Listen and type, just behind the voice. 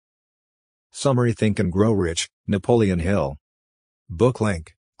Summary: Think and Grow Rich, Napoleon Hill. Book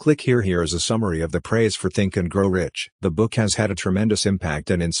link. Click here. Here is a summary of the praise for Think and Grow Rich. The book has had a tremendous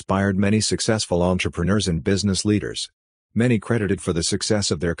impact and inspired many successful entrepreneurs and business leaders. Many credited for the success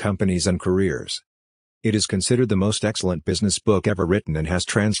of their companies and careers. It is considered the most excellent business book ever written and has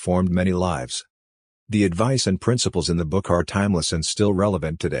transformed many lives. The advice and principles in the book are timeless and still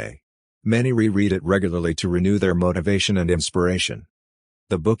relevant today. Many reread it regularly to renew their motivation and inspiration.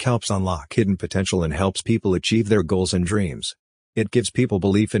 The book helps unlock hidden potential and helps people achieve their goals and dreams. It gives people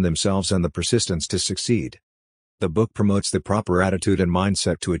belief in themselves and the persistence to succeed. The book promotes the proper attitude and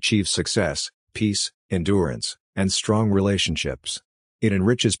mindset to achieve success, peace, endurance, and strong relationships. It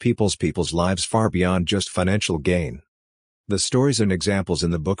enriches people's lives far beyond just financial gain. The stories and examples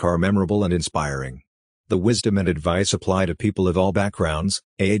in the book are memorable and inspiring. The wisdom and advice apply to people of all backgrounds,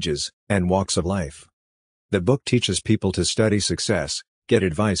 ages, and walks of life. The book teaches people to study success, get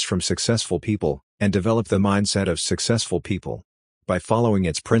advice from successful people, and develop the mindset of successful people. By following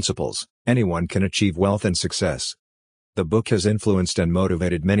its principles, anyone can achieve wealth and success. The book has influenced and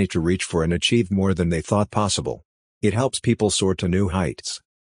motivated many to reach for and achieve more than they thought possible. It helps people soar to new heights.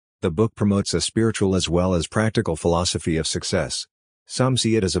 The book promotes a spiritual as well as practical philosophy of success. Some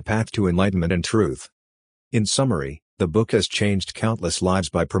see it as a path to enlightenment and truth. In summary, the book has changed countless lives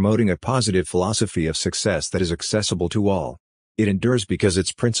by promoting a positive philosophy of success that is accessible to all. It endures because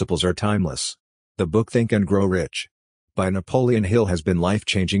its principles are timeless. The book Think and Grow Rich by Napoleon Hill has been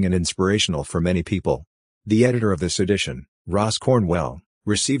life-changing and inspirational for many people. The editor of this edition, Ross Cornwell,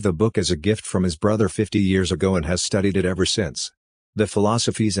 received the book as a gift from his brother 50 years ago and has studied it ever since. The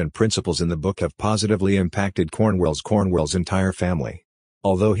philosophies and principles in the book have positively impacted Cornwell's entire family.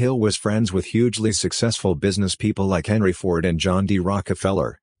 Although Hill was friends with hugely successful business people like Henry Ford and John D.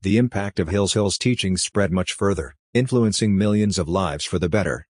 Rockefeller, the impact of Hill's teachings spread much further, influencing millions of lives for the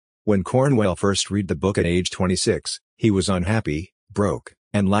better. When Cornwell first read the book at age 26, he was unhappy, broke,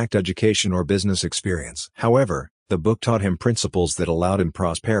 and lacked education or business experience. However, the book taught him principles that allowed him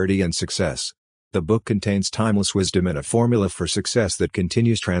prosperity and success. The book contains timeless wisdom and a formula for success that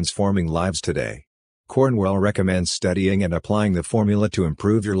continues transforming lives today. Cornwell recommends studying and applying the formula to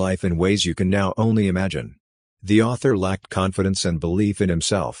improve your life in ways you can now only imagine. The author lacked confidence and belief in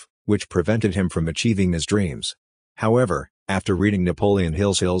himself, which prevented him from achieving his dreams. However, after reading Napoleon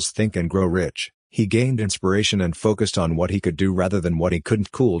Hill's Think and Grow Rich, he gained inspiration and focused on what he could do rather than what he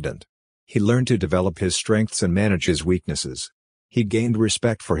couldn't. He learned to develop his strengths and manage his weaknesses. He gained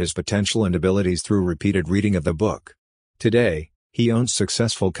respect for his potential and abilities through repeated reading of the book. Today, he owns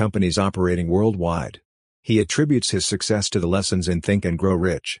successful companies operating worldwide. He attributes his success to the lessons in Think and Grow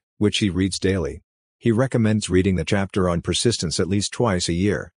Rich, which he reads daily. He recommends reading the chapter on persistence at least twice a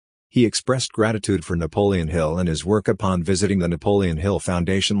year. He expressed gratitude for Napoleon Hill and his work upon visiting the Napoleon Hill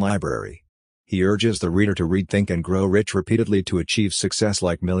Foundation Library. He urges the reader to read Think and Grow Rich repeatedly to achieve success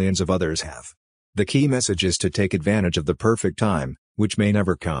like millions of others have. The key message is to take advantage of the perfect time, which may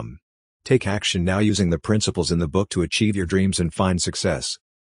never come. Take action now using the principles in the book to achieve your dreams and find success.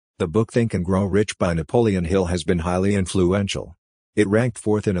 The book Think and Grow Rich by Napoleon Hill has been highly influential. It ranked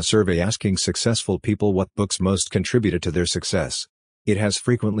fourth in a survey asking successful people what books most contributed to their success. It has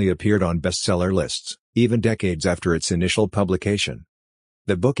frequently appeared on bestseller lists, even decades after its initial publication.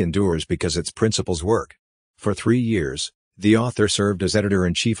 The book endures because its principles work. For 3 years, the author served as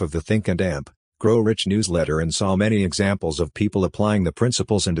editor-in-chief of the Think and Grow Rich newsletter and saw many examples of people applying the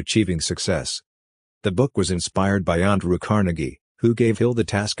principles and achieving success. The book was inspired by Andrew Carnegie, who gave Hill the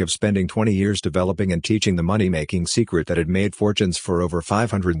task of spending 20 years developing and teaching the money-making secret that had made fortunes for over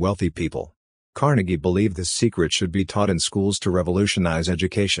 500 wealthy people. Carnegie believed this secret should be taught in schools to revolutionize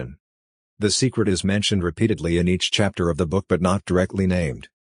education. The secret is mentioned repeatedly in each chapter of the book but not directly named.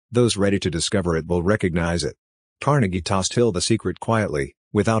 Those ready to discover it will recognize it. Carnegie tossed Hill the secret quietly,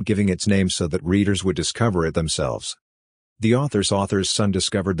 without giving its name so that readers would discover it themselves. The author's son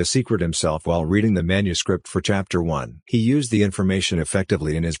discovered the secret himself while reading the manuscript for Chapter 1. He used the information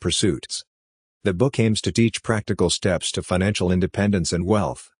effectively in his pursuits. The book aims to teach practical steps to financial independence and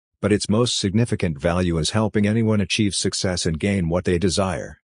wealth, but its most significant value is helping anyone achieve success and gain what they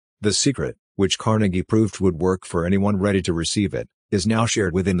desire. The secret, which Carnegie proved would work for anyone ready to receive it, is now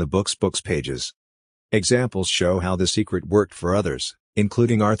shared within the book's pages. Examples show how the secret worked for others,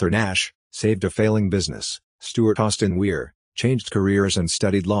 including Arthur Nash, saved a failing business; Stuart Austin Weir, changed careers and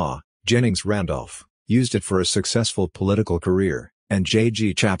studied law; Jennings Randolph, used it for a successful political career; and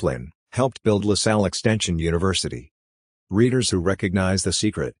J.G. Chaplin, helped build LaSalle Extension University. Readers who recognize the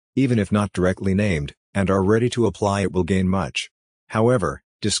secret, even if not directly named, and are ready to apply it will gain much. However,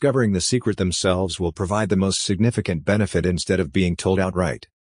 discovering the secret themselves will provide the most significant benefit instead of being told outright.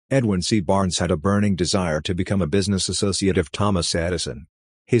 Edwin C. Barnes had a burning desire to become a business associate of Thomas Edison.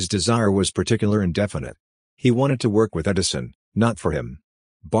 His desire was particular and definite. He wanted to work with Edison, not for him.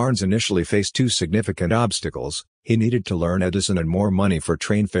 Barnes initially faced two significant obstacles: he needed to learn Edison and more money for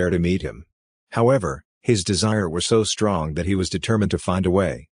train fare to meet him. However, his desire was so strong that he was determined to find a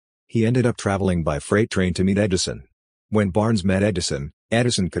way. He ended up traveling by freight train to meet Edison. When Barnes met Edison,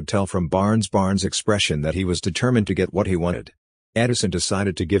 Edison could tell from Barnes' expression that he was determined to get what he wanted. Edison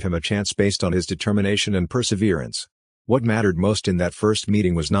decided to give him a chance based on his determination and perseverance. What mattered most in that first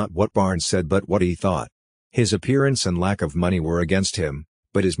meeting was not what Barnes said but what he thought. His appearance and lack of money were against him,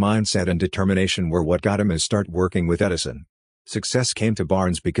 but his mindset and determination were what got him to start working with Edison. Success came to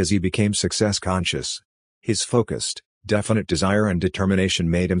Barnes because he became success conscious. His focused, definite desire and determination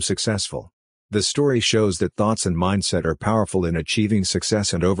made him successful. The story shows that thoughts and mindset are powerful in achieving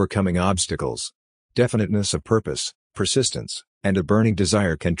success and overcoming obstacles. Definiteness of purpose, persistence, and a burning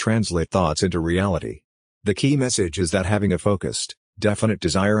desire can translate thoughts into reality. The key message is that having a focused, definite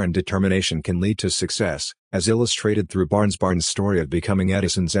desire and determination can lead to success, as illustrated through Barnes' story of becoming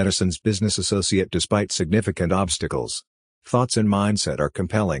Edison's business associate despite significant obstacles. Thoughts and mindset are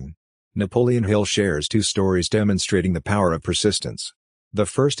compelling. Napoleon Hill shares two stories demonstrating the power of persistence. The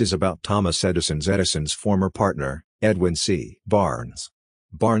first is about Thomas Edison's former partner, Edwin C. Barnes.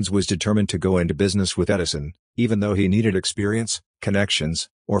 Barnes was determined to go into business with Edison, even though he needed experience, connections,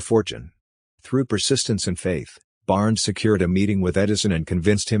 or fortune. Through persistence and faith, Barnes secured a meeting with Edison and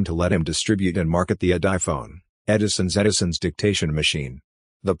convinced him to let him distribute and market the Ediphone, Edison's dictation machine.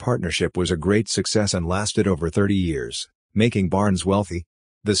 The partnership was a great success and lasted over 30 years, making Barnes wealthy.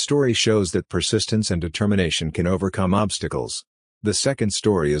 The story shows that persistence and determination can overcome obstacles. The second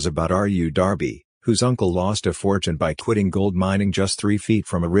story is about R.U. Darby, whose uncle lost a fortune by quitting gold mining just 3 feet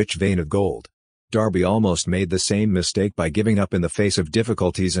from a rich vein of gold. Darby almost made the same mistake by giving up in the face of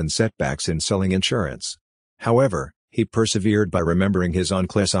difficulties and setbacks in selling insurance. However, he persevered by remembering his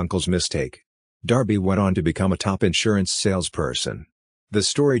uncle's mistake. Darby went on to become a top insurance salesperson. The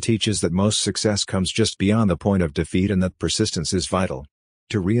story teaches that most success comes just beyond the point of defeat and that persistence is vital.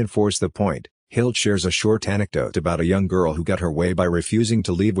 To reinforce the point, Hill shares a short anecdote about a young girl who got her way by refusing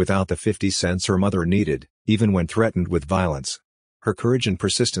to leave without the 50 cents her mother needed, even when threatened with violence. Her courage and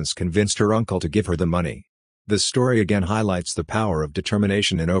persistence convinced her uncle to give her the money. The story again highlights the power of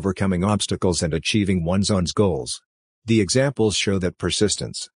determination in overcoming obstacles and achieving one's own goals. The examples show that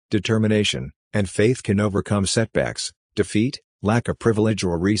persistence, determination, and faith can overcome setbacks, defeat, lack of privilege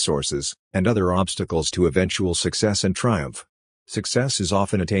or resources, and other obstacles to eventual success and triumph. Success is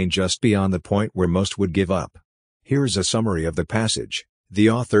often attained just beyond the point where most would give up. Here's a summary of the passage. The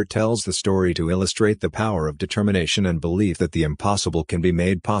author tells the story to illustrate the power of determination and belief that the impossible can be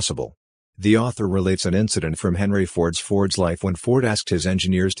made possible. The author relates an incident from Henry Ford's life when Ford asked his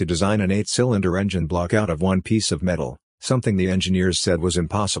engineers to design an 8-cylinder engine block out of one piece of metal, something the engineers said was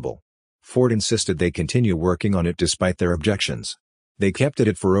impossible. Ford insisted they continue working on it despite their objections. They kept at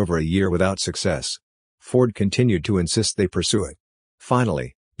it for over a year without success. Ford continued to insist they pursue it.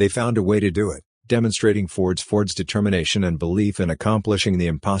 Finally, they found a way to do it, demonstrating Ford's determination and belief in accomplishing the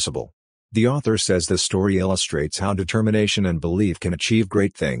impossible. The author says the story illustrates how determination and belief can achieve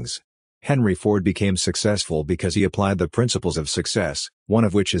great things. Henry Ford became successful because he applied the principles of success, one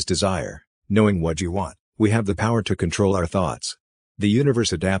of which is desire. Knowing what you want, we have the power to control our thoughts. The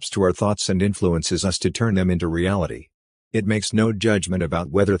universe adapts to our thoughts and influences us to turn them into reality. It makes no judgment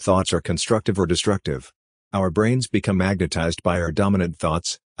about whether thoughts are constructive or destructive. Our brains become magnetized by our dominant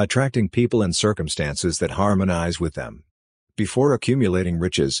thoughts, attracting people and circumstances that harmonize with them. Before accumulating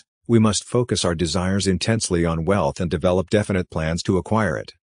riches, we must focus our desires intensely on wealth and develop definite plans to acquire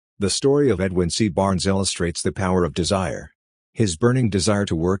it. The story of Edwin C. Barnes illustrates the power of desire. His burning desire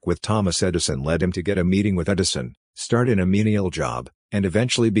to work with Thomas Edison led him to get a meeting with Edison, start in a menial job, and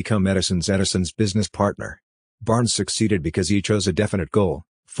eventually become Edison's business partner. Barnes succeeded because he chose a definite goal,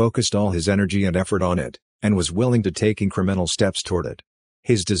 focused all his energy and effort on it, and was willing to take incremental steps toward it.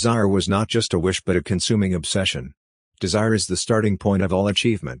 His desire was not just a wish but a consuming obsession. Desire is the starting point of all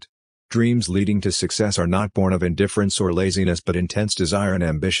achievement. Dreams leading to success are not born of indifference or laziness but intense desire and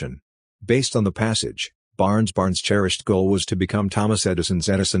ambition. Based on the passage, Barnes' cherished goal was to become Thomas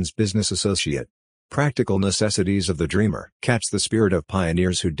Edison's business associate. Practical necessities of the dreamer catch the spirit of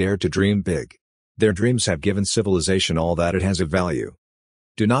pioneers who dare to dream big. Their dreams have given civilization all that it has of value.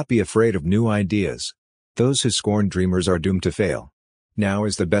 Do not be afraid of new ideas. Those who scorn dreamers are doomed to fail. Now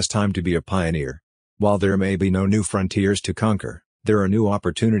is the best time to be a pioneer. While there may be no new frontiers to conquer, there are new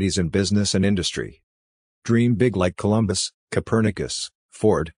opportunities in business and industry. Dream big like Columbus, Copernicus,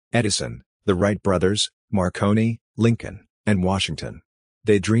 Ford, Edison, the Wright brothers, Marconi, Lincoln, and Washington.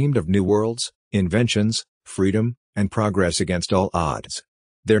 They dreamed of new worlds, inventions, freedom, and progress against all odds.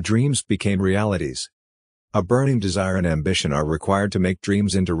 Their dreams became realities. A burning desire and ambition are required to make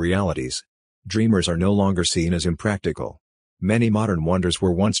dreams into realities. Dreamers are no longer seen as impractical. Many modern wonders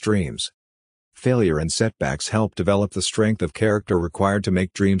were once dreams. Failure and setbacks help develop the strength of character required to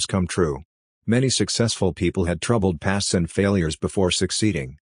make dreams come true. Many successful people had troubled pasts and failures before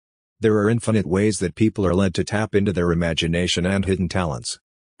succeeding. There are infinite ways that people are led to tap into their imagination and hidden talents.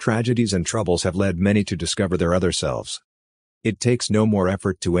 Tragedies and troubles have led many to discover their other selves. It takes no more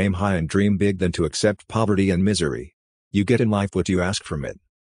effort to aim high and dream big than to accept poverty and misery. You get in life what you ask from it.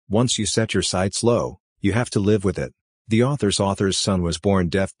 Once you set your sights low, you have to live with it. The author's son was born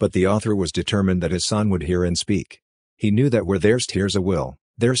deaf, but the author was determined that his son would hear and speak. He knew that where there's tears a will,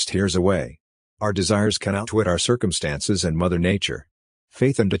 there's tears a way. Our desires can outwit our circumstances and Mother Nature.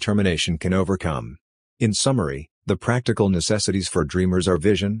 Faith and determination can overcome. In summary, the practical necessities for dreamers are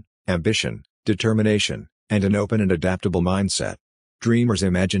vision, ambition, determination, and an open and adaptable mindset. Dreamers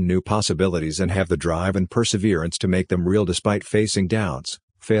imagine new possibilities and have the drive and perseverance to make them real despite facing doubts,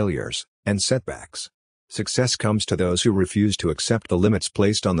 failures, and setbacks. Success comes to those who refuse to accept the limits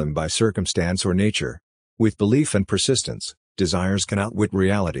placed on them by circumstance or nature. With belief and persistence, desires can outwit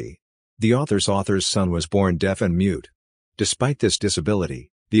reality. The author's son was born deaf and mute. Despite this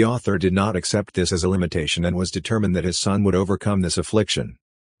disability, the author did not accept this as a limitation and was determined that his son would overcome this affliction.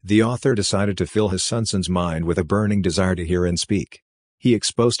 The author decided to fill his son's mind with a burning desire to hear and speak. He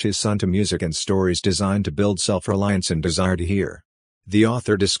exposed his son to music and stories designed to build self-reliance and desire to hear. The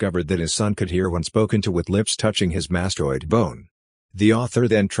author discovered that his son could hear when spoken to with lips touching his mastoid bone. The author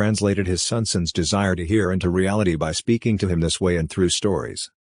then translated his son's desire to hear into reality by speaking to him this way and through stories.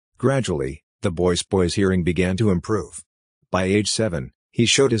 Gradually, the boy's hearing began to improve. By age 7, he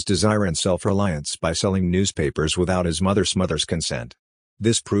showed his desire and self-reliance by selling newspapers without his mother's consent.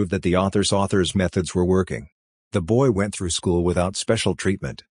 This proved that the author's methods were working. The boy went through school without special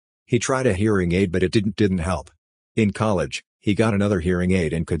treatment. He tried a hearing aid but it didn't help. In college, he got another hearing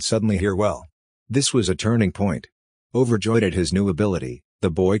aid and could suddenly hear well. This was a turning point. Overjoyed at his new ability, the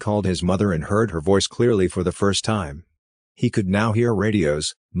boy called his mother and heard her voice clearly for the first time. He could now hear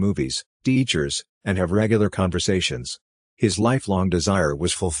radios, movies, teachers, and have regular conversations. His lifelong desire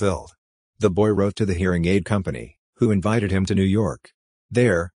was fulfilled. The boy wrote to the hearing aid company, who invited him to New York.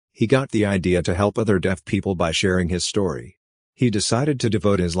 There, he got the idea to help other deaf people by sharing his story. He decided to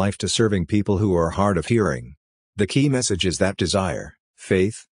devote his life to serving people who are hard of hearing. The key message is that desire,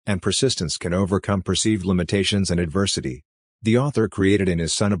 faith, and persistence can overcome perceived limitations and adversity. The author created in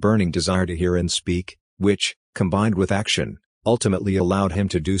his son a burning desire to hear and speak, which, combined with action, ultimately allowed him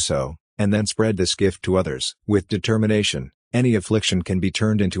to do so, and then spread this gift to others. With determination, any affliction can be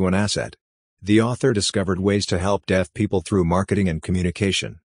turned into an asset. The author discovered ways to help deaf people through marketing and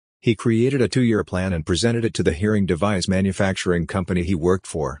communication. He created a 2-year plan and presented it to the hearing device manufacturing company he worked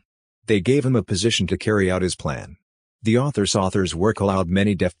for. They gave him a position to carry out his plan. The author's work allowed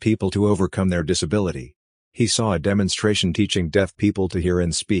many deaf people to overcome their disability. He saw a demonstration teaching deaf people to hear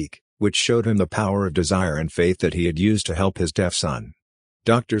and speak, which showed him the power of desire and faith that he had used to help his deaf son.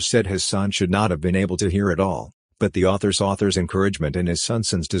 Doctors said his son should not have been able to hear at all, but the author's encouragement and his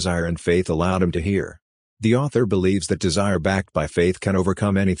son's desire and faith allowed him to hear. The author believes that desire backed by faith can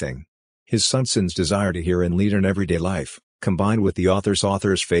overcome anything. His son's desire to hear and lead an everyday life, combined with the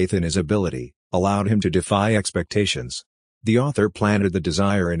author's faith in his ability, allowed him to defy expectations. The author planted the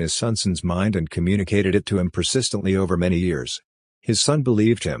desire in his son's mind and communicated it to him persistently over many years. His son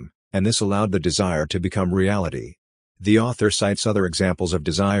believed him, and this allowed the desire to become reality. The author cites other examples of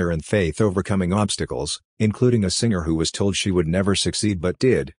desire and faith overcoming obstacles, including a singer who was told she would never succeed but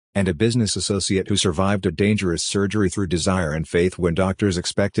did, and a business associate who survived a dangerous surgery through desire and faith when doctors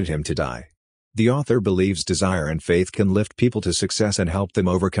expected him to die. The author believes desire and faith can lift people to success and help them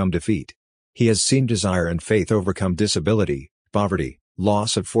overcome defeat. He has seen desire and faith overcome disability, poverty,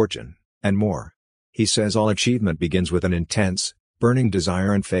 loss of fortune, and more. He says all achievement begins with an intense, burning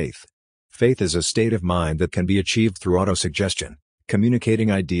desire and faith. Faith is a state of mind that can be achieved through autosuggestion,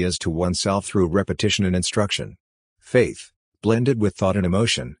 communicating ideas to oneself through repetition and instruction. Faith, blended with thought and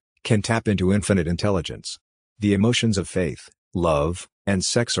emotion, can tap into infinite intelligence. The emotions of faith, love, and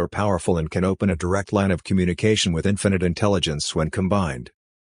sex are powerful and can open a direct line of communication with infinite intelligence when combined.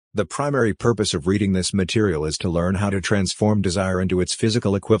 The primary purpose of reading this material is to learn how to transform desire into its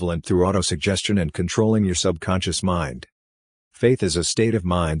physical equivalent through autosuggestion and controlling your subconscious mind. Faith is a state of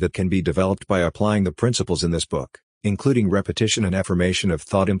mind that can be developed by applying the principles in this book, including repetition and affirmation of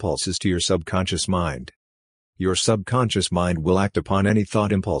thought impulses to your subconscious mind. Your subconscious mind will act upon any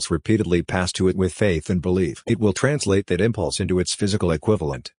thought impulse repeatedly passed to it with faith and belief. It will translate that impulse into its physical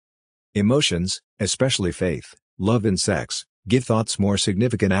equivalent. Emotions, especially faith, love and sex, give thoughts more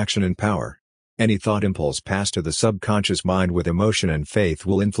significant action and power. Any thought impulse passed to the subconscious mind with emotion and faith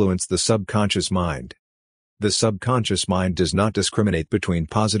will influence the subconscious mind. The subconscious mind does not discriminate between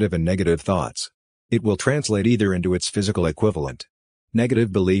positive and negative thoughts. It will translate either into its physical equivalent.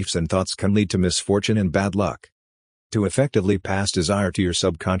 Negative beliefs and thoughts can lead to misfortune and bad luck. To effectively pass desire to your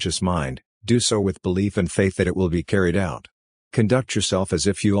subconscious mind, do so with belief and faith that it will be carried out. Conduct yourself as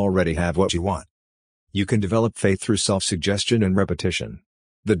if you already have what you want. You can develop faith through self-suggestion and repetition.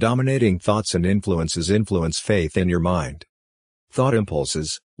 The dominating thoughts and influences influence faith in your mind. Thought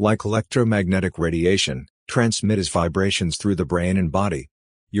impulses, like electromagnetic radiation, transmit as vibrations through the brain and body.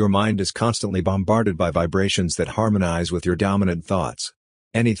 Your mind is constantly bombarded by vibrations that harmonize with your dominant thoughts.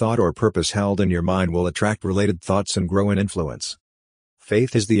 Any thought or purpose held in your mind will attract related thoughts and grow in influence.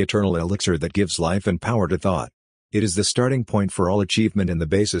 Faith is the eternal elixir that gives life and power to thought. It is the starting point for all achievement and the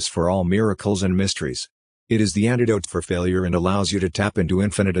basis for all miracles and mysteries. It is the antidote for failure and allows you to tap into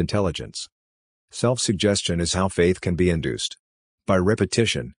infinite intelligence. Self-suggestion is how faith can be induced. By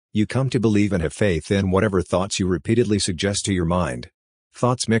repetition, you come to believe and have faith in whatever thoughts you repeatedly suggest to your mind.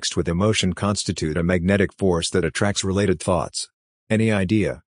 Thoughts mixed with emotion constitute a magnetic force that attracts related thoughts. Any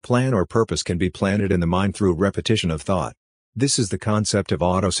idea, plan or purpose can be planted in the mind through repetition of thought. This is the concept of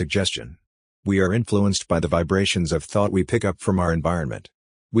autosuggestion. We are influenced by the vibrations of thought we pick up from our environment.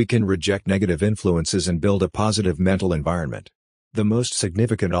 We can reject negative influences and build a positive mental environment. The most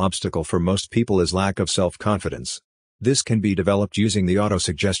significant obstacle for most people is lack of self-confidence. This can be developed using the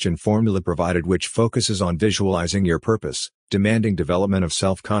autosuggestion formula provided, which focuses on visualizing your purpose, demanding development of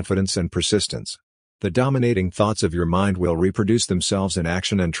self-confidence and persistence. The dominating thoughts of your mind will reproduce themselves in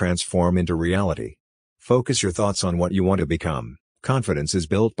action and transform into reality. Focus your thoughts on what you want to become. Confidence is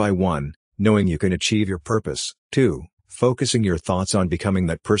built by 1. Knowing you can achieve your purpose. 2. Focusing your thoughts on becoming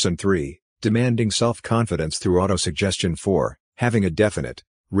that person. 3. Demanding self-confidence through autosuggestion. 4. Having a definite,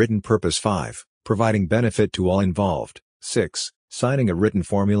 written purpose. 5. Providing benefit to all involved. 6. Signing a written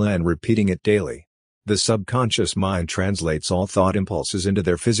formula and repeating it daily. The subconscious mind translates all thought impulses into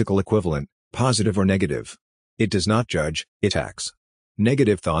their physical equivalent, positive or negative. It does not judge, it acts.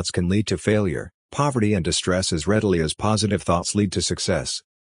 Negative thoughts can lead to failure, poverty and distress as readily as positive thoughts lead to success.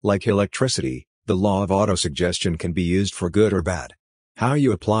 Like electricity, the law of autosuggestion can be used for good or bad. How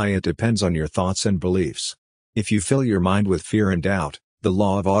you apply it depends on your thoughts and beliefs. If you fill your mind with fear and doubt, the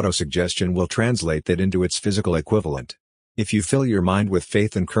law of autosuggestion will translate that into its physical equivalent. If you fill your mind with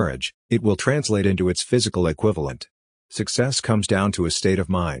faith and courage, it will translate into its physical equivalent. Success comes down to a state of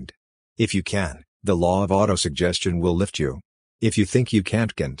mind. If you can, the law of autosuggestion will lift you. If you think you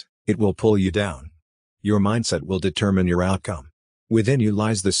can't, it will pull you down. Your mindset will determine your outcome. Within you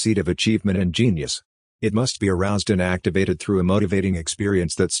lies the seed of achievement and genius. It must be aroused and activated through a motivating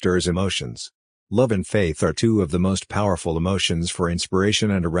experience that stirs emotions. Love and faith are two of the most powerful emotions for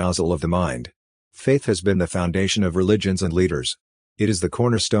inspiration and arousal of the mind. Faith has been the foundation of religions and leaders. It is the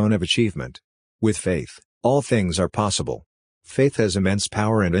cornerstone of achievement. With faith, all things are possible. Faith has immense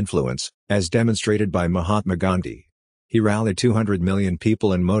power and influence, as demonstrated by Mahatma Gandhi. He rallied 200 million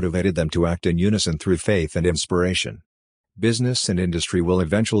people and motivated them to act in unison through faith and inspiration. Business and industry will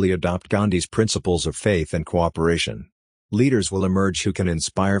eventually adopt Gandhi's principles of faith and cooperation. Leaders will emerge who can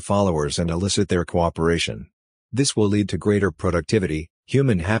inspire followers and elicit their cooperation. This will lead to greater productivity,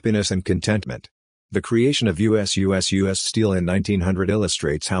 human happiness and contentment. The creation of US Steel in 1900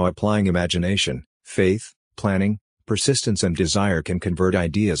 illustrates how applying imagination, faith, planning, persistence and desire can convert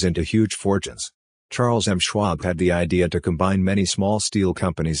ideas into huge fortunes. Charles M. Schwab had the idea to combine many small steel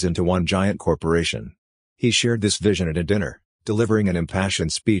companies into one giant corporation. He shared this vision at a dinner, delivering an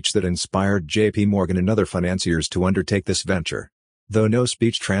impassioned speech that inspired J.P. Morgan and other financiers to undertake this venture. Though no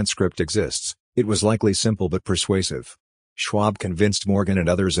speech transcript exists, it was likely simple but persuasive. Schwab convinced Morgan and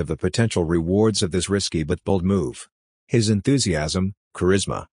others of the potential rewards of this risky but bold move. His enthusiasm,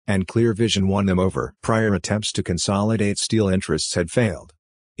 charisma, and clear vision won them over. Prior attempts to consolidate steel interests had failed.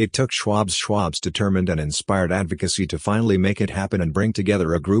 It took Schwab's determined and inspired advocacy to finally make it happen and bring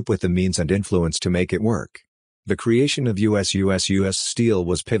together a group with the means and influence to make it work. The creation of US Steel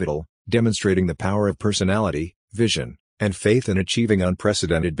was pivotal, demonstrating the power of personality, vision, and faith in achieving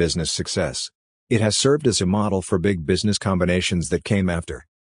unprecedented business success. It has served as a model for big business combinations that came after.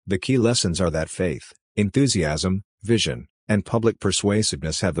 The key lessons are that faith, enthusiasm, vision, and public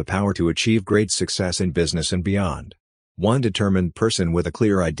persuasiveness have the power to achieve great success in business and beyond. One determined person with a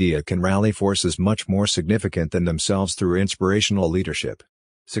clear idea can rally forces much more significant than themselves through inspirational leadership.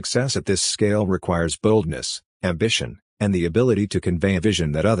 Success at this scale requires boldness, ambition, and the ability to convey a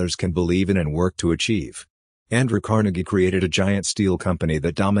vision that others can believe in and work to achieve. Andrew Carnegie created a giant steel company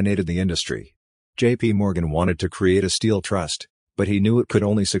that dominated the industry. J.P. Morgan wanted to create a steel trust, but he knew it could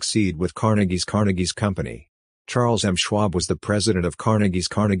only succeed with Carnegie's company. Charles M. Schwab was the president of Carnegie's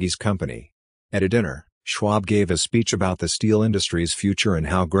company. At a dinner, Schwab gave a speech about the steel industry's future and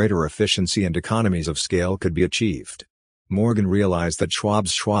how greater efficiency and economies of scale could be achieved. Morgan realized that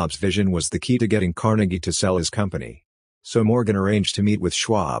Schwab's vision was the key to getting Carnegie to sell his company. So Morgan arranged to meet with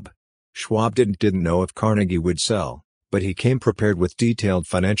Schwab. Schwab didn't know if Carnegie would sell, but he came prepared with detailed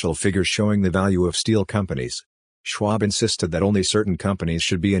financial figures showing the value of steel companies. Schwab insisted that only certain companies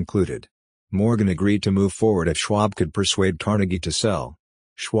should be included. Morgan agreed to move forward if Schwab could persuade Carnegie to sell.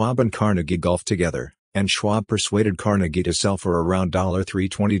 Schwab and Carnegie golfed together, and Schwab persuaded Carnegie to sell for around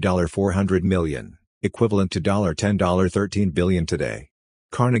 $320 $400 million, equivalent to $10 $13 billion today.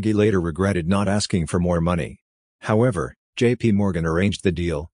 Carnegie later regretted not asking for more money. However, J.P. Morgan arranged the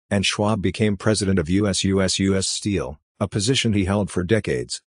deal, and Schwab became president of US Steel, a position he held for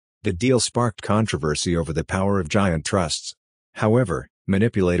decades. The deal sparked controversy over the power of giant trusts. However,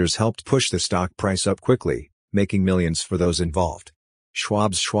 manipulators helped push the stock price up quickly, making millions for those involved.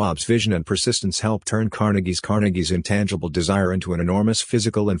 Schwab's vision and persistence helped turn Carnegie's intangible desire into an enormous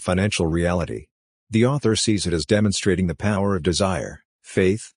physical and financial reality. The author sees it as demonstrating the power of desire,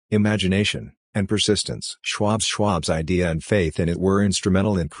 faith, imagination, and persistence. Schwab's idea and faith in it were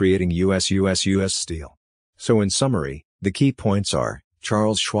instrumental in creating US Steel. So in summary, the key points are: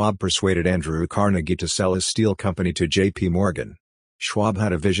 Charles Schwab persuaded Andrew Carnegie to sell his steel company to J.P. Morgan. Schwab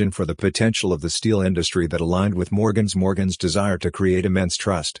had a vision for the potential of the steel industry that aligned with Morgan's desire to create immense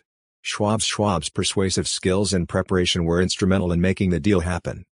trust. Schwab's persuasive skills and preparation were instrumental in making the deal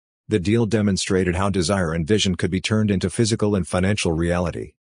happen. The deal demonstrated how desire and vision could be turned into physical and financial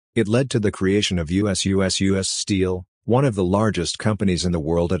reality. It led to the creation of US Steel, one of the largest companies in the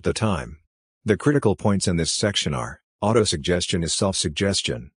world at the time. The critical points in this section are: autosuggestion is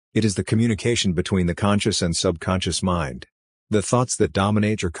self-suggestion. It is the communication between the conscious and subconscious mind. The thoughts that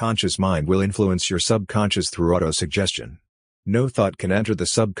dominate your conscious mind will influence your subconscious through autosuggestion. No thought can enter the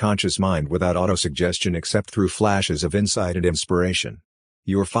subconscious mind without autosuggestion except through flashes of insight and inspiration.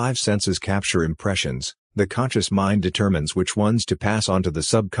 Your five senses capture impressions. The conscious mind determines which ones to pass on to the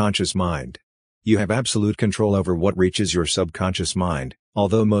subconscious mind. You have absolute control over what reaches your subconscious mind,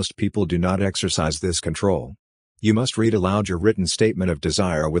 although most people do not exercise this control. You must read aloud your written statement of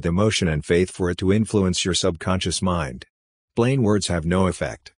desire with emotion and faith for it to influence your subconscious mind. Plain words have no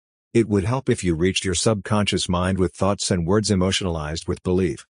effect. It would help if you reached your subconscious mind with thoughts and words emotionalized with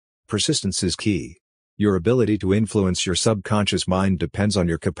belief. Persistence is key. Your ability to influence your subconscious mind depends on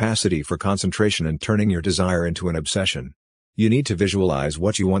your capacity for concentration and turning your desire into an obsession. You need to visualize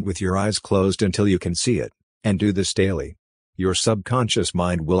what you want with your eyes closed until you can see it, and do this daily. Your subconscious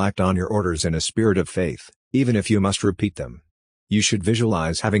mind will act on your orders in a spirit of faith, even if you must repeat them. You should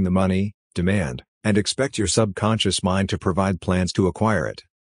visualize having the money, demand, and expect your subconscious mind to provide plans to acquire it.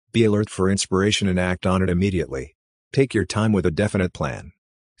 Be alert for inspiration and act on it immediately. Take your time with a definite plan.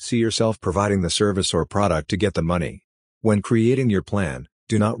 See yourself providing the service or product to get the money. When creating your plan,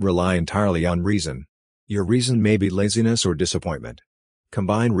 do not rely entirely on reason. Your reason may be laziness or disappointment.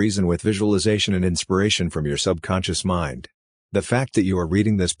 Combine reason with visualization and inspiration from your subconscious mind. The fact that you are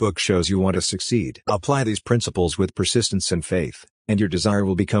reading this book shows you want to succeed. Apply these principles with persistence and faith, and your desire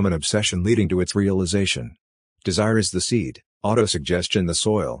will become an obsession leading to its realization. Desire is the seed, autosuggestion the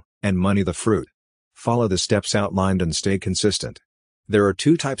soil, and money the fruit. Follow the steps outlined and stay consistent. There are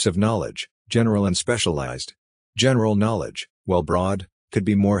two types of knowledge, general and specialized. General knowledge, while broad, could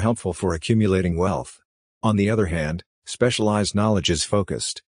be more helpful for accumulating wealth. On the other hand, specialized knowledge is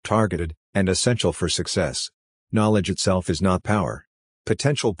focused, targeted, and essential for success. Knowledge itself is not power.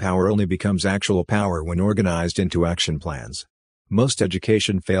 Potential power only becomes actual power when organized into action plans. Most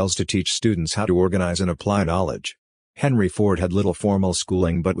education fails to teach students how to organize and apply knowledge. Henry Ford had little formal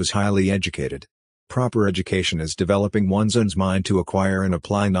schooling but was highly educated. Proper education is developing one's own mind to acquire and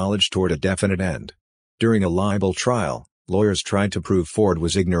apply knowledge toward a definite end. During a libel trial, lawyers tried to prove Ford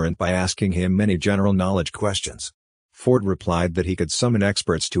was ignorant by asking him many general knowledge questions. Ford replied that he could summon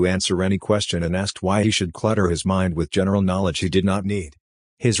experts to answer any question and asked why he should clutter his mind with general knowledge he did not need.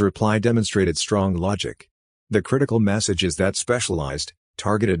 His reply demonstrated strong logic. The critical message is that specialized,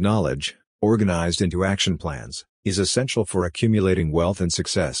 targeted knowledge, organized into action plans, is essential for accumulating wealth and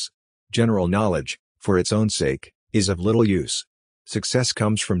success. General knowledge, for its own sake, is of little use. Success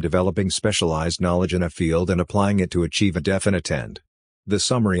comes from developing specialized knowledge in a field and applying it to achieve a definite end. The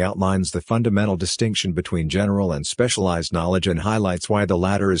summary outlines the fundamental distinction between general and specialized knowledge and highlights why the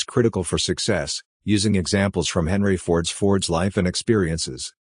latter is critical for success, using examples from Henry Ford's life and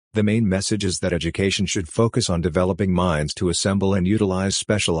experiences. The main message is that education should focus on developing minds to assemble and utilize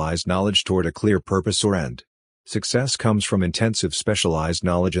specialized knowledge toward a clear purpose or end. Success comes from intensive specialized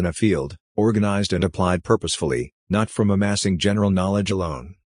knowledge in a field, organized and applied purposefully, not from amassing general knowledge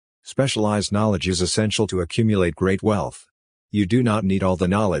alone. Specialized knowledge is essential to accumulate great wealth. You do not need all the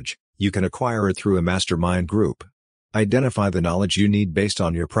knowledge, you can acquire it through a mastermind group. Identify the knowledge you need based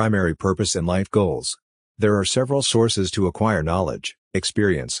on your primary purpose and life goals. There are several sources to acquire knowledge: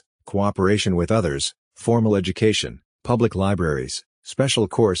 experience, cooperation with others, formal education, public libraries, special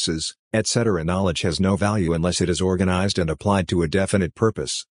courses, etc. Knowledge has no value unless it is organized and applied to a definite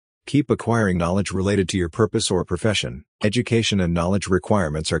purpose. Keep acquiring knowledge related to your purpose or profession. Education and knowledge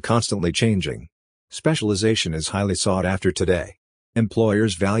requirements are constantly changing. Specialization is highly sought after today.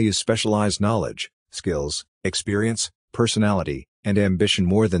 Employers value specialized knowledge, skills, experience, personality, and ambition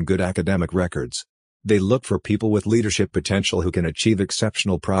more than good academic records. They look for people with leadership potential who can achieve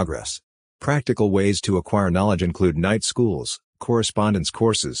exceptional progress. Practical ways to acquire knowledge include night schools, correspondence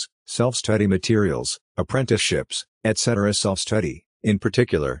courses, self-study materials, apprenticeships, etc. Self-study, in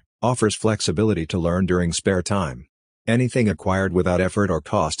particular, offers flexibility to learn during spare time. Anything acquired without effort or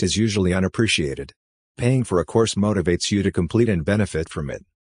cost is usually unappreciated. Paying for a course motivates you to complete and benefit from it.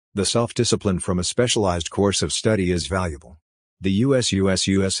 The self-discipline from a specialized course of study is valuable. The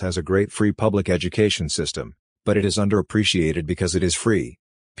US has a great free public education system, but it is underappreciated because it is free.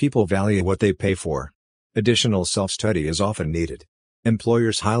 People value what they pay for. Additional self-study is often needed.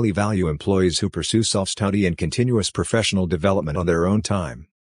 Employers highly value employees who pursue self-study and continuous professional development on their own time.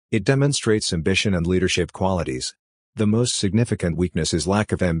 It demonstrates ambition and leadership qualities. The most significant weakness is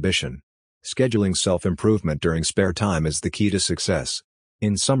lack of ambition. Scheduling self-improvement during spare time is the key to success.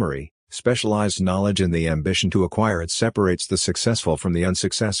 In summary, specialized knowledge and the ambition to acquire it separates the successful from the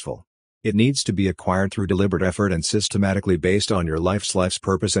unsuccessful. It needs to be acquired through deliberate effort and systematically based on your life's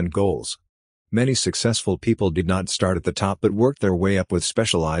purpose and goals. Many successful people did not start at the top but worked their way up with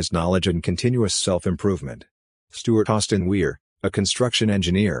specialized knowledge and continuous self-improvement. Stuart Austin Weir, a construction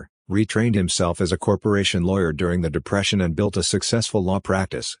engineer, retrained himself as a corporation lawyer during the Depression and built a successful law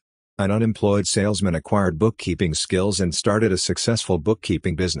practice. An unemployed salesman acquired bookkeeping skills and started a successful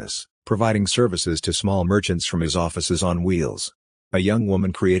bookkeeping business, providing services to small merchants from his offices on wheels. A young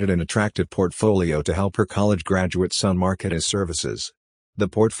woman created an attractive portfolio to help her college graduate son market his services. The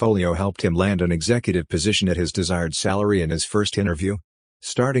portfolio helped him land an executive position at his desired salary in his first interview.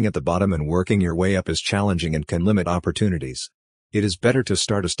 Starting at the bottom and working your way up is challenging and can limit opportunities. It is better to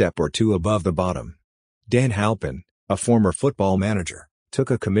start a step or two above the bottom. Dan Halpin, a former football manager, took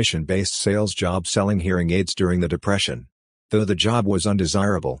a commission-based sales job selling hearing aids during the Depression. Though the job was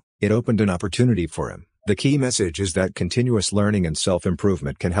undesirable, it opened an opportunity for him. The key message is that continuous learning and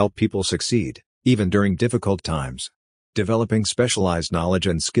self-improvement can help people succeed, even during difficult times. Developing specialized knowledge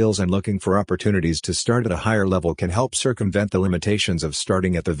and skills and looking for opportunities to start at a higher level can help circumvent the limitations of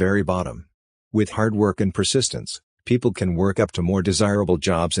starting at the very bottom. With hard work and persistence, people can work up to more desirable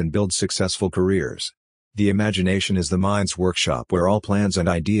jobs and build successful careers. The imagination is the mind's workshop where all plans and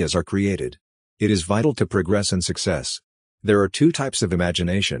ideas are created. It is vital to progress and success. There are two types of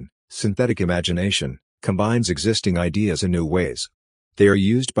imagination. Synthetic imagination combines existing ideas in new ways. They are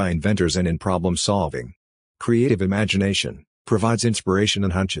used by inventors and in problem solving. Creative imagination provides inspiration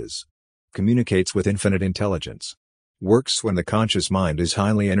and hunches. Communicates with infinite intelligence. Works when the conscious mind is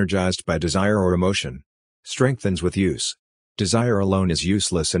highly energized by desire or emotion. Strengthens with use. Desire alone is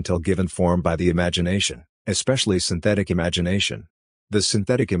useless until given form by the imagination, especially synthetic imagination. The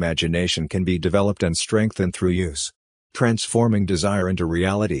synthetic imagination can be developed and strengthened through use. Transforming desire into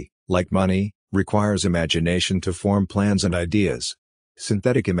reality, like money, requires imagination to form plans and ideas.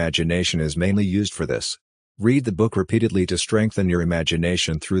 Synthetic imagination is mainly used for this. Read the book repeatedly to strengthen your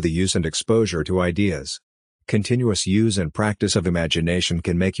imagination through the use and exposure to ideas. Continuous use and practice of imagination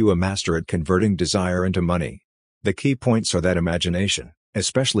can make you a master at converting desire into money. The key points are that imagination,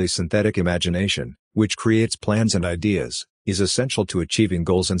 especially synthetic imagination, which creates plans and ideas, is essential to achieving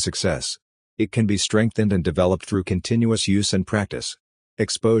goals and success. It can be strengthened and developed through continuous use and practice.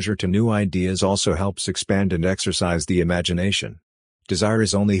 Exposure to new ideas also helps expand and exercise the imagination. Desire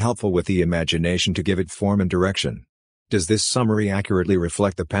is only helpful with the imagination to give it form and direction. Does this summary accurately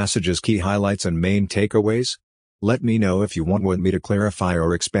reflect the passage's key highlights and main takeaways? Let me know if you want me to clarify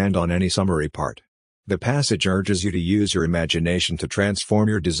or expand on any summary part. The passage urges you to use your imagination to transform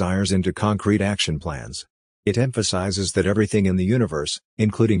your desires into concrete action plans. It emphasizes that everything in the universe,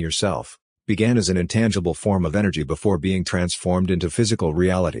 including yourself, began as an intangible form of energy before being transformed into physical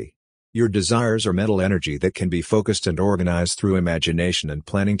reality. Your desires are mental energy that can be focused and organized through imagination and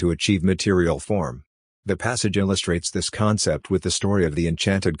planning to achieve material form. The passage illustrates this concept with the story of the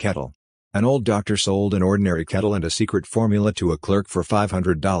enchanted kettle. An old doctor sold an ordinary kettle and a secret formula to a clerk for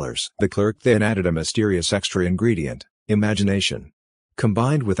 $500. The clerk then added a mysterious extra ingredient, imagination.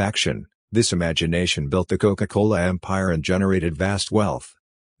 Combined with action, this imagination built the Coca-Cola empire and generated vast wealth.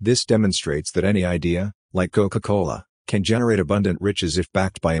 This demonstrates that any idea, like Coca-Cola, can generate abundant riches if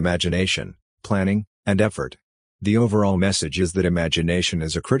backed by imagination, planning, and effort. The overall message is that imagination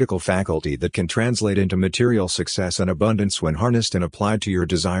is a critical faculty that can translate into material success and abundance when harnessed and applied to your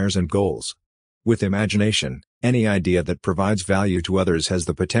desires and goals. With imagination, any idea that provides value to others has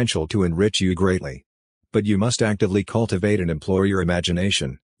the potential to enrich you greatly. But you must actively cultivate and employ your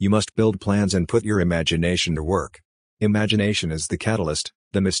imagination. You must build plans and put your imagination to work. Imagination is the catalyst,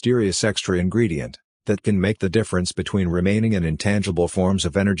 the mysterious extra ingredient, that can make the difference between remaining in intangible forms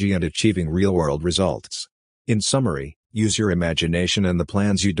of energy and achieving real-world results. In summary, use your imagination and the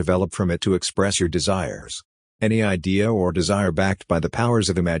plans you develop from it to express your desires. Any idea or desire backed by the powers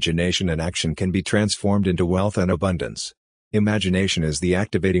of imagination and action can be transformed into wealth and abundance. Imagination is the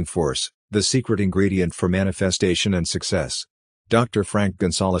activating force, the secret ingredient for manifestation and success. Dr. Frank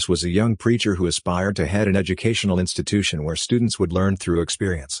Gonzalez was a young preacher who aspired to head an educational institution where students would learn through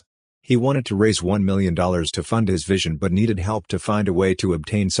experience. He wanted to raise $1 million to fund his vision but needed help to find a way to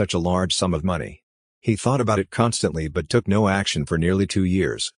obtain such a large sum of money. He thought about it constantly but took no action for nearly 2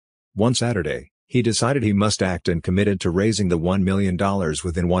 years. One Saturday, he decided he must act and committed to raising the $1 million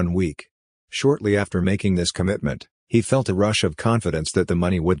within 1 week. Shortly after making this commitment, he felt a rush of confidence that the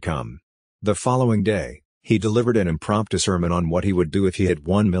money would come. The following day, he delivered an impromptu sermon on what he would do if he hit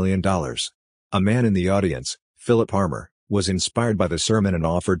 $1 million. A man in the audience, Philip Armour, was inspired by the sermon and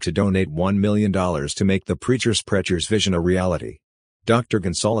offered to donate $1 million to make the preacher's vision a reality. Dr.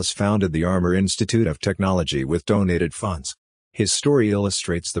 Gonzalez founded the Armour Institute of Technology with donated funds. His story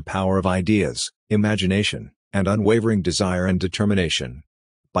illustrates the power of ideas, imagination, and unwavering desire and determination.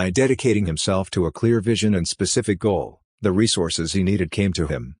 By dedicating himself to a clear vision and specific goal, the resources he needed came to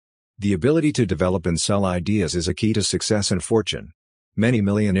him. The ability to develop and sell ideas is a key to success and fortune. Many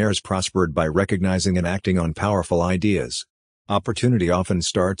millionaires prospered by recognizing and acting on powerful ideas. Opportunity often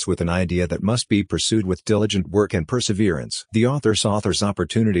starts with an idea that must be pursued with diligent work and perseverance. The author's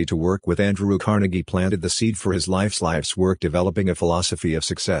opportunity to work with Andrew Carnegie planted the seed for his life's work developing a philosophy of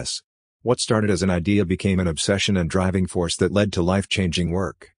success. What started as an idea became an obsession and driving force that led to life-changing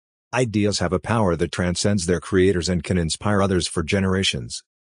work. Ideas have a power that transcends their creators and can inspire others for generations.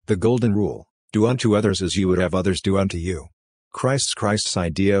 The Golden Rule: do unto others as you would have others do unto you. Christ's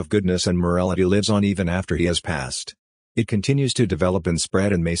idea of goodness and morality lives on even after he has passed. It continues to develop and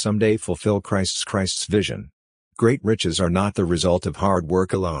spread and may someday fulfill Christ's vision. Great riches are not the result of hard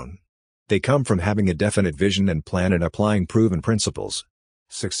work alone. They come from having a definite vision and plan and applying proven principles.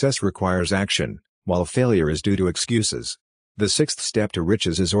 Success requires action, while failure is due to excuses. The sixth step to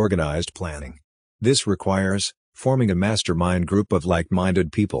riches is organized planning. This requires forming a mastermind group of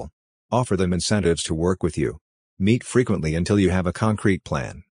like-minded people. Offer them incentives to work with you. Meet frequently until you have a concrete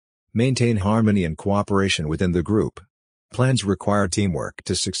plan. Maintain harmony and cooperation within the group. Plans require teamwork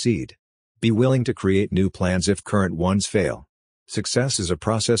to succeed. Be willing to create new plans if current ones fail. Success is a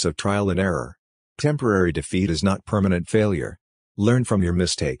process of trial and error. Temporary defeat is not permanent failure. Learn from your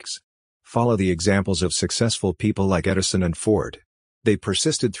mistakes. Follow the examples of successful people like Edison and Ford. They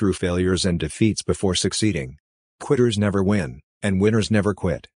persisted through failures and defeats before succeeding. Quitters never win, and winners never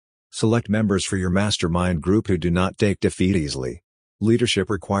quit. Select members for your mastermind group who do not take defeat easily. Leadership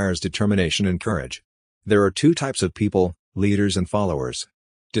requires determination and courage. There are two types of people: leaders and followers.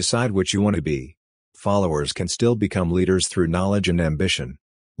 Decide which you want to be. Followers can still become leaders through knowledge and ambition.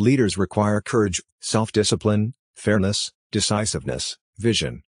 Leaders require courage, self-discipline, fairness, decisiveness,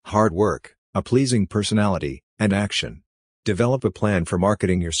 vision, hard work, a pleasing personality, and action. Develop a plan for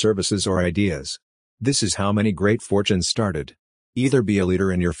marketing your services or ideas. This is how many great fortunes started. Either be a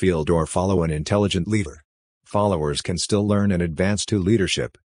leader in your field or follow an intelligent leader. Followers can still learn and advance to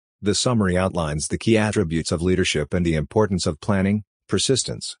leadership. The summary outlines the key attributes of leadership and the importance of planning,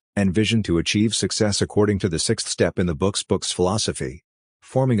 persistence, and vision to achieve success according to the sixth step in the book's philosophy.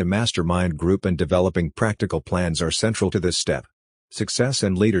 Forming a mastermind group and developing practical plans are central to this step. Success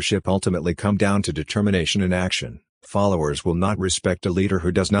and leadership ultimately come down to determination and action. Followers will not respect a leader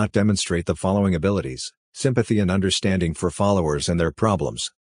who does not demonstrate the following abilities: sympathy and understanding for followers and their problems.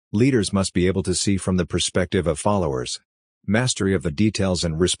 Leaders must be able to see from the perspective of followers. Mastery of the details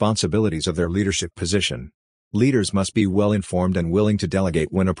and responsibilities of their leadership position. Leaders must be well informed and willing to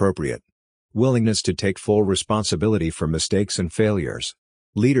delegate when appropriate. Willingness to take full responsibility for mistakes and failures.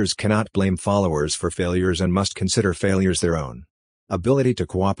 Leaders cannot blame followers for failures and must consider failures their own. Ability to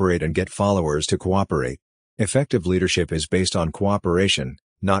cooperate and get followers to cooperate. Effective leadership is based on cooperation,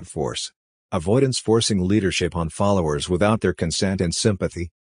 not force. Avoidance forcing leadership on followers without their consent and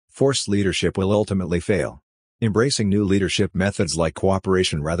sympathy. Forced leadership will ultimately fail. Embracing new leadership methods like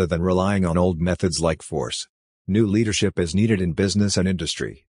cooperation rather than relying on old methods like force. New leadership is needed in business and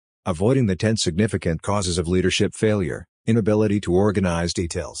industry. Avoiding the 10 significant causes of leadership failure: inability to organize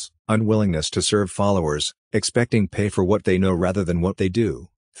details, unwillingness to serve followers, expecting pay for what they know rather than what they do,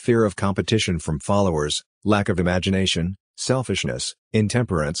 fear of competition from followers, lack of imagination, selfishness,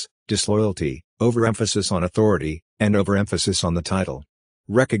 intemperance, disloyalty, overemphasis on authority, and overemphasis on the title.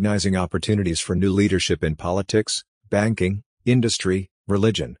 Recognizing opportunities for new leadership in politics, banking, industry,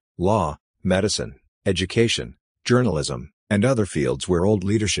 religion, law, medicine, education, journalism, and other fields where old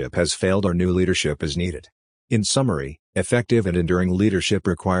leadership has failed or new leadership is needed. In summary, effective and enduring leadership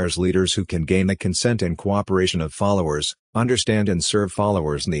requires leaders who can gain the consent and cooperation of followers, understand and serve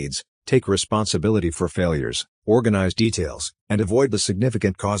followers' needs, take responsibility for failures, organize details, and avoid the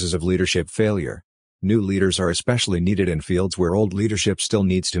significant causes of leadership failure. New leaders are especially needed in fields where old leadership still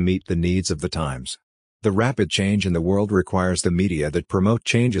needs to meet the needs of the times. The rapid change in the world requires the media that promote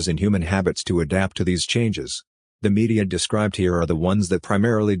changes in human habits to adapt to these changes. The media described here are the ones that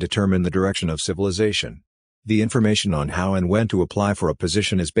primarily determine the direction of civilization. The information on how and when to apply for a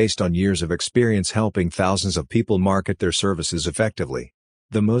position is based on years of experience helping thousands of people market their services effectively.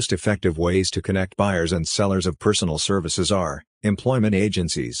 The most effective ways to connect buyers and sellers of personal services are: employment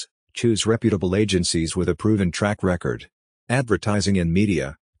agencies. Choose reputable agencies with a proven track record. Advertising in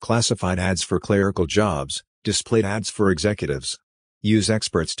media, classified ads for clerical jobs, displayed ads for executives. Use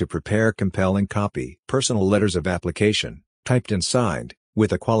experts to prepare compelling copy. Personal letters of application, typed and signed, with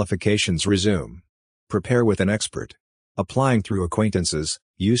the qualifications resume. Prepare with an expert. Applying through acquaintances,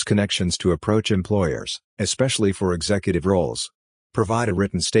 use connections to approach employers, especially for executive roles. Provide a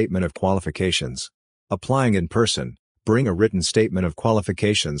written statement of qualifications. Applying in person, bring a written statement of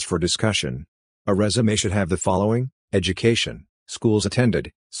qualifications for discussion. A resume should have the following: education, schools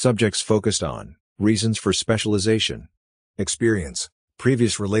attended, subjects focused on, reasons for specialization. Experience,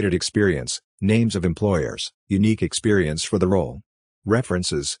 previous related experience, names of employers, unique experience for the role.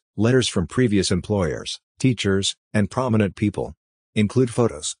 References, letters from previous employers, teachers, and prominent people. Include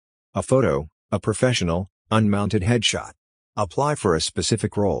photos. A photo, a professional, unmounted headshot. Apply for a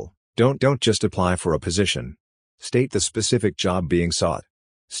specific role. Don't just apply for a position. State the specific job being sought.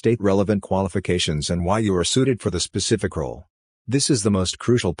 State relevant qualifications and why you are suited for the specific role. This is the most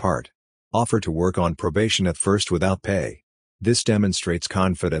crucial part. Offer to work on probation at first without pay. This demonstrates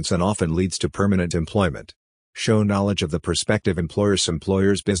confidence and often leads to permanent employment. Show knowledge of the prospective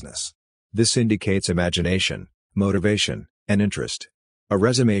employer's business. This indicates imagination, motivation, and interest. A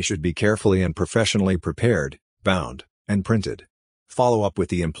resume should be carefully and professionally prepared, bound, and printed. Follow up with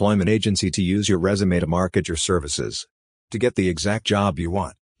the employment agency to use your resume to market your services. To get the exact job you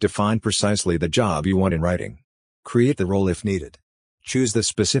want, define precisely the job you want in writing. Create the role if needed. Choose the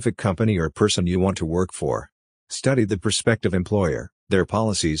specific company or person you want to work for. Study the prospective employer, their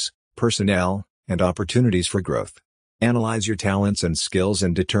policies, personnel, and opportunities for growth. Analyze your talents and skills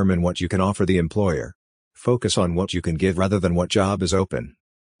and determine what you can offer the employer. Focus on what you can give rather than what job is open.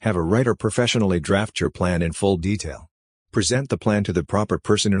 Have a writer professionally draft your plan in full detail. Present the plan to the proper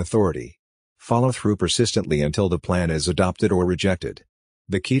person in authority. Follow through persistently until the plan is adopted or rejected.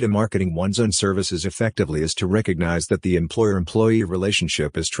 The key to marketing one's own services effectively is to recognize that the employer-employee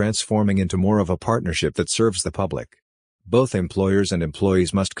relationship is transforming into more of a partnership that serves the public. Both employers and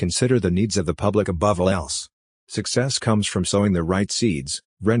employees must consider the needs of the public above all else. Success comes from sowing the right seeds,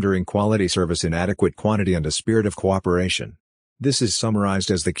 rendering quality service in adequate quantity and a spirit of cooperation. This is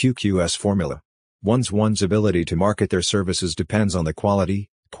summarized as the QQS formula. One's ability to market their services depends on the quality,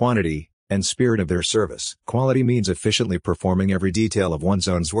 quantity, and spirit of their service. Quality means efficiently performing every detail of one's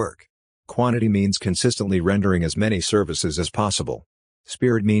own work. Quantity means consistently rendering as many services as possible.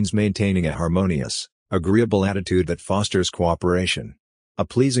 Spirit means maintaining a harmonious, agreeable attitude that fosters cooperation. A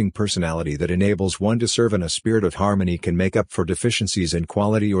pleasing personality that enables one to serve in a spirit of harmony can make up for deficiencies in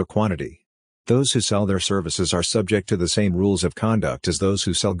quality or quantity. Those who sell their services are subject to the same rules of conduct as those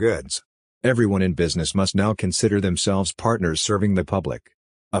who sell goods. Everyone in business must now consider themselves partners serving the public.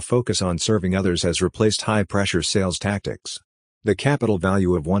 A focus on serving others has replaced high-pressure sales tactics. The capital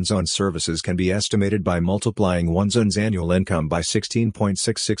value of one's own services can be estimated by multiplying one's own annual income by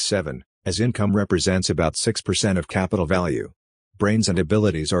 16.667, as income represents about 6% of capital value. Brains and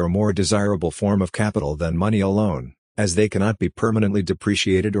abilities are a more desirable form of capital than money alone, as they cannot be permanently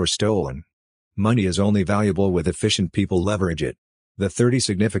depreciated or stolen. Money is only valuable with efficient people leverage it. The 30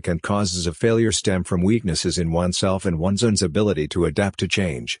 significant causes of failure stem from weaknesses in oneself and one's own ability to adapt to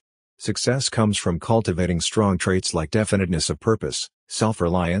change. Success comes from cultivating strong traits like definiteness of purpose,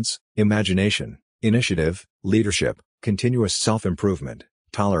 self-reliance, imagination, initiative, leadership, continuous self-improvement,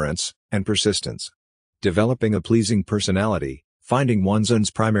 tolerance, and persistence. Developing a pleasing personality, finding one's own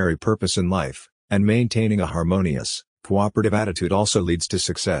primary purpose in life, and maintaining a harmonious, cooperative attitude also leads to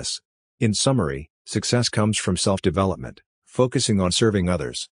success. In summary, success comes from self-development, focusing on serving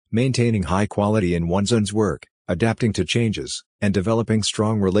others, maintaining high quality in one's own work, adapting to changes, and developing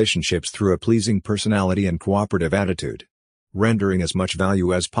strong relationships through a pleasing personality and cooperative attitude. Rendering as much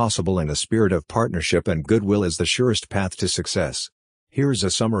value as possible in a spirit of partnership and goodwill is the surest path to success. Here's a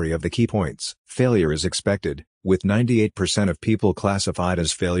summary of the key points. Failure is expected, with 98% of people classified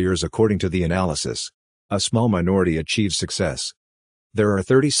as failures according to the analysis. A small minority achieve success. There are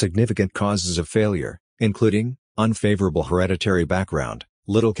 30 significant causes of failure, including unfavorable hereditary background,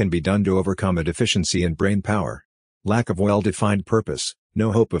 little can be done to overcome a deficiency in brain power, lack of well-defined purpose,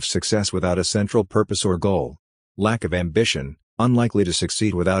 no hope of success without a central purpose or goal, lack of ambition, unlikely to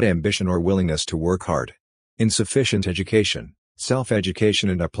succeed without ambition or willingness to work hard, insufficient education, self-education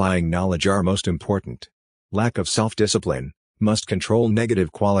and applying knowledge are most important, lack of self-discipline, must control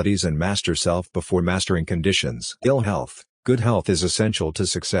negative qualities and master self before mastering conditions. Ill health, good health is essential to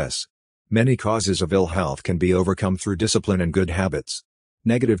success. Many causes of ill health can be overcome through discipline and good habits.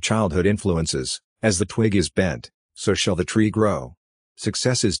 Negative childhood influences, as the twig is bent, so shall the tree grow.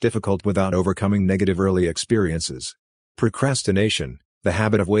 Success is difficult without overcoming negative early experiences. Procrastination, the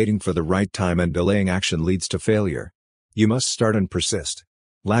habit of waiting for the right time and delaying action leads to failure. You must start and persist.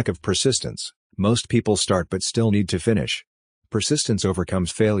 Lack of persistence, most people start but still need to finish. Persistence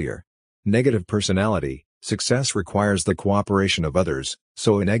overcomes failure. Negative personality, success requires the cooperation of others,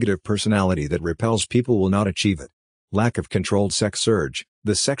 so a negative personality that repels people will not achieve it. Lack of controlled sex urge,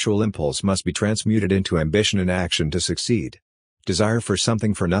 the sexual impulse must be transmuted into ambition and action to succeed. Desire for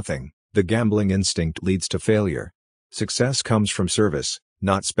something for nothing, the gambling instinct leads to failure. Success comes from service,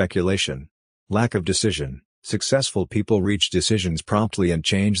 not speculation. Lack of decision, successful people reach decisions promptly and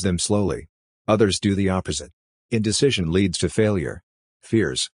change them slowly. Others do the opposite. Indecision leads to failure.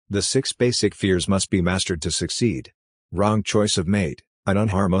 Fears, the 6 basic fears must be mastered to succeed. Wrong choice of mate, an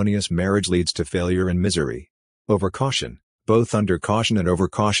unharmonious marriage leads to failure and misery. Overcaution, both undercaution and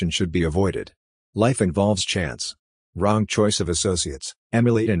overcaution should be avoided. Life involves chance. Wrong choice of associates,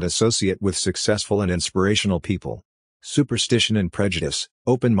 emulate and associate with successful and inspirational people. Superstition and prejudice,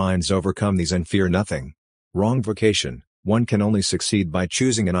 open minds overcome these and fear nothing. Wrong vocation, one can only succeed by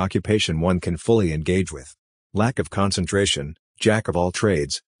choosing an occupation one can fully engage with. Lack of concentration, jack of all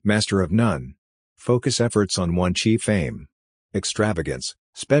trades, master of none. Focus efforts on one chief aim. Extravagance,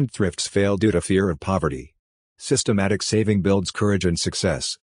 spendthrifts fail due to fear of poverty. Systematic saving builds courage and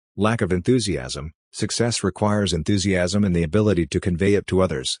success. Lack of enthusiasm, success requires enthusiasm and the ability to convey it to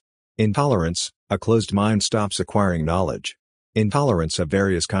others. Intolerance, a closed mind stops acquiring knowledge. Intolerance of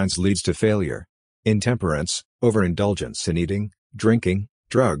various kinds leads to failure. Intemperance, overindulgence in eating, drinking,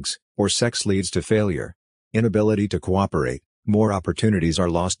 drugs, or sex leads to failure. Inability to cooperate, more opportunities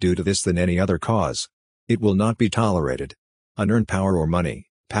are lost due to this than any other cause. It will not be tolerated. Unearned power or money,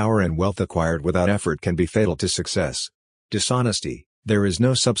 power and wealth acquired without effort can be fatal to success. Dishonesty, there is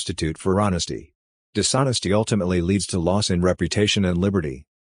no substitute for honesty. Dishonesty ultimately leads to loss in reputation and liberty.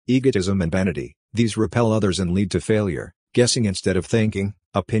 Egotism and vanity, these repel others and lead to failure. Guessing instead of thinking,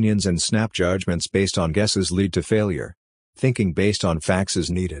 opinions and snap judgments based on guesses lead to failure. Thinking based on facts is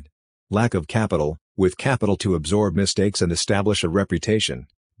needed. Lack of capital, with capital to absorb mistakes and establish a reputation,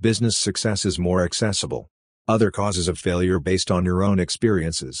 business success is more accessible. Other causes of failure based on your own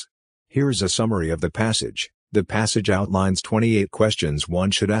experiences. Here's a summary of the passage. The passage outlines 28 questions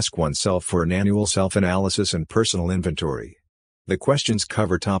one should ask oneself for an annual self-analysis and personal inventory. The questions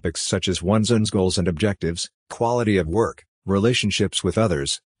cover topics such as one's own goals and objectives, quality of work, relationships with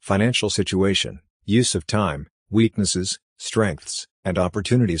others, financial situation, use of time, weaknesses, strengths, and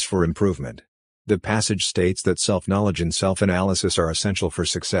opportunities for improvement. The passage states that self-knowledge and self-analysis are essential for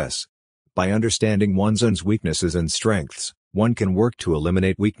success. By understanding one's own weaknesses and strengths, one can work to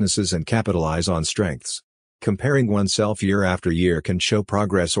eliminate weaknesses and capitalize on strengths. Comparing oneself year after year can show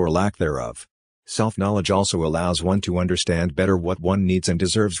progress or lack thereof. Self-knowledge also allows one to understand better what one needs and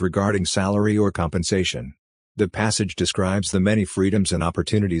deserves regarding salary or compensation. The passage describes the many freedoms and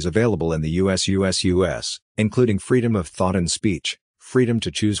opportunities available in the U.S., including freedom of thought and speech, freedom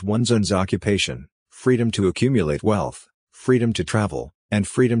to choose one's own occupation, freedom to accumulate wealth, freedom to travel, and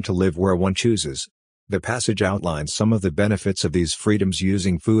freedom to live where one chooses. The passage outlines some of the benefits of these freedoms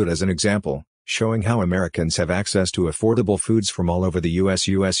using food as an example, showing how Americans have access to affordable foods from all over the US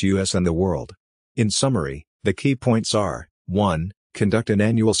and the world. In summary, the key points are: 1. Conduct an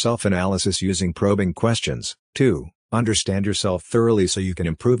annual self-analysis using probing questions. 2. Understand yourself thoroughly so you can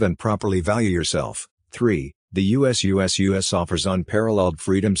improve and properly value yourself. 3. The US offers unparalleled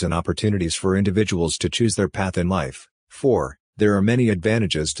freedoms and opportunities for individuals to choose their path in life. 4. There are many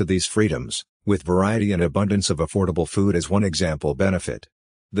advantages to these freedoms, with variety and abundance of affordable food as one example benefit.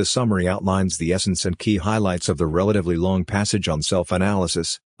 The summary outlines the essence and key highlights of the relatively long passage on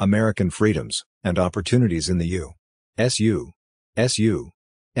self-analysis, American freedoms, and opportunities in the U.S.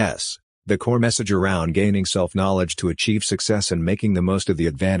 The core message around gaining self-knowledge to achieve success and making the most of the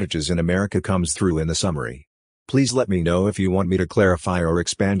advantages in America comes through in the summary. Please let me know if you want me to clarify or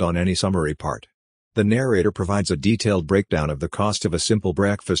expand on any summary part. The narrator provides a detailed breakdown of the cost of a simple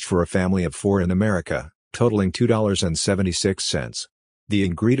breakfast for a family of 4 in America, totaling $2.76. The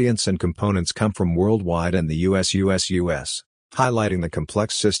ingredients and components come from worldwide and the US, highlighting the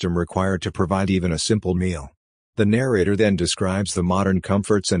complex system required to provide even a simple meal. The narrator then describes the modern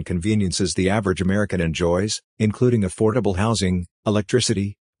comforts and conveniences the average American enjoys, including affordable housing,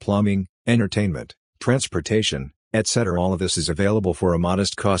 electricity, plumbing, entertainment, transportation, etc. All of this is available for a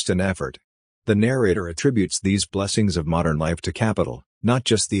modest cost and effort. The narrator attributes these blessings of modern life to capital, not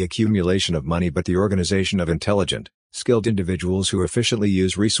just the accumulation of money but the organization of intelligent, skilled individuals who efficiently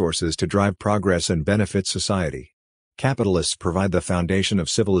use resources to drive progress and benefit society. Capitalists provide the foundation of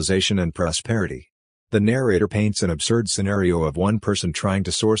civilization and prosperity. The narrator paints an absurd scenario of one person trying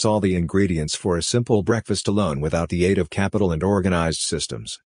to source all the ingredients for a simple breakfast alone without the aid of capital and organized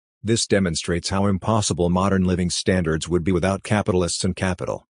systems. This demonstrates how impossible modern living standards would be without capitalists and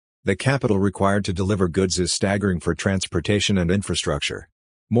capital. The capital required to deliver goods is staggering for transportation and infrastructure.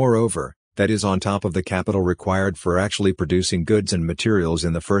 Moreover, that is on top of the capital required for actually producing goods and materials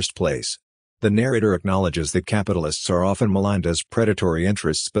in the first place. The narrator acknowledges that capitalists are often maligned as predatory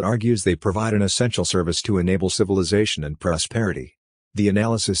interests but argues they provide an essential service to enable civilization and prosperity. The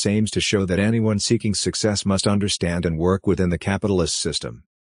analysis aims to show that anyone seeking success must understand and work within the capitalist system.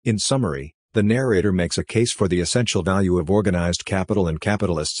 In summary, the narrator makes a case for the essential value of organized capital and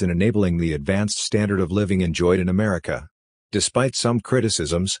capitalists in enabling the advanced standard of living enjoyed in America. Despite some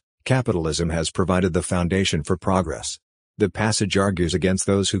criticisms, capitalism has provided the foundation for progress. The passage argues against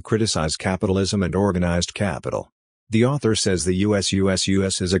those who criticize capitalism and organized capital. The author says the US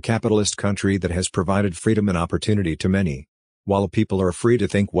is a capitalist country that has provided freedom and opportunity to many. While people are free to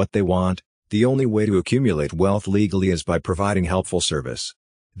think what they want, the only way to accumulate wealth legally is by providing helpful service.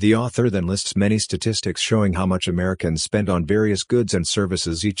 The author then lists many statistics showing how much Americans spend on various goods and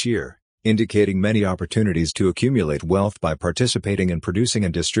services each year, indicating many opportunities to accumulate wealth by participating in producing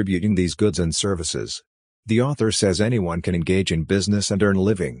and distributing these goods and services. The author says anyone can engage in business and earn a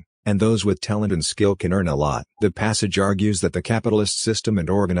living, and those with talent and skill can earn a lot. The passage argues that the capitalist system and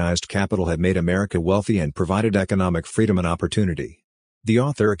organized capital have made America wealthy and provided economic freedom and opportunity. The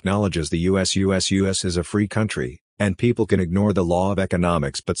author acknowledges the US is a free country, and people can ignore the law of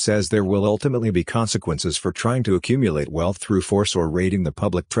economics but says there will ultimately be consequences for trying to accumulate wealth through force or raiding the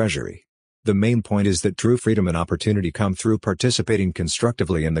public treasury. The main point is that true freedom and opportunity come through participating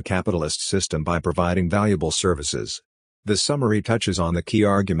constructively in the capitalist system by providing valuable services. The summary touches on the key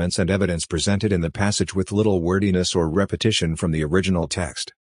arguments and evidence presented in the passage with little wordiness or repetition from the original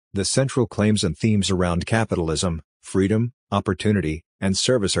text. The central claims and themes around capitalism, freedom, opportunity, and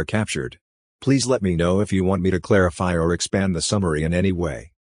service are captured. Please let me know if you want me to clarify or expand the summary in any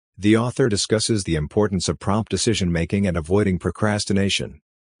way. The author discusses the importance of prompt decision-making and avoiding procrastination.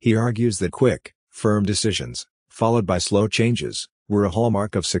 He argues that quick, firm decisions, followed by slow changes, were a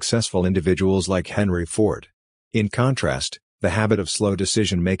hallmark of successful individuals like Henry Ford. In contrast, the habit of slow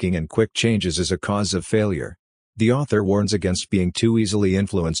decision-making and quick changes is a cause of failure. The author warns against being too easily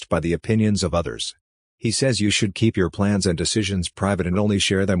influenced by the opinions of others. He says you should keep your plans and decisions private and only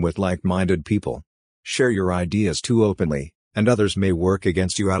share them with like-minded people. Share your ideas too openly, and others may work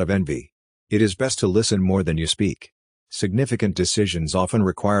against you out of envy. It is best to listen more than you speak. Significant decisions often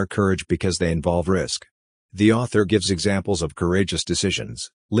require courage because they involve risk. The author gives examples of courageous decisions: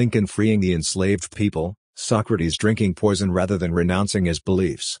 Lincoln freeing the enslaved people, Socrates drinking poison rather than renouncing his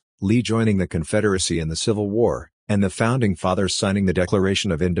beliefs, Lee joining the Confederacy in the Civil War, and the Founding Fathers signing the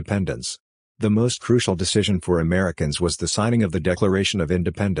Declaration of Independence. The most crucial decision for Americans was the signing of the Declaration of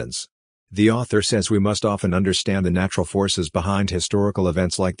Independence. The author says we must often understand the natural forces behind historical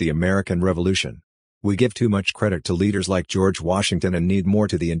events like the American Revolution. We give too much credit to leaders like George Washington and need more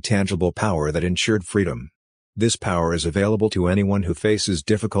to the intangible power that ensured freedom. This power is available to anyone who faces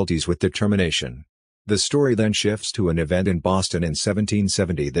difficulties with determination. The story then shifts to an event in Boston in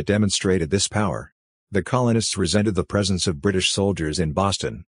 1770 that demonstrated this power. The colonists resented the presence of British soldiers in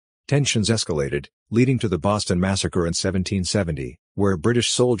Boston. Tensions escalated, leading to the Boston Massacre in 1770, where British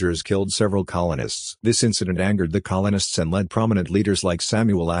soldiers killed several colonists. This incident angered the colonists and led prominent leaders like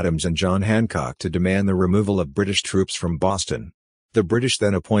Samuel Adams and John Hancock to demand the removal of British troops from Boston. The British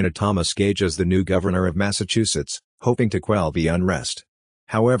then appointed Thomas Gage as the new governor of Massachusetts, hoping to quell the unrest.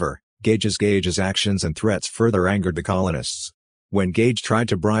 However, Gage's actions and threats further angered the colonists. When Gage tried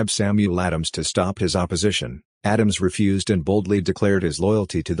to bribe Samuel Adams to stop his opposition, Adams refused and boldly declared his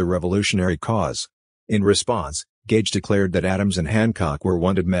loyalty to the revolutionary cause. In response, Gage declared that Adams and Hancock were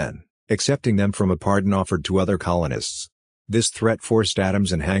wanted men, accepting them from a pardon offered to other colonists. This threat forced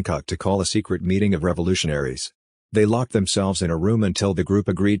Adams and Hancock to call a secret meeting of revolutionaries. They locked themselves in a room until the group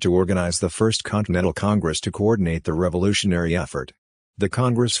agreed to organize the First Continental Congress to coordinate the revolutionary effort. The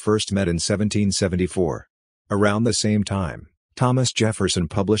Congress first met in 1774. Around the same time, Thomas Jefferson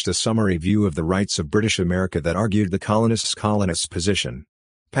published a summary view of the rights of British America that argued the colonists' position.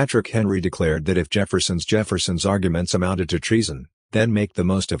 Patrick Henry declared that if Jefferson's arguments amounted to treason, then make the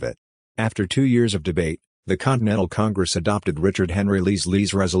most of it. After 2 years of debate, the Continental Congress adopted Richard Henry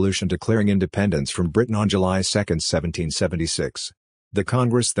Lee's resolution declaring independence from Britain on July 2, 1776. The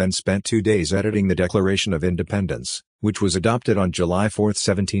Congress then spent 2 days editing the Declaration of Independence, which was adopted on July 4,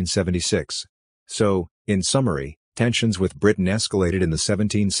 1776. So, in summary, tensions with Britain escalated in the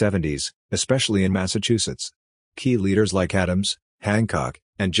 1770s, especially in Massachusetts. Key leaders like Adams, Hancock,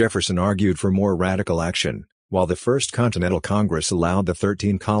 and Jefferson argued for more radical action, while the First Continental Congress allowed the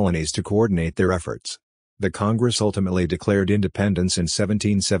 13 colonies to coordinate their efforts. The Congress ultimately declared independence in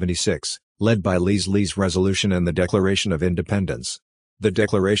 1776, led by Lee's resolution and the Declaration of Independence. The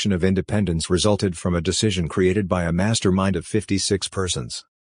Declaration of Independence resulted from a decision created by a mastermind of 56 persons.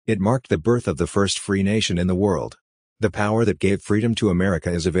 It marked the birth of the first free nation in the world. The power that gave freedom to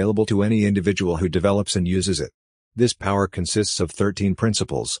America is available to any individual who develops and uses it. This power consists of 13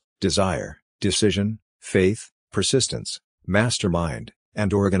 principles: desire, decision, faith, persistence, mastermind,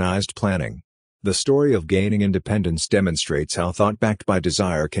 and organized planning. The story of gaining independence demonstrates how thought backed by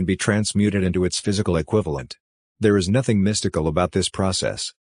desire can be transmuted into its physical equivalent. There is nothing mystical about this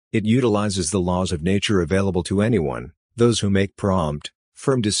process. It utilizes the laws of nature available to anyone. Those who make prompt,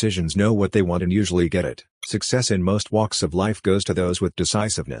 firm decisions know what they want and usually get it. Success in most walks of life goes to those with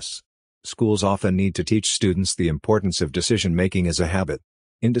decisiveness. Schools often need to teach students the importance of decision-making as a habit.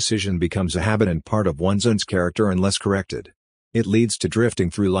 Indecision becomes a habit and part of one's own character unless corrected. It leads to drifting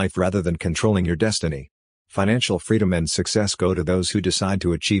through life rather than controlling your destiny. Financial freedom and success go to those who decide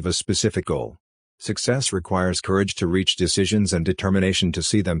to achieve a specific goal. Success requires courage to reach decisions and determination to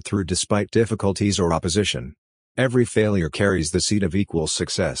see them through despite difficulties or opposition. Every failure carries the seed of equal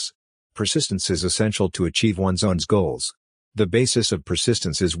success. Persistence is essential to achieve one's own goals. The basis of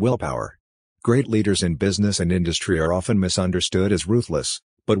persistence is willpower. Great leaders in business and industry are often misunderstood as ruthless,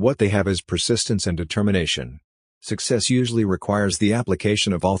 but what they have is persistence and determination. Success usually requires the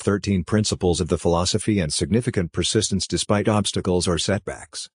application of all 13 principles of the philosophy and significant persistence despite obstacles or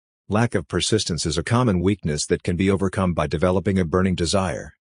setbacks. Lack of persistence is a common weakness that can be overcome by developing a burning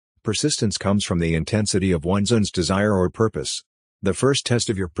desire. Persistence comes from the intensity of one's own desire or purpose. The first test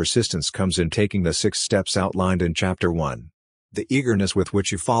of your persistence comes in taking the 6 steps outlined in Chapter 1. The eagerness with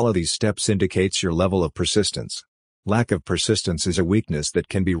which you follow these steps indicates your level of persistence. Lack of persistence is a weakness that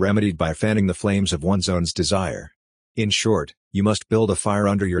can be remedied by fanning the flames of one's own desire. In short, you must build a fire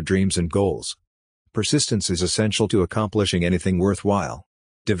under your dreams and goals. Persistence is essential to accomplishing anything worthwhile.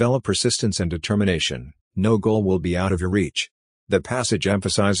 Develop persistence and determination. No goal will be out of your reach. The passage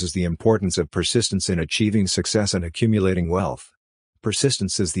emphasizes the importance of persistence in achieving success and accumulating wealth.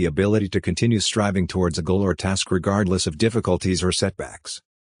 Persistence is the ability to continue striving towards a goal or task regardless of difficulties or setbacks.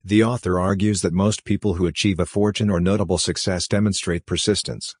 The author argues that most people who achieve a fortune or notable success demonstrate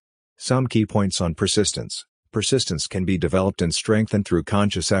persistence. Some key points on persistence. Persistence can be developed and strengthened through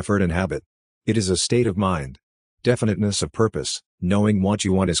conscious effort and habit. It is a state of mind. Definiteness of purpose, knowing what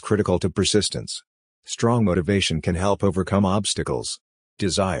you want is critical to persistence. Strong motivation can help overcome obstacles.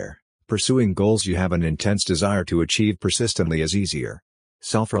 Desire. Pursuing goals you have an intense desire to achieve persistently is easier.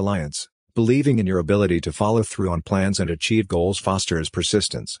 Self-reliance. Believing in your ability to follow through on plans and achieve goals fosters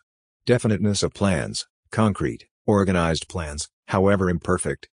persistence. Definiteness of plans. Concrete, organized plans, however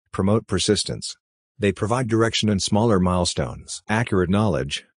imperfect, promote persistence. They provide direction and smaller milestones. Accurate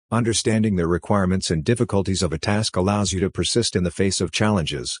knowledge. Understanding the requirements and difficulties of a task allows you to persist in the face of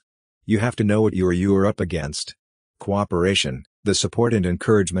challenges. You have to know what you are up against. Cooperation. The support and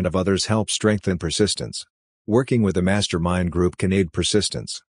encouragement of others help strengthen persistence. Working with a mastermind group can aid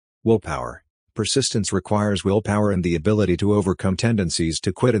persistence. Willpower. Persistence requires willpower and the ability to overcome tendencies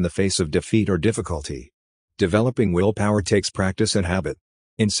to quit in the face of defeat or difficulty. Developing willpower takes practice and habit.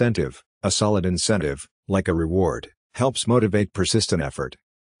 Incentive, a solid incentive, like a reward, helps motivate persistent effort.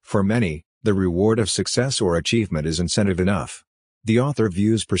 For many, the reward of success or achievement is incentive enough. The author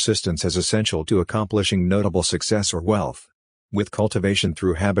views persistence as essential to accomplishing notable success or wealth. With cultivation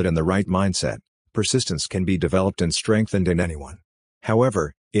through habit and the right mindset, persistence can be developed and strengthened in anyone.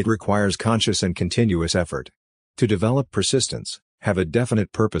 However, it requires conscious and continuous effort. To develop persistence, have a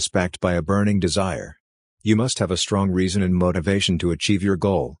definite purpose backed by a burning desire. You must have a strong reason and motivation to achieve your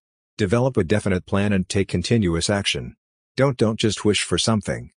goal. Develop a definite plan and take continuous action. Don't just wish for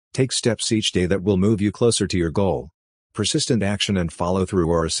something, take steps each day that will move you closer to your goal. Persistent action and follow-through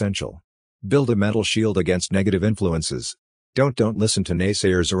are essential. Build a mental shield against negative influences. Don't listen to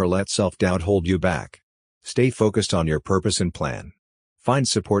naysayers or let self-doubt hold you back. Stay focused on your purpose and plan. Find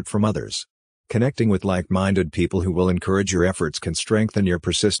support from others. Connecting with like-minded people who will encourage your efforts can strengthen your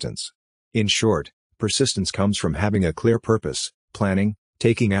persistence. In short, persistence comes from having a clear purpose, planning,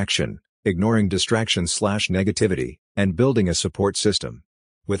 taking action, ignoring distraction/negativity, and building a support system.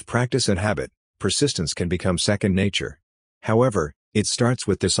 With practice and habit, persistence can become second nature. However, it starts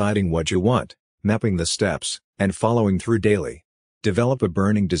with deciding what you want, mapping the steps, and following through daily. Develop a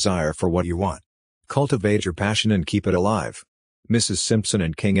burning desire for what you want. Cultivate your passion and keep it alive. Mrs. Simpson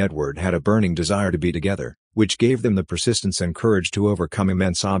and King Edward had a burning desire to be together, which gave them the persistence and courage to overcome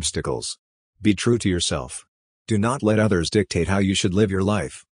immense obstacles. Be true to yourself. Do not let others dictate how you should live your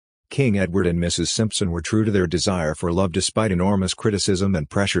life. King Edward and Mrs. Simpson were true to their desire for love despite enormous criticism and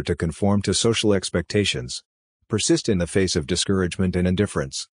pressure to conform to social expectations. Persist in the face of discouragement and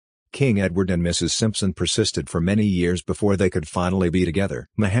indifference. King Edward and Mrs. Simpson persisted for many years before they could finally be together.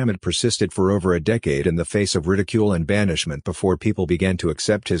 Muhammad persisted for over a decade in the face of ridicule and banishment before people began to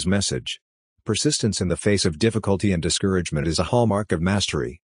accept his message. Persistence in the face of difficulty and discouragement is a hallmark of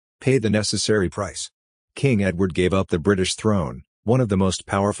mastery. Pay the necessary price. King Edward gave up the British throne, one of the most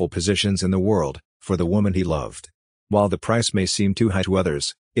powerful positions in the world, for the woman he loved. While the price may seem too high to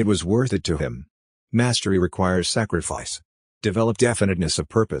others, it was worth it to him. Mastery requires sacrifice. Develop definiteness of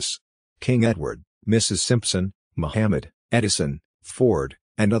purpose. King Edward, Mrs. Simpson, Muhammad, Edison, Ford,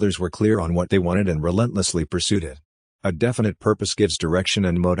 and others were clear on what they wanted and relentlessly pursued it. A definite purpose gives direction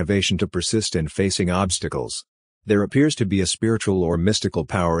and motivation to persist in facing obstacles. There appears to be a spiritual or mystical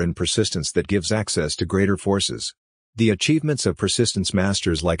power in persistence that gives access to greater forces. The achievements of persistence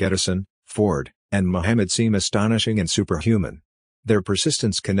masters like Edison, Ford, and Muhammad seem astonishing and superhuman. Their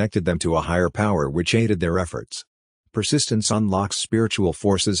persistence connected them to a higher power which aided their efforts. Persistence unlocks spiritual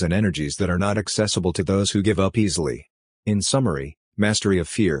forces and energies that are not accessible to those who give up easily. In summary, mastery of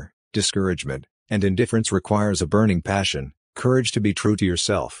fear, discouragement, and indifference requires a burning passion, courage to be true to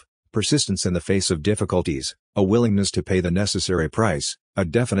yourself, persistence in the face of difficulties, a willingness to pay the necessary price, a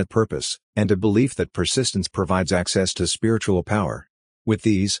definite purpose, and a belief that persistence provides access to spiritual power. With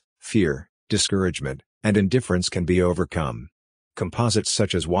these, fear, discouragement, and indifference can be overcome. Composites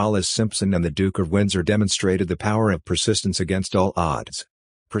such as Wallis Simpson and the Duke of Windsor demonstrated the power of persistence against all odds.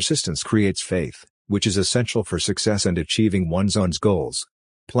 Persistence creates faith, which is essential for success and achieving one's own goals.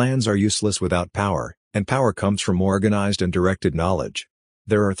 Plans are useless without power, and power comes from organized and directed knowledge.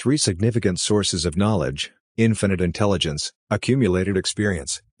 There are three significant sources of knowledge: infinite intelligence, accumulated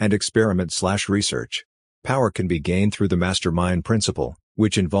experience, and experiment/research. Power can be gained through the mastermind principle,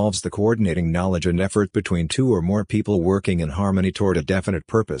 which involves the coordinating knowledge and effort between two or more people working in harmony toward a definite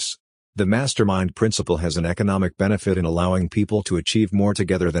purpose. The mastermind principle has an economic benefit in allowing people to achieve more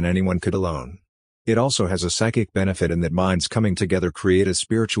together than anyone could alone. It also has a psychic benefit in that minds coming together create a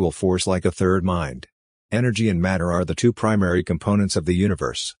spiritual force like a third mind. Energy and matter are the two primary components of the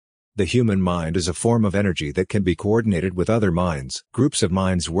universe. The human mind is a form of energy that can be coordinated with other minds. Groups of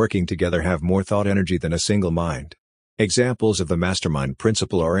minds working together have more thought energy than a single mind. Examples of the mastermind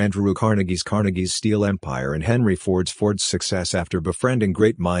principle are Andrew Carnegie's Steel Empire and Henry Ford's success after befriending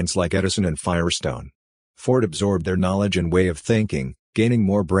great minds like Edison and Firestone. Ford absorbed their knowledge and way of thinking, gaining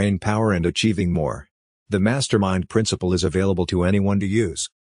more brain power and achieving more. The mastermind principle is available to anyone to use.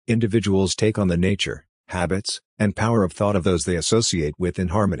 Individuals take on the nature, habits, and power of thought of those they associate with in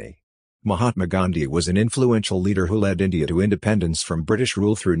harmony. Mahatma Gandhi was an influential leader who led India to independence from British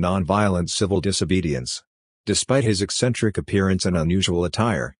rule through non-violent civil disobedience. Despite his eccentric appearance and unusual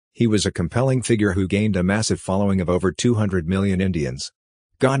attire, he was a compelling figure who gained a massive following of over 200 million Indians.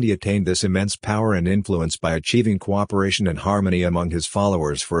 Gandhi attained this immense power and influence by achieving cooperation and harmony among his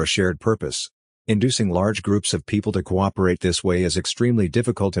followers for a shared purpose. Inducing large groups of people to cooperate this way is extremely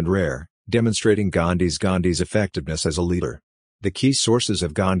difficult and rare, demonstrating Gandhi's effectiveness as a leader. The key sources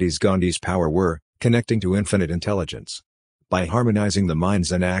of Gandhi's power were connecting to infinite intelligence. By harmonizing the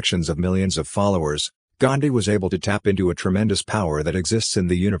minds and actions of millions of followers, Gandhi was able to tap into a tremendous power that exists in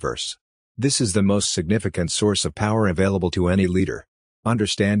the universe. This is the most significant source of power available to any leader.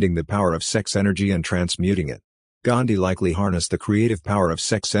 Understanding the power of sex energy and transmuting it. Gandhi likely harnessed the creative power of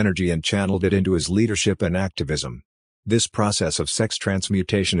sex energy and channeled it into his leadership and activism. This process of sex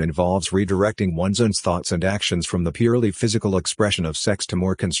transmutation involves redirecting one's own thoughts and actions from the purely physical expression of sex to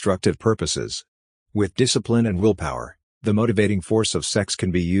more constructive purposes. With discipline and willpower, the motivating force of sex can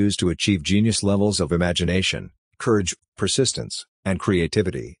be used to achieve genius levels of imagination, courage, persistence, and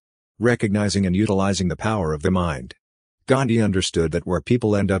creativity. Recognizing and utilizing the power of the mind. Gandhi understood that where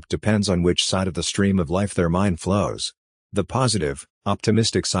people end up depends on which side of the stream of life their mind flows. The positive,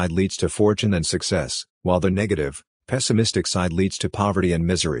 optimistic side leads to fortune and success, while the negative, pessimistic side leads to poverty and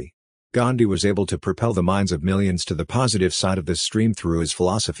misery. Gandhi was able to propel the minds of millions to the positive side of this stream through his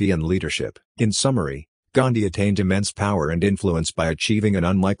philosophy and leadership. In summary, Gandhi attained immense power and influence by achieving an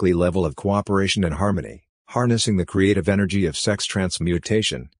unlikely level of cooperation and harmony, harnessing the creative energy of sex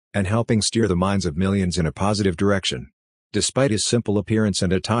transmutation, and helping steer the minds of millions in a positive direction. Despite his simple appearance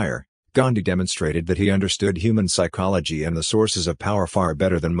and attire, Gandhi demonstrated that he understood human psychology and the sources of power far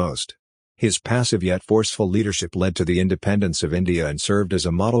better than most. His passive yet forceful leadership led to the independence of India and served as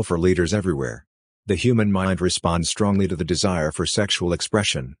a model for leaders everywhere. The human mind responds strongly to the desire for sexual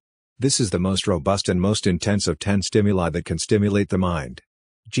expression. This is the most robust and most intense of 10 stimuli that can stimulate the mind.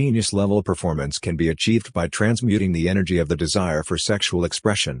 Genius-level performance can be achieved by transmuting the energy of the desire for sexual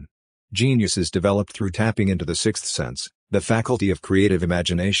expression. Genius is developed through tapping into the sixth sense, the faculty of creative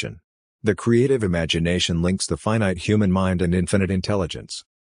imagination. The creative imagination links the finite human mind and infinite intelligence.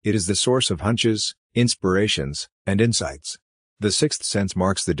 It is the source of hunches, inspirations, and insights. The sixth sense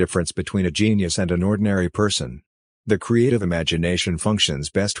marks the difference between a genius and an ordinary person. The creative imagination functions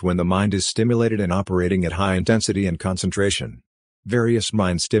best when the mind is stimulated and operating at high intensity and concentration. Various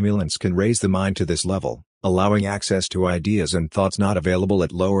mind stimulants can raise the mind to this level, allowing access to ideas and thoughts not available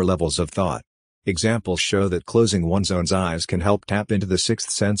at lower levels of thought. Examples show that closing one's own eyes can help tap into the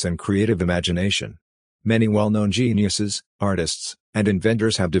sixth sense and creative imagination. Many well-known geniuses, artists, and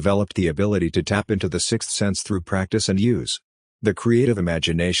inventors have developed the ability to tap into the sixth sense through practice and use. The creative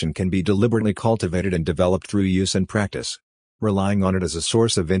imagination can be deliberately cultivated and developed through use and practice. Relying on it as a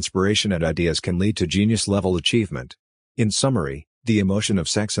source of inspiration and ideas can lead to genius-level achievement. In summary, the emotion of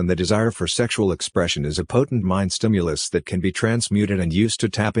sex and the desire for sexual expression is a potent mind stimulus that can be transmuted and used to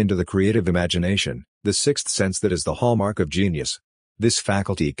tap into the creative imagination, the sixth sense that is the hallmark of genius. This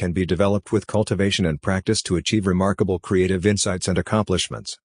faculty can be developed with cultivation and practice to achieve remarkable creative insights and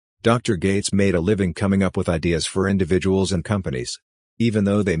accomplishments. Dr. Gates made a living coming up with ideas for individuals and companies. Even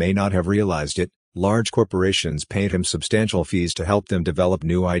though they may not have realized it, large corporations paid him substantial fees to help them develop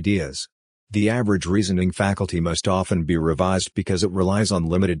new ideas. The average reasoning faculty must often be revised because it relies on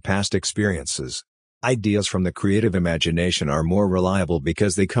limited past experiences. Ideas from the creative imagination are more reliable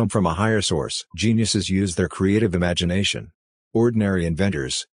because they come from a higher source. Geniuses use their creative imagination. Ordinary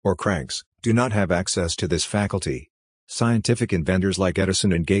inventors, or cranks, do not have access to this faculty. Scientific inventors like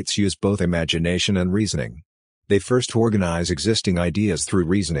Edison and Gates use both imagination and reasoning. They first organize existing ideas through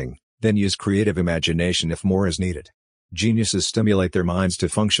reasoning, then use creative imagination if more is needed. Geniuses stimulate their minds to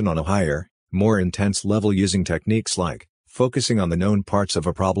function on a higher, more intense level using techniques like focusing on the known parts of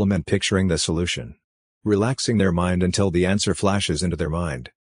a problem and picturing the solution. Relaxing their mind until the answer flashes into their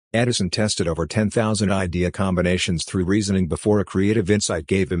mind. Edison tested over 10,000 idea combinations through reasoning before a creative insight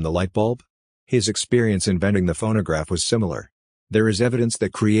gave him the light bulb. His experience inventing the phonograph was similar. There is evidence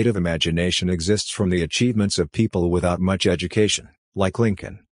that creative imagination exists from the achievements of people without much education, like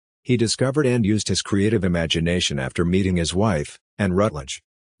Lincoln. He discovered and used his creative imagination after meeting his wife, Anne Rutledge.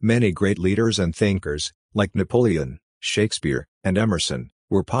 Many great leaders and thinkers, like Napoleon, Shakespeare, and Emerson,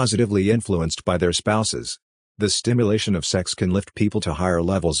 were positively influenced by their spouses. The stimulation of sex can lift people to higher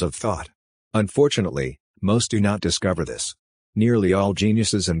levels of thought. Unfortunately, most do not discover this. Nearly all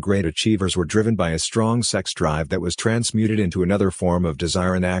geniuses and great achievers were driven by a strong sex drive that was transmuted into another form of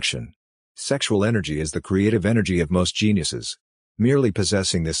desire and action. Sexual energy is the creative energy of most geniuses. Merely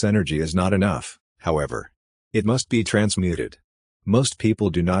possessing this energy is not enough, however. It must be transmuted. Most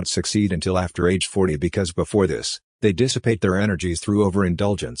people do not succeed until after age 40 because before this, they dissipate their energies through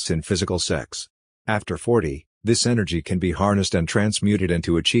overindulgence in physical sex. After 40, this energy can be harnessed and transmuted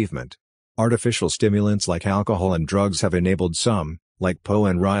into achievement. Artificial stimulants like alcohol and drugs have enabled some, like Poe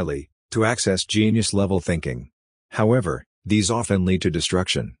and Riley, to access genius-level thinking. However, these often lead to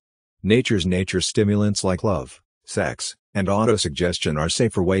destruction. Nature's stimulants like love, sex, and autosuggestion are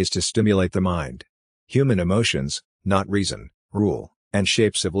safer ways to stimulate the mind. Human emotions, not reason, rule, and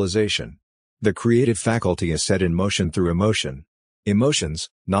shape civilization. The creative faculty is set in motion through emotion. Emotions,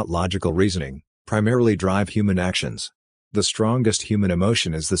 not logical reasoning, primarily drive human actions. The strongest human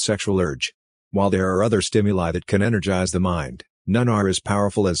emotion is the sexual urge. While there are other stimuli that can energize the mind, none are as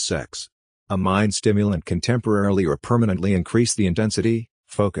powerful as sex. A mind stimulant can temporarily or permanently increase the intensity,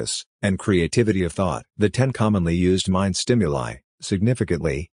 focus, and creativity of thought. The 10 commonly used mind stimuli,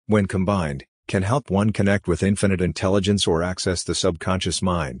 significantly, when combined, can help one connect with infinite intelligence or access the subconscious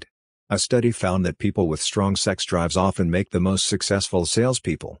mind. A study found that people with strong sex drives often make the most successful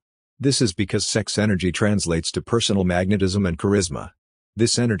salespeople. This is because sex energy translates to personal magnetism and charisma.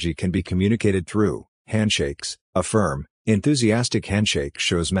 This energy can be communicated through handshakes. A firm, enthusiastic handshake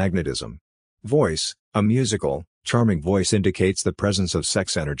shows magnetism. Voice, a musical, charming voice indicates the presence of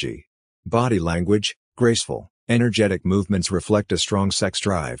sex energy. Body language, graceful, energetic movements reflect a strong sex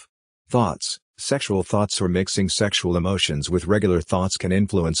drive. Thoughts, sexual thoughts or mixing sexual emotions with regular thoughts can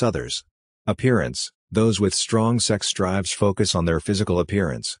influence others. Appearance, those with strong sex drives focus on their physical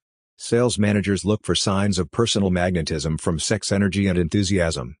appearance. Sales managers look for signs of personal magnetism from sex energy and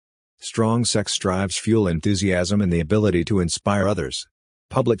enthusiasm. Strong sex drives fuel enthusiasm and the ability to inspire others.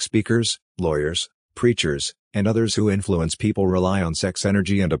 Public speakers, lawyers, preachers, and others who influence people rely on sex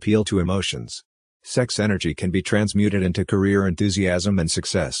energy and appeal to emotions. Sex energy can be transmuted into career enthusiasm and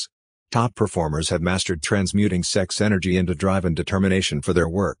success. Top performers have mastered transmuting sex energy into drive and determination for their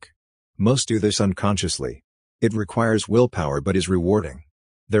work. Most do this unconsciously. It requires willpower but is rewarding.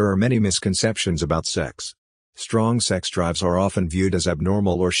 There are many misconceptions about sex. Strong sex drives are often viewed as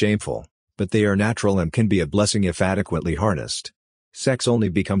abnormal or shameful, but they are natural and can be a blessing if adequately harnessed. Sex only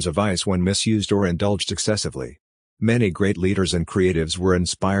becomes a vice when misused or indulged excessively. Many great leaders and creatives were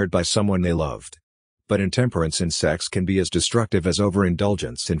inspired by someone they loved. But intemperance in sex can be as destructive as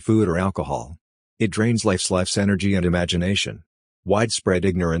overindulgence in food or alcohol. It drains life's energy and imagination. Widespread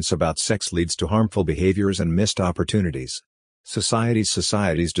ignorance about sex leads to harmful behaviors and missed opportunities.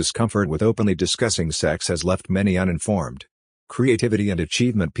 Society's discomfort with openly discussing sex has left many uninformed. Creativity and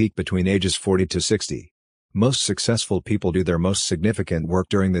achievement peak between ages 40 to 60. Most successful people do their most significant work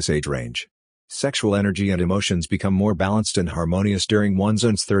during this age range. Sexual energy and emotions become more balanced and harmonious during one's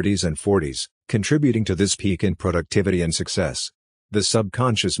 30s and 40s, contributing to this peak in productivity and success. The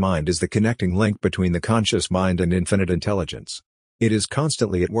subconscious mind is the connecting link between the conscious mind and infinite intelligence. It is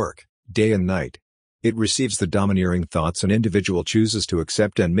constantly at work, day and night. It receives the domineering thoughts an individual chooses to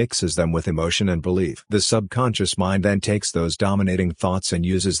accept and mixes them with emotion and belief. The subconscious mind then takes those dominating thoughts and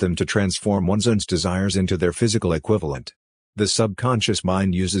uses them to transform one's desires into their physical equivalent. The subconscious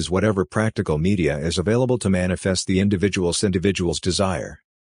mind uses whatever practical media is available to manifest the individual's desire.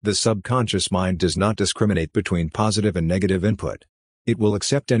 The subconscious mind does not discriminate between positive and negative input. It will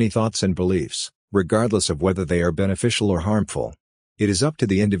accept any thoughts and beliefs, regardless of whether they are beneficial or harmful. It is up to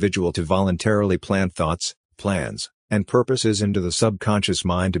the individual to voluntarily plant thoughts, plans, and purposes into the subconscious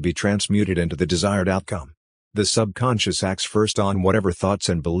mind to be transmuted into the desired outcome. The subconscious acts first on whatever thoughts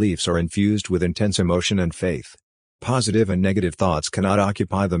and beliefs are infused with intense emotion and faith. Positive and negative thoughts cannot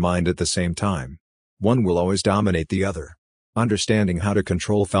occupy the mind at the same time. One will always dominate the other. Understanding how to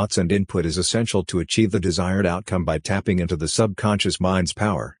control thoughts and input is essential to achieve the desired outcome by tapping into the subconscious mind's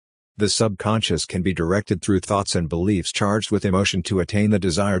power. The subconscious can be directed through thoughts and beliefs charged with emotion to attain the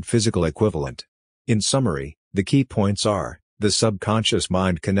desired physical equivalent. In summary, the key points are: the subconscious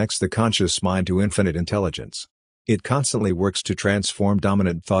mind connects the conscious mind to infinite intelligence. It constantly works to transform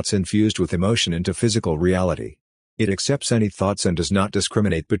dominant thoughts infused with emotion into physical reality. It accepts any thoughts and does not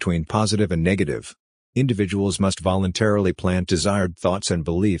discriminate between positive and negative. Individuals must voluntarily plant desired thoughts and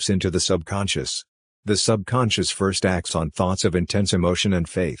beliefs into the subconscious. The subconscious first acts on thoughts of intense emotion and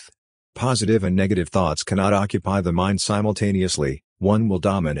faith. Positive and negative thoughts cannot occupy the mind simultaneously, one will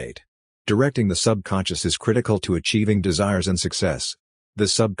dominate. Directing the subconscious is critical to achieving desires and success. The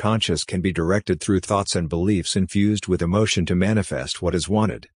subconscious can be directed through thoughts and beliefs infused with emotion to manifest what is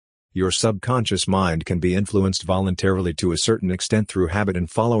wanted. Your subconscious mind can be influenced voluntarily to a certain extent through habit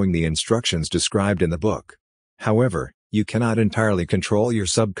and following the instructions described in the book. However, you cannot entirely control your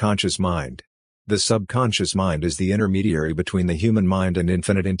subconscious mind. The subconscious mind is the intermediary between the human mind and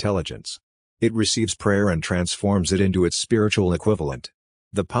infinite intelligence. It receives prayer and transforms it into its spiritual equivalent.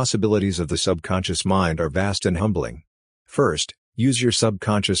 The possibilities of the subconscious mind are vast and humbling. First, use your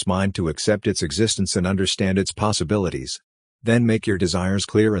subconscious mind to accept its existence and understand its possibilities. Then make your desires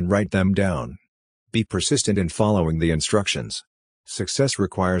clear and write them down. Be persistent in following the instructions. Success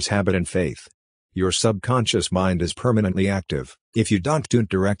requires habit and faith. Your subconscious mind is permanently active. If you don't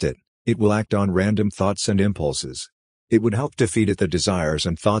direct it, it will act on random thoughts and impulses. It would help to feed it the desires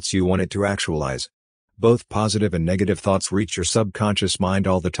and thoughts you want it to actualize. Both positive and negative thoughts reach your subconscious mind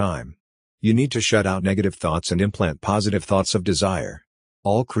all the time. You need to shut out negative thoughts and implant positive thoughts of desire.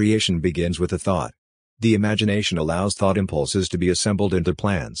 All creation begins with a thought. The imagination allows thought impulses to be assembled into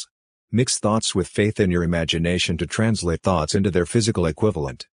plans. Mix thoughts with faith in your imagination to translate thoughts into their physical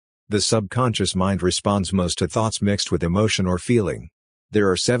equivalent. The subconscious mind responds most to thoughts mixed with emotion or feeling. There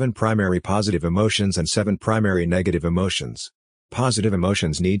are 7 primary positive emotions and 7 primary negative emotions. Positive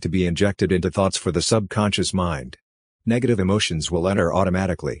emotions need to be injected into thoughts for the subconscious mind. Negative emotions will enter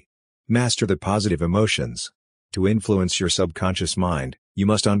automatically. Master the positive emotions. To influence your subconscious mind, you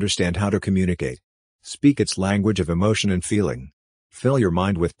must understand how to communicate. Speak its language of emotion and feeling. Fill your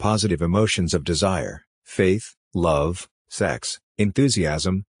mind with positive emotions of desire, faith, love, sex,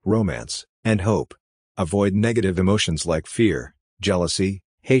 enthusiasm, romance, and hope. Avoid negative emotions like fear, jealousy,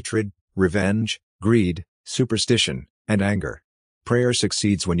 hatred, revenge, greed, superstition, and anger. Prayer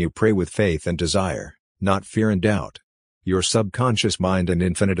succeeds when you pray with faith and desire, not fear and doubt. Your subconscious mind and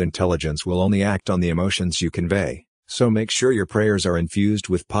infinite intelligence will only act on the emotions you convey, so make sure your prayers are infused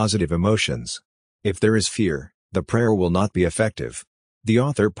with positive emotions. If there is fear, the prayer will not be effective. The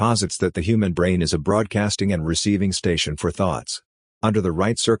author posits that the human brain is a broadcasting and receiving station for thoughts. Under the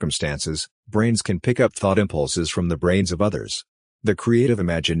right circumstances, brains can pick up thought impulses from the brains of others. The creative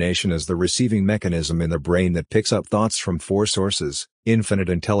imagination is the receiving mechanism in the brain that picks up thoughts from 4 sources: infinite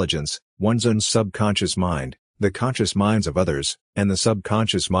intelligence, one's own subconscious mind, the conscious minds of others, and the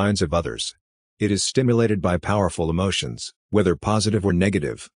subconscious minds of others. It is stimulated by powerful emotions, whether positive or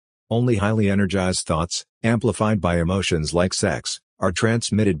negative. Only highly energized thoughts, amplified by emotions like sex, are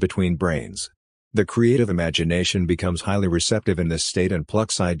transmitted between brains. The creative imagination becomes highly receptive in this state and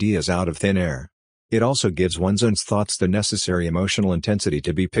plucks ideas out of thin air. It also gives one's own thoughts the necessary emotional intensity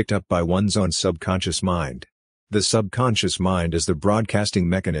to be picked up by one's own subconscious mind. The subconscious mind is the broadcasting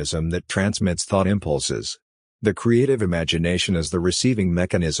mechanism that transmits thought impulses. The creative imagination is the receiving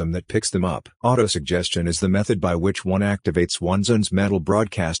mechanism that picks them up. Autosuggestion is the method by which one activates one's own mental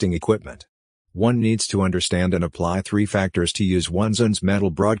broadcasting equipment. One needs to understand and apply 3 factors to use one's own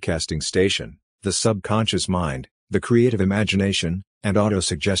mental broadcasting station: the subconscious mind, the creative imagination, and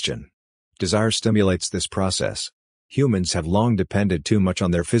autosuggestion. Desire stimulates this process. Humans have long depended too much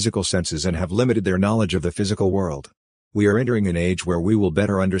on their physical senses and have limited their knowledge of the physical world. We are entering an age where we will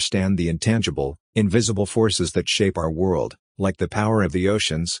better understand the intangible, invisible forces that shape our world, like the power of the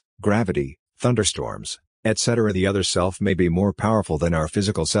oceans, gravity, thunderstorms, etc. The other self may be more powerful than our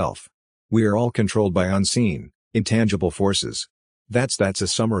physical self. We are all controlled by unseen, intangible forces. That's a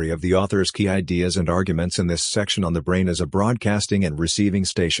summary of the author's key ideas and arguments in this section on the brain as a broadcasting and receiving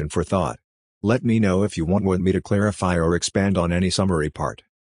station for thought. Let me know if you want me to clarify or expand on any summary part.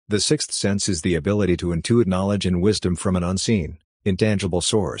 The 6th sense is the ability to intuit knowledge and wisdom from an unseen, intangible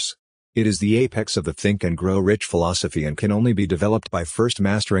source. It is the apex of the Think and Grow Rich philosophy and can only be developed by first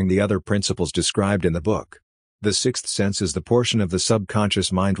mastering the other principles described in the book. The 6th sense is the portion of the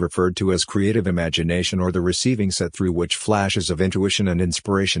subconscious mind referred to as creative imagination, or the receiving set through which flashes of intuition and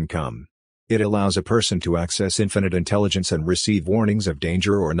inspiration come. It allows a person to access infinite intelligence and receive warnings of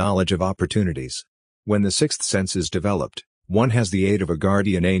danger or knowledge of opportunities. When the 6th sense is developed, one has the aid of a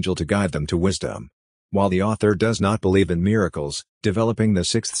guardian angel to guide them to wisdom. While the author does not believe in miracles, developing the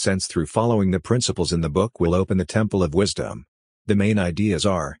 6th sense through following the principles in the book will open the temple of wisdom. The main ideas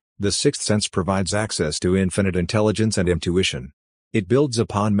are: the 6th sense provides access to infinite intelligence and intuition. It builds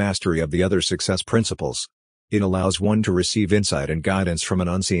upon mastery of the other success principles. It allows one to receive insight and guidance from an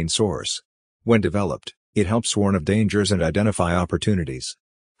unseen source. When developed, it helps warn of dangers and identify opportunities.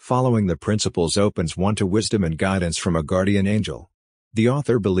 Following the principles opens one to wisdom and guidance from a guardian angel. The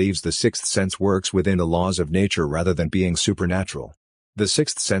author believes the 6th sense works within the laws of nature rather than being supernatural. The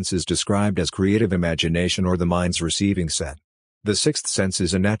 6th sense is described as creative imagination, or the mind's receiving set. The 6th sense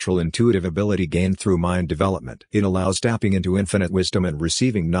is a natural intuitive ability gained through mind development. It allows tapping into infinite wisdom and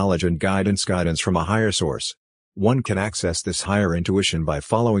receiving knowledge and guidance from a higher source. One can access this higher intuition by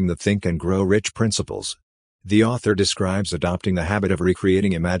following the Think and Grow Rich principles. The author describes adopting the habit of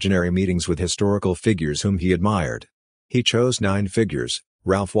recreating imaginary meetings with historical figures whom he admired. He chose 9 figures: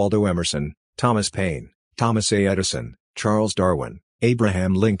 Ralph Waldo Emerson, Thomas Paine, Thomas A. Edison, Charles Darwin,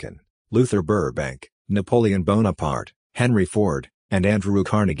 Abraham Lincoln, Luther Burbank, Napoleon Bonaparte, Henry Ford, and Andrew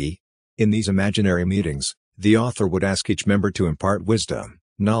Carnegie. In these imaginary meetings, the author would ask each member to impart wisdom,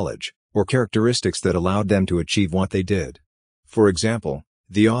 knowledge, or characteristics that allowed them to achieve what they did. For example,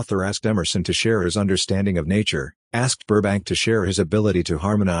 the author asked Emerson to share his understanding of nature, asked Burbank to share his ability to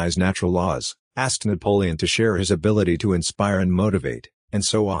harmonize natural laws, asked Napoleon to share his ability to inspire and motivate, and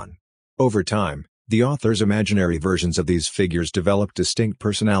so on. Over time, the author's imaginary versions of these figures developed distinct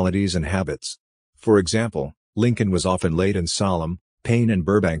personalities and habits. For example, Lincoln was often late and solemn, Paine and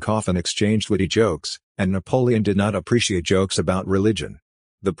Burbank often exchanged witty jokes, and Napoleon did not appreciate jokes about religion.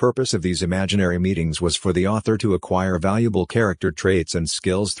 The purpose of these imaginary meetings was for the author to acquire valuable character traits and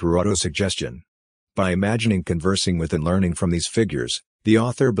skills through autosuggestion. By imagining conversing with and learning from these figures, the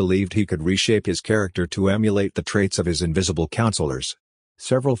author believed he could reshape his character to emulate the traits of his invisible counselors.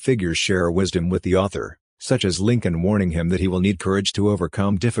 Several figures share wisdom with the author, such as Lincoln warning him that he will need courage to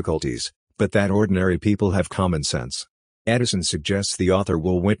overcome difficulties, but that ordinary people have common sense. Edison suggests the author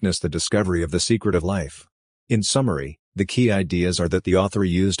will witness the discovery of the secret of life. In summary, the key ideas are that the author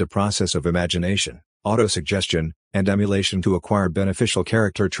used a process of imagination, autosuggestion, and emulation to acquire beneficial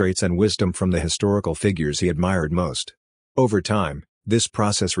character traits and wisdom from the historical figures he admired most. Over time, this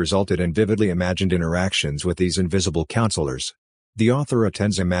process resulted in vividly imagined interactions with these invisible counselors. The author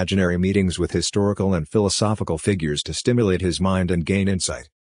attends imaginary meetings with historical and philosophical figures to stimulate his mind and gain insight.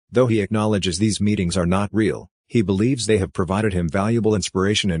 Though he acknowledges these meetings are not real, he believes they have provided him valuable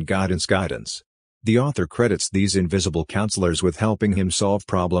inspiration and guidance. The author credits these invisible counselors with helping him solve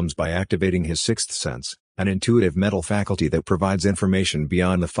problems by activating his sixth sense, an intuitive mental faculty that provides information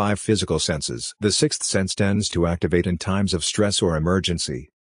beyond the five physical senses. The sixth sense tends to activate in times of stress or emergency.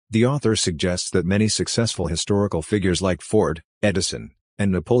 The author suggests that many successful historical figures like Ford, Edison,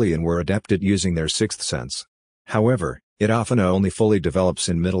 and Napoleon were adept at using their sixth sense. However, it often only fully develops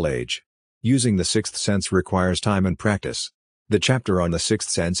in middle age. Using the sixth sense requires time and practice. The chapter on the sixth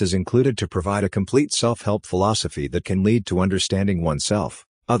sense is included to provide a complete self-help philosophy that can lead to understanding oneself,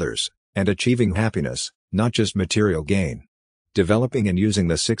 others, and achieving happiness, not just material gain. Developing and using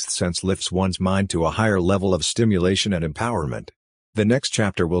the sixth sense lifts one's mind to a higher level of stimulation and empowerment. The next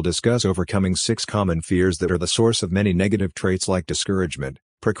chapter will discuss overcoming 6 common fears that are the source of many negative traits like discouragement,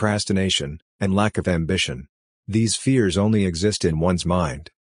 procrastination, and lack of ambition. These fears only exist in one's mind.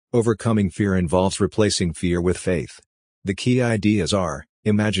 Overcoming fear involves replacing fear with faith. The key ideas are,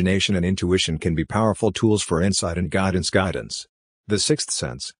 imagination and intuition can be powerful tools for insight and guidance. The sixth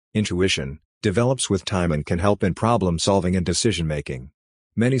sense, intuition, develops with time and can help in problem solving and decision making.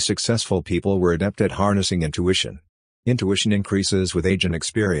 Many successful people were adept at harnessing intuition. Intuition increases with age and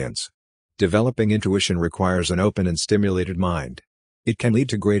experience. Developing intuition requires an open and stimulated mind. It can lead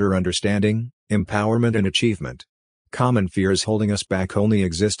to greater understanding, empowerment and achievement. Common fears holding us back only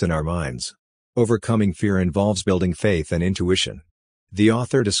exist in our minds. Overcoming fear involves building faith and intuition. The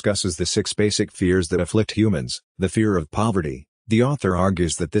author discusses the 6 basic fears that afflict humans. The fear of poverty. The author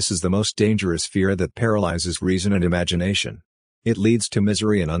argues that this is the most dangerous fear that paralyzes reason and imagination. It leads to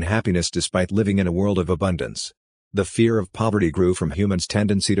misery and unhappiness despite living in a world of abundance. The fear of poverty grew from humans'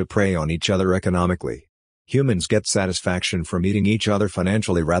 tendency to prey on each other economically. Humans get satisfaction from eating each other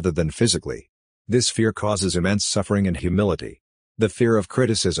financially rather than physically. This fear causes immense suffering and humility. The fear of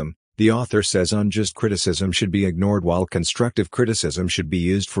criticism. The author says unjust criticism should be ignored while constructive criticism should be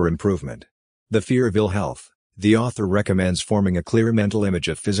used for improvement. The fear of ill health. The author recommends forming a clear mental image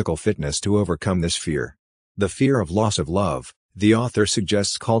of physical fitness to overcome this fear. The fear of loss of love. The author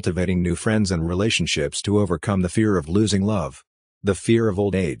suggests cultivating new friends and relationships to overcome the fear of losing love. The fear of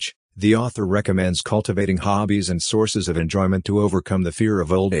old age. The author recommends cultivating hobbies and sources of enjoyment to overcome the fear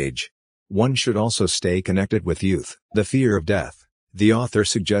of old age. One should also stay connected with youth. The fear of death. The author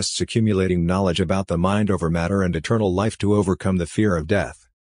suggests accumulating knowledge about the mind over matter and eternal life to overcome the fear of death.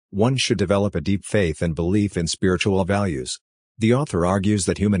 One should develop a deep faith and belief in spiritual values. The author argues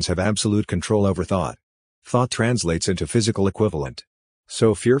that humans have absolute control over thought. Thought translates into physical equivalent.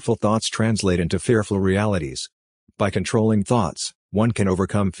 So fearful thoughts translate into fearful realities. By controlling thoughts, one can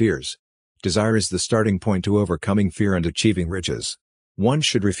overcome fears. Desire is the starting point to overcoming fear and achieving riches. One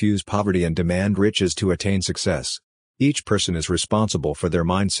should refuse poverty and demand riches to attain success. Each person is responsible for their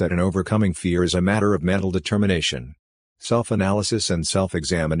mindset, and overcoming fear is a matter of mental determination. Self-analysis and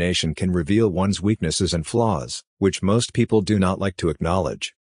self-examination can reveal one's weaknesses and flaws, which most people do not like to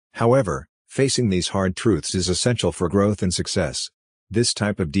acknowledge. However, facing these hard truths is essential for growth and success. This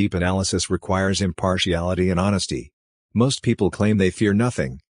type of deep analysis requires impartiality and honesty. Most people claim they fear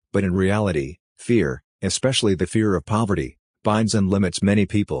nothing, but in reality, fear, especially the fear of poverty, binds and limits many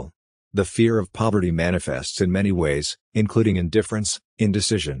people. The fear of poverty manifests in many ways, including indifference,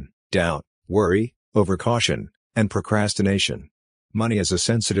 indecision, doubt, worry, overcaution, and procrastination. Money is a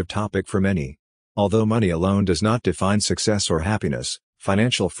sensitive topic for many. Although money alone does not define success or happiness,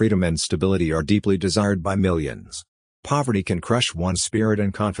 financial freedom and stability are deeply desired by millions. Poverty can crush one's spirit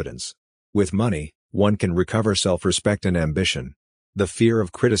and confidence. With money, one can recover self-respect and ambition. The fear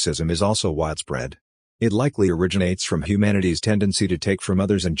of criticism is also widespread. It likely originates from humanity's tendency to take from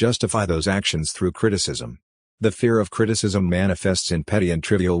others and justify those actions through criticism. The fear of criticism manifests in petty and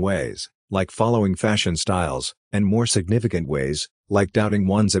trivial ways, like following fashion styles, and more significant ways, like doubting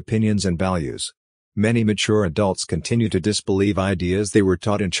one's opinions and values. Many mature adults continue to disbelieve ideas they were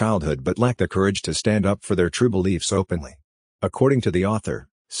taught in childhood but lack the courage to stand up for their true beliefs openly. According to the author,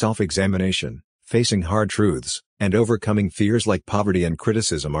 self-examination, facing hard truths, and overcoming fears like poverty and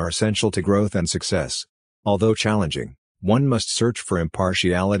criticism are essential to growth and success. Although challenging, one must search for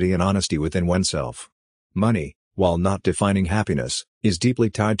impartiality and honesty within oneself. Money, while not defining happiness, is deeply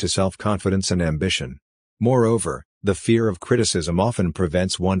tied to self-confidence and ambition. Moreover, the fear of criticism often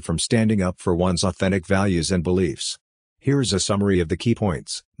prevents one from standing up for one's authentic values and beliefs. Here's a summary of the key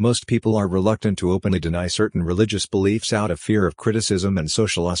points. Most people are reluctant to openly deny certain religious beliefs out of fear of criticism and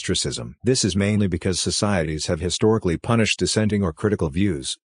social ostracism. This is mainly because societies have historically punished dissenting or critical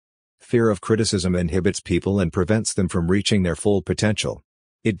views. Fear of criticism inhibits people and prevents them from reaching their full potential.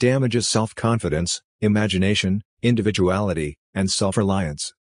 It damages self-confidence, imagination, individuality, and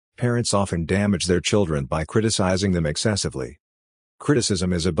self-reliance. Parents often damage their children by criticizing them excessively.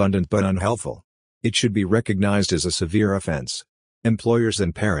 Criticism is abundant but unhelpful. It should be recognized as a severe offense. Employers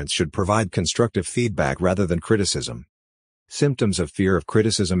and parents should provide constructive feedback rather than criticism. Symptoms of fear of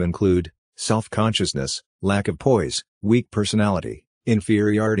criticism include self-consciousness, lack of poise, weak personality,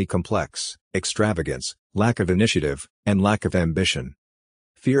 inferiority complex, extravagance, lack of initiative, and lack of ambition.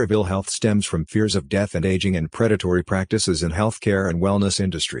 Fear of ill health stems from fears of death and aging and predatory practices in healthcare and wellness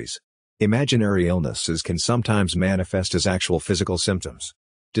industries. Imaginary illnesses can sometimes manifest as actual physical symptoms.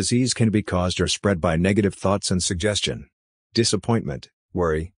 Disease can be caused or spread by negative thoughts and suggestion. Disappointment,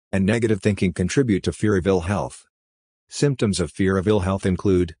 worry, and negative thinking contribute to fear of ill health. Symptoms of fear of ill health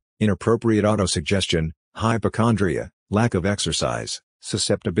include inappropriate autosuggestion, hypochondria, lack of exercise,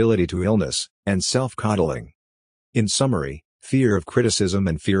 susceptibility to illness, and self-coddling. In summary, fear of criticism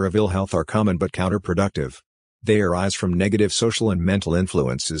and fear of ill health are common but counterproductive. They arise from negative social and mental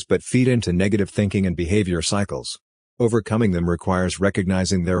influences but feed into negative thinking and behavior cycles. Overcoming them requires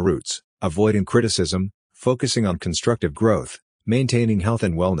recognizing their roots, avoiding criticism, focusing on constructive growth, maintaining health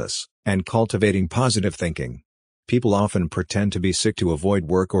and wellness, and cultivating positive thinking. People often pretend to be sick to avoid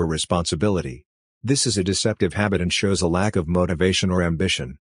work or responsibility. This is a deceptive habit and shows a lack of motivation or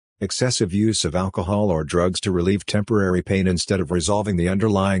ambition. Excessive use of alcohol or drugs to relieve temporary pain instead of resolving the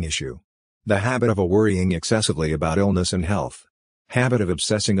underlying issue. The habit of worrying excessively about illness and health. Habit of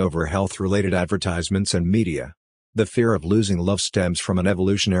obsessing over health-related advertisements and media. The fear of losing love stems from an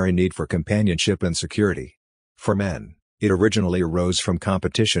evolutionary need for companionship and security. For men, it originally arose from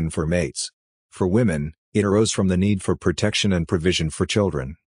competition for mates. For women, it arose from the need for protection and provision for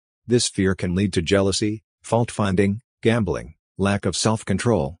children. This fear can lead to jealousy, fault-finding, gambling, lack of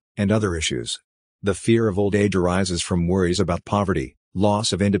self-control, and other issues. The fear of old age arises from worries about poverty,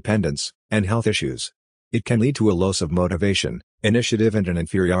 loss of independence, and health issues. It can lead to a loss of motivation, initiative and an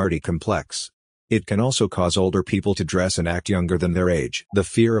inferiority complex. It can also cause older people to dress and act younger than their age. The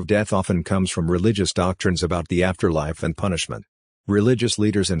fear of death often comes from religious doctrines about the afterlife and punishment. Religious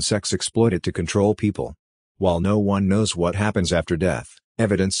leaders and sects exploit it to control people. While no one knows what happens after death,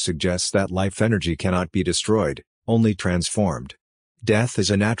 evidence suggests that life energy cannot be destroyed, only transformed. Death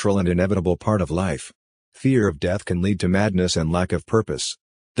is a natural and inevitable part of life. Fear of death can lead to madness and lack of purpose.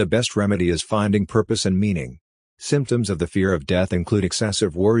 The best remedy is finding purpose and meaning. Symptoms of the fear of death include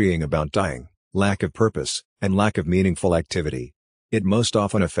excessive worrying about dying, lack of purpose, and lack of meaningful activity. It most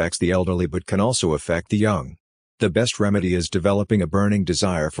often affects the elderly but can also affect the young. The best remedy is developing a burning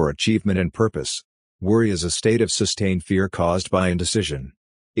desire for achievement and purpose. Worry is a state of sustained fear caused by indecision.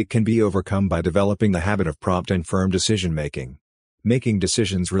 It can be overcome by developing the habit of prompt and firm decision-making. Making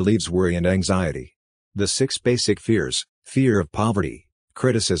decisions relieves worry and anxiety. The 6 basic fears: fear of poverty,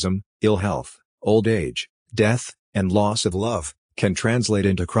 criticism, ill health, old age, death, and loss of love, can translate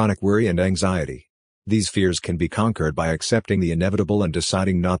into chronic worry and anxiety. These fears can be conquered by accepting the inevitable and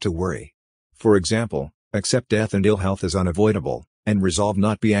deciding not to worry. For example, accept death and ill health as unavoidable, and resolve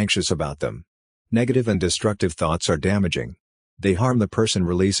not be anxious about them. Negative and destructive thoughts are damaging. They harm the person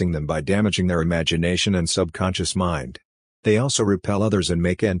releasing them by damaging their imagination and subconscious mind. They also repel others and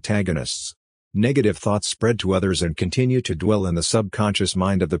make antagonists. Negative thoughts spread to others and continue to dwell in the subconscious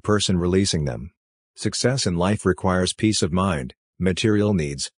mind of the person releasing them. Success in life requires peace of mind, material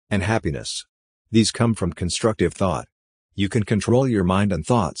needs, and happiness. These come from constructive thought. You can control your mind and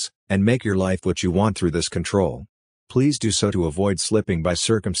thoughts, and make your life what you want through this control. Please do so to avoid slipping by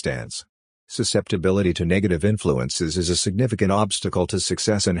circumstance. Susceptibility to negative influences is a significant obstacle to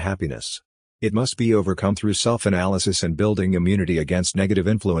success and happiness. It must be overcome through self-analysis and building immunity against negative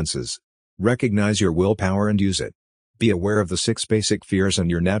influences. Recognize your willpower and use it. Be aware of the 6 basic fears and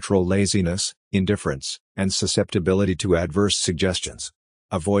your natural laziness, indifference, and susceptibility to adverse suggestions.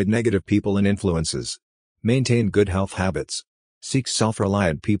 Avoid negative people and influences. Maintain good health habits. Seek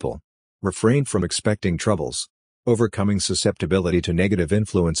self-reliant people. Refrain from expecting troubles. Overcoming susceptibility to negative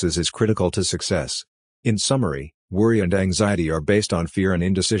influences is critical to success. In summary, worry and anxiety are based on fear and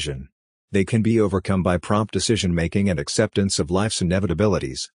indecision. They can be overcome by prompt decision-making and acceptance of life's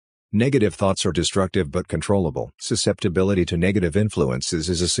inevitabilities. Negative thoughts are destructive but controllable. Susceptibility to negative influences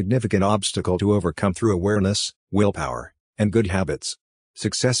is a significant obstacle to overcome through awareness, willpower, and good habits.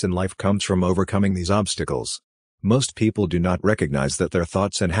 Success in life comes from overcoming these obstacles. Most people do not recognize that their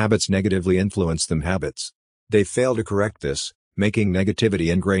thoughts and habits negatively influence them habits. They fail to correct this, making negativity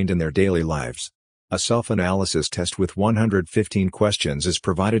ingrained in their daily lives. A self-analysis test with 115 questions is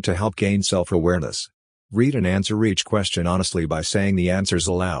provided to help gain self-awareness. Read and answer each question honestly by saying the answers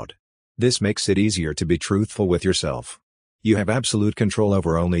aloud. This makes it easier to be truthful with yourself. You have absolute control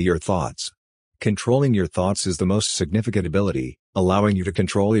over only your thoughts. Controlling your thoughts is the most significant ability, allowing you to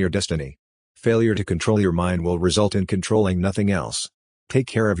control your destiny. Failure to control your mind will result in controlling nothing else. Take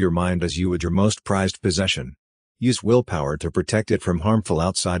care of your mind as you would your most prized possession. Use willpower to protect it from harmful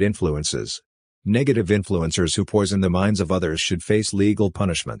outside influences. Negative influencers who poison the minds of others should face legal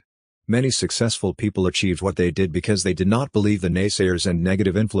punishment. Many successful people achieved what they did because they did not believe the naysayers and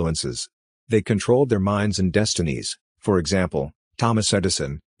negative influences. They controlled their minds and destinies. For example, Thomas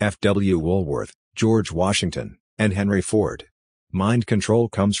Edison, F.W. Woolworth, George Washington, and Henry Ford. Mind control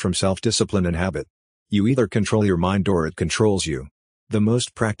comes from self-discipline and habit. You either control your mind or it controls you. The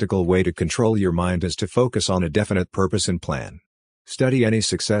most practical way to control your mind is to focus on a definite purpose and plan. Study any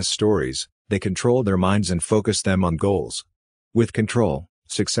success stories. They control their minds and focus them on goals. With control,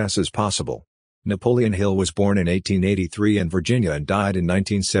 success is possible. Napoleon Hill was born in 1883 in Virginia and died in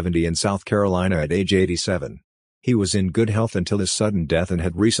 1970 in South Carolina at age 87. He was in good health until his sudden death and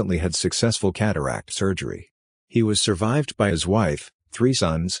had recently had successful cataract surgery. He was survived by his wife, 3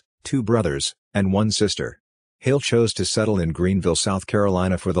 sons, 2 brothers, and 1 sister. Hill chose to settle in Greenville, South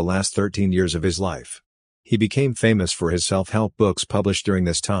Carolina for the last 13 years of his life. He became famous for his self-help books published during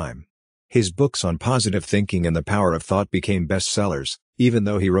this time. His books on positive thinking and the power of thought became bestsellers, even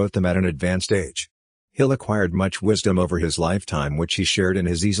though he wrote them at an advanced age. Hill acquired much wisdom over his lifetime which he shared in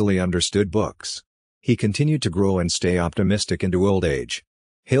his easily understood books. He continued to grow and stay optimistic into old age.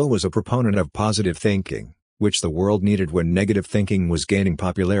 Hill was a proponent of positive thinking, which the world needed when negative thinking was gaining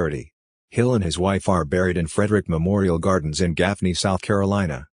popularity. Hill and his wife are buried in Frederick Memorial Gardens in Gaffney, South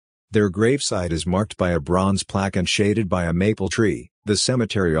Carolina. Their gravesite is marked by a bronze plaque and shaded by a maple tree. The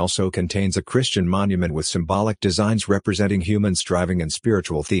cemetery also contains a Christian monument with symbolic designs representing human striving and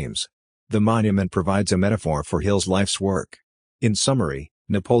spiritual themes. The monument provides a metaphor for Hill's life's work. In summary,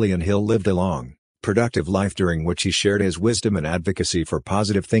 Napoleon Hill lived a long, productive life during which he shared his wisdom and advocacy for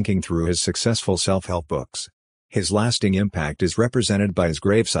positive thinking through his successful self-help books. His lasting impact is represented by his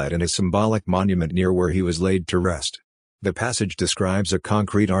gravesite and his symbolic monument near where he was laid to rest. The passage describes a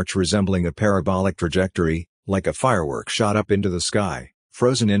concrete arch resembling a parabolic trajectory, like a firework shot up into the sky,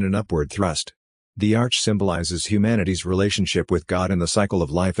 frozen in an upward thrust. The arch symbolizes humanity's relationship with God and the cycle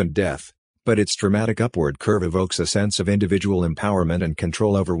of life and death, but its dramatic upward curve evokes a sense of individual empowerment and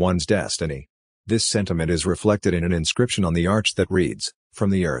control over one's destiny. This sentiment is reflected in an inscription on the arch that reads,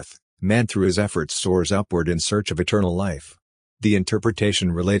 "From the earth, man through his efforts soars upward in search of eternal life." The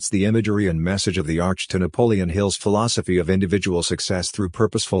interpretation relates the imagery and message of the arch to Napoleon Hill's philosophy of individual success through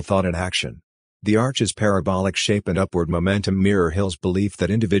purposeful thought and action. The arch's parabolic shape and upward momentum mirror Hill's belief that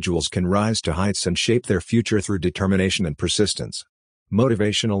individuals can rise to heights and shape their future through determination and persistence.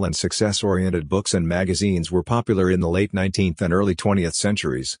 Motivational and success-oriented books and magazines were popular in the late 19th and early 20th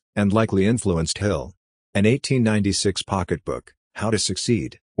centuries, and likely influenced Hill. An 1896 pocketbook, How to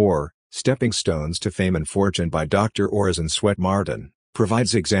Succeed, or Stepping Stones to Fame and Fortune by Dr. Orison Swett Martin,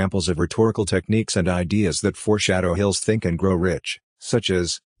 provides examples of rhetorical techniques and ideas that foreshadow Hill's Think and Grow Rich, such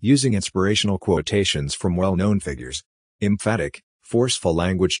as using inspirational quotations from well-known figures, emphatic, forceful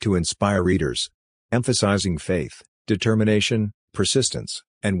language to inspire readers, emphasizing faith, determination, persistence,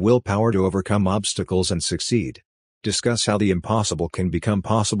 and willpower to overcome obstacles and succeed. Discuss how the impossible can become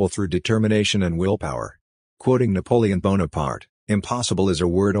possible through determination and willpower. Quoting Napoleon Bonaparte, "Impossible is a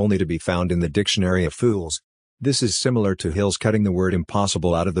word only to be found in the dictionary of fools." This is similar to Hill's cutting the word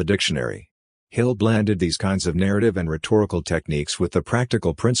impossible out of the dictionary. Hill blended these kinds of narrative and rhetorical techniques with the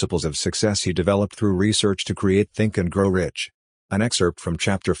practical principles of success he developed through research to create Think and Grow Rich. An excerpt from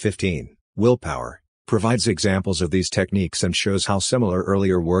Chapter 15, Willpower, provides examples of these techniques and shows how similar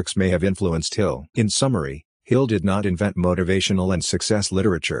earlier works may have influenced Hill. In summary, Hill did not invent motivational and success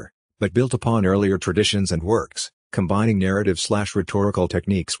literature, but built upon earlier traditions and works, combining narrative/rhetorical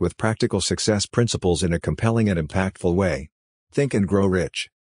techniques with practical success principles in a compelling and impactful way. Think and Grow Rich.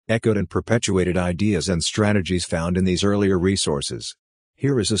 Echoed and perpetuated ideas and strategies found in these earlier resources.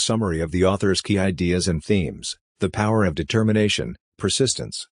 Here is a summary of the author's key ideas and themes. The power of determination,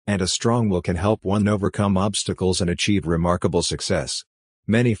 persistence, and a strong will can help one overcome obstacles and achieve remarkable success.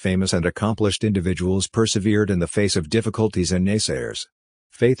 Many famous and accomplished individuals persevered in the face of difficulties and naysayers.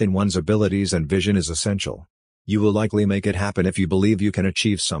 Faith in one's abilities and vision is essential. You will likely make it happen if you believe you can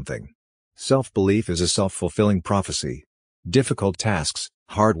achieve something. Self-belief is a self-fulfilling prophecy. Difficult tasks,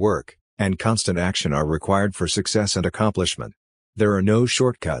 hard work, and constant action are required for success and accomplishment. There are no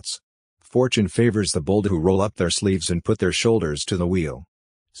shortcuts. Fortune favors the bold who roll up their sleeves and put their shoulders to the wheel.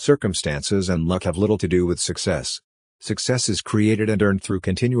 Circumstances and luck have little to do with success. Success is created and earned through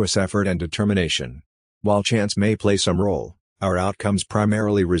continuous effort and determination. While chance may play some role, our outcomes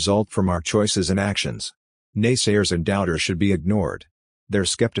primarily result from our choices and actions. Naysayers and doubters should be ignored. Their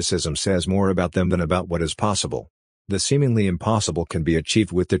skepticism says more about them than about what is possible. The seemingly impossible can be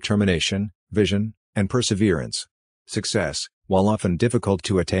achieved with determination, vision, and perseverance. Success, while often difficult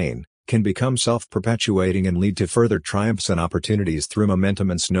to attain, can become self-perpetuating and lead to further triumphs and opportunities through momentum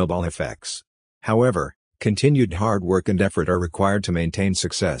and snowball effects. However, continued hard work and effort are required to maintain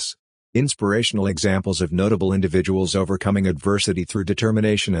success. Inspirational examples of notable individuals overcoming adversity through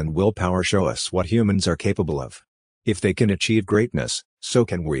determination and willpower show us what humans are capable of. If they can achieve greatness, so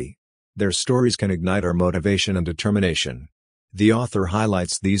can we. Their stories can ignite our motivation and determination. The author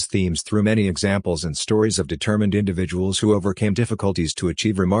highlights these themes through many examples and stories of determined individuals who overcame difficulties to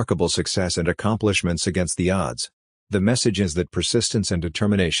achieve remarkable success and accomplishments against the odds. The message is that persistence and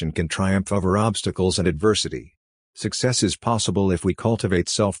determination can triumph over obstacles and adversity. Success is possible if we cultivate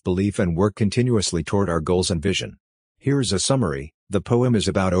self-belief and work continuously toward our goals and vision. Here's a summary. The poem is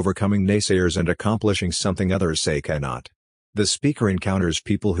about overcoming naysayers and accomplishing something others say cannot. The speaker encounters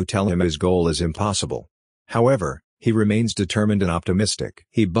people who tell him his goal is impossible. However, he remains determined and optimistic.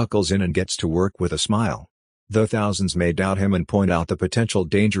 He buckles in and gets to work with a smile. Though thousands may doubt him and point out the potential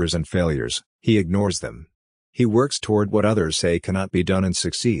dangers and failures, he ignores them. He works toward what others say cannot be done and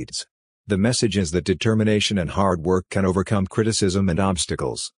succeeds. The message is that determination and hard work can overcome criticism and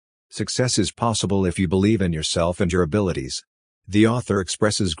obstacles. Success is possible if you believe in yourself and your abilities. The author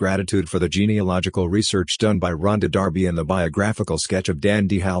expresses gratitude for the genealogical research done by Rhonda Darby and the biographical sketch of Dan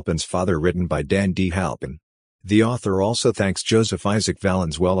D. Halpin's father written by Dan D. Halpin. The author also thanks Joseph Isaac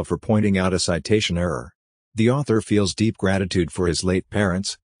Valenzuela for pointing out a citation error. The author feels deep gratitude for his late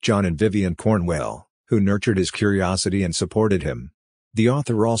parents, John and Vivian Cornwell, who nurtured his curiosity and supported him. The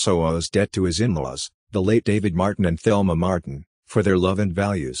author also owes debt to his in-laws, the late David Martin and Thelma Martin, for their love and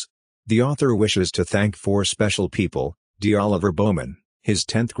values. The author wishes to thank four special people: D. Oliver Bowman, his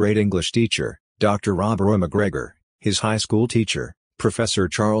 10th grade English teacher, Dr. Rob Roy McGregor, his high school teacher, Professor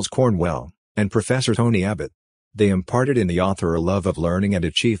Charles Cornwell, and Professor Tony Abbott. They imparted in the author a love of learning and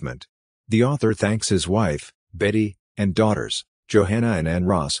achievement. The author thanks his wife, Betty, and daughters, Johanna and Ann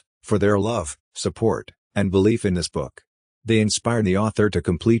Ross, for their love, support, and belief in this book. They inspired the author to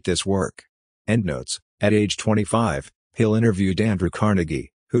complete this work. Endnotes: at age 25, Hill interviewed Andrew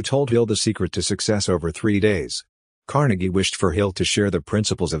Carnegie, who told Hill the secret to success over 3 days. Carnegie wished for Hill to share the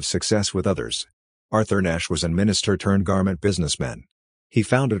principles of success with others. Arthur Nash was a minister-turned-garment businessman. He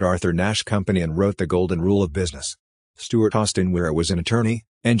founded Arthur Nash Company and wrote The Golden Rule of Business. Stuart Austin Weir was an attorney,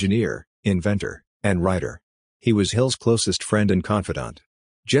 engineer, inventor, and writer. He was Hill's closest friend and confidant.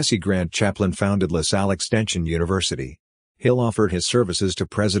 Jesse Grant Chaplin founded LaSalle Extension University. Hill offered his services to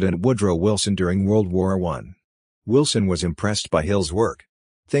President Woodrow Wilson during World War I. Wilson was impressed by Hill's work.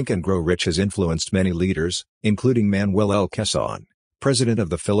 Think and Grow Rich has influenced many leaders, including Manuel L. Quezon, President of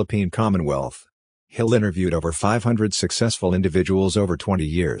the Philippine Commonwealth. Hill interviewed over 500 successful individuals over 20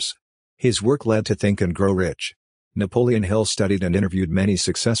 years. His work led to Think and Grow Rich. Napoleon Hill studied and interviewed many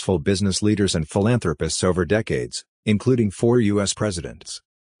successful business leaders and philanthropists over decades, including 4 U.S. presidents.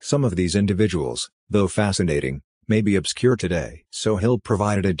 Some of these individuals, though fascinating, may be obscure today. So Hill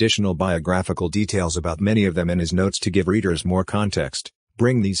provided additional biographical details about many of them in his notes to give readers more context,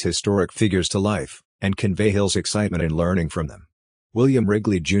 bring these historic figures to life, and convey Hill's excitement in learning from them. William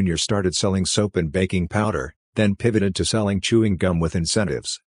Wrigley Jr. started selling soap and baking powder, then pivoted to selling chewing gum with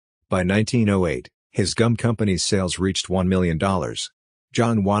incentives. By 1908, his gum company's sales reached $1 million.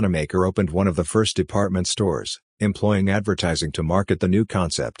 John Wanamaker opened one of the first department stores, employing advertising to market the new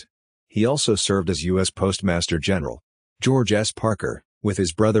concept. He also served as U.S. Postmaster General. George S. Parker, with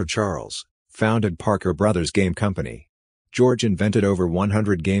his brother Charles, founded Parker Brothers Game Company. George invented over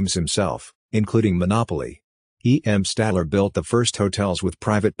 100 games himself, including Monopoly. E. M. Statler built the first hotels with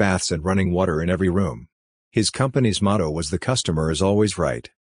private baths and running water in every room. His company's motto was "The customer is always right."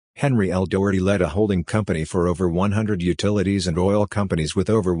 Henry L. Doherty led a holding company for over 100 utilities and oil companies with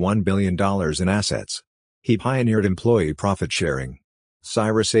over $1 billion in assets. He pioneered employee profit sharing.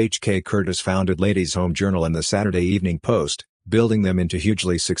 Cyrus H. K. Curtis founded Ladies' Home Journal and the Saturday Evening Post, building them into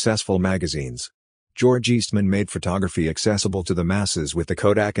hugely successful magazines. George Eastman made photography accessible to the masses with the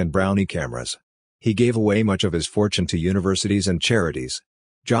Kodak and Brownie cameras. He gave away much of his fortune to universities and charities.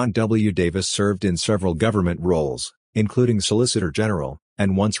 John W. Davis served in several government roles, including Solicitor General,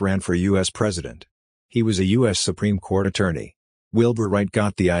 and once ran for U.S. President. He was a U.S. Supreme Court attorney. Wilbur Wright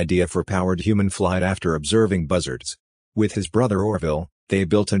got the idea for powered human flight after observing buzzards. With his brother Orville, they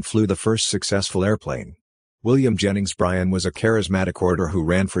built and flew the first successful airplane. William Jennings Bryan was a charismatic orator who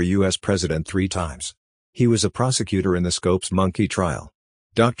ran for U.S. President 3 times. He was a prosecutor in the Scopes monkey trial.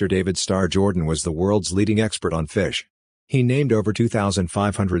 Dr. David Starr Jordan was the world's leading expert on fish. He named over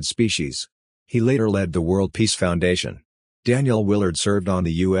 2,500 species. He later led the World Peace Foundation. Daniel Willard served on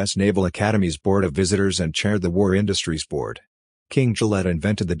the U.S. Naval Academy's Board of Visitors and chaired the War Industries Board. King Gillette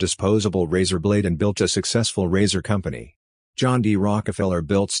invented the disposable razor blade and built a successful razor company. John D. Rockefeller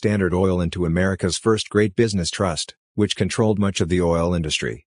built Standard Oil into America's first great business trust, which controlled much of the oil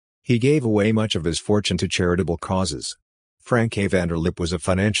industry. He gave away much of his fortune to charitable causes. Frank A. Vanderlip was a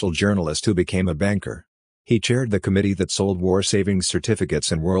financial journalist who became a banker. He chaired the committee that sold war savings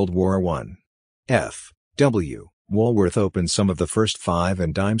certificates in World War I. F. W. Woolworth opened some of the first 5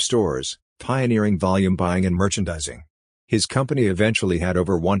 and dime stores, pioneering volume buying and merchandising. His company eventually had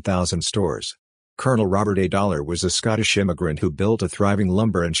over 1,000 stores. Colonel Robert A. Dollar was a Scottish immigrant who built a thriving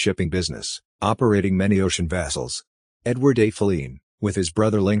lumber and shipping business, operating many ocean vessels. Edward A. Filene, with his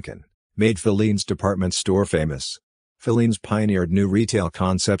brother Lincoln, made Filene's department store famous. Filene's pioneered new retail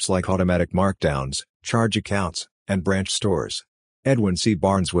concepts like automatic markdowns, charge accounts, and branch stores. Edwin C.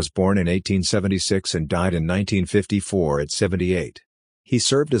 Barnes was born in 1876 and died in 1954 at 78. He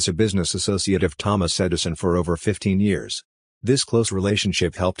served as a business associate of Thomas Edison for over 15 years. This close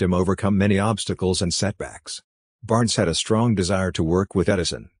relationship helped him overcome many obstacles and setbacks. Barnes had a strong desire to work with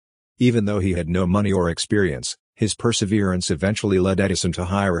Edison. Even though he had no money or experience, his perseverance eventually led Edison to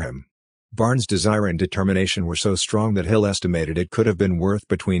hire him. Barnes' desire and determination were so strong that Hill estimated it could have been worth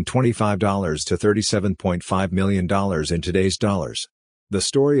between $25 to $37.5 million in today's dollars. The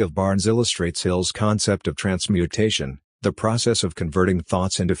story of Barnes illustrates Hill's concept of transmutation, the process of converting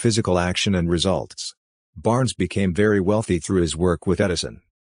thoughts into physical action and results. Barnes became very wealthy through his work with Edison.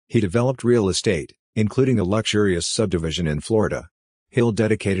 He developed real estate, including a luxurious subdivision in Florida. Hill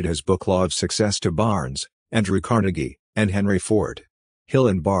dedicated his book Law of Success to Barnes, Andrew Carnegie, and Henry Ford. Hill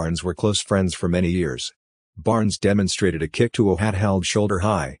and Barnes were close friends for many years. Barnes demonstrated a kick to a hat held shoulder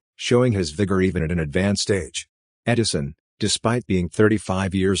high, showing his vigor even at an advanced age. Edison, despite being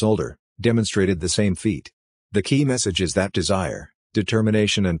 35 years older, demonstrated the same feat. The key message is that desire,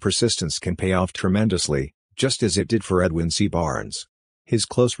 determination and persistence can pay off tremendously, just as it did for Edwin C. Barnes. His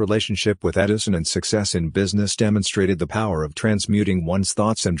close relationship with Edison and success in business demonstrated the power of transmuting one's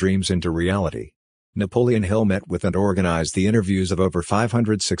thoughts and dreams into reality. Napoleon Hill met with and organized the interviews of over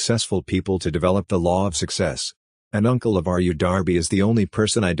 500 successful people to develop the Law of Success. An uncle of R.U. Darby is the only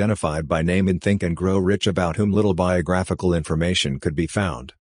person identified by name in Think and Grow Rich about whom little biographical information could be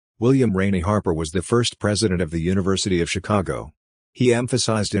found. William Rainey Harper was the first president of the University of Chicago. He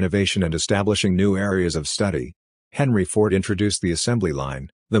emphasized innovation and establishing new areas of study. Henry Ford introduced the assembly line,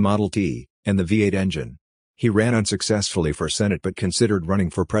 the Model T, and the V8 engine. He ran unsuccessfully for Senate but considered running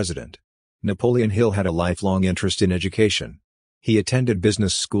for president. Napoleon Hill had a lifelong interest in education. He attended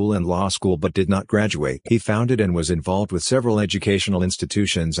business school and law school but did not graduate. He founded and was involved with several educational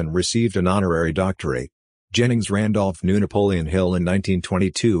institutions and received an honorary doctorate. Jennings Randolph knew Napoleon Hill in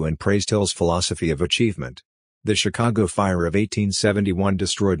 1922 and praised Hill's philosophy of achievement. The Chicago Fire of 1871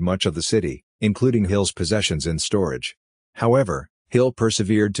 destroyed much of the city, including Hill's possessions in storage. However, Hill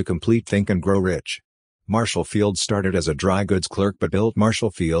persevered to complete Think and Grow Rich. Marshall Field started as a dry goods clerk but built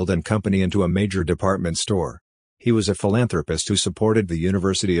Marshall Field and Company into a major department store. He was a philanthropist who supported the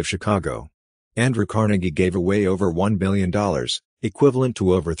University of Chicago. Andrew Carnegie gave away over $1 billion, equivalent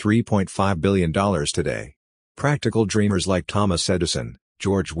to over $3.5 billion today. Practical dreamers like Thomas Edison,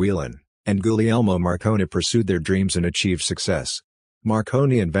 George Whelan, and Guglielmo Marconi pursued their dreams and achieved success.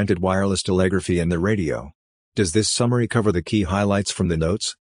 Marconi invented wireless telegraphy and the radio. Does this summary cover the key highlights from the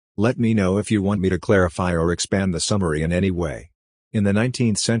notes? Let me know if you want me to clarify or expand the summary in any way. In the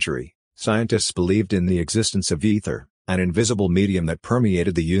 19th century, scientists believed in the existence of ether, an invisible medium that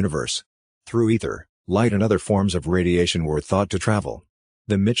permeated the universe. Through ether, light and other forms of radiation were thought to travel.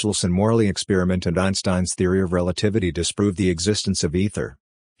 The Michelson-Morley experiment and Einstein's theory of relativity disproved the existence of ether.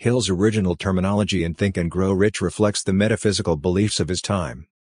 Hill's original terminology in Think and Grow Rich reflects the metaphysical beliefs of his time.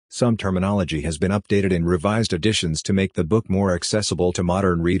 Some terminology has been updated in revised editions to make the book more accessible to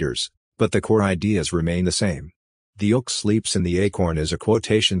modern readers, but the core ideas remain the same. "The oak sleeps in the acorn" is a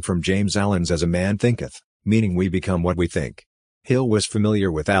quotation from James Allen's "As a Man Thinketh," meaning we become what we think. Hill was familiar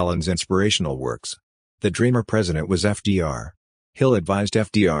with Allen's inspirational works. The dreamer president was FDR. Hill advised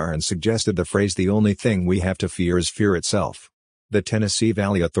FDR and suggested the phrase "the only thing we have to fear is fear itself." The Tennessee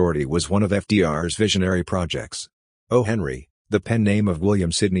Valley Authority was one of FDR's visionary projects. O. Henry, the pen name of William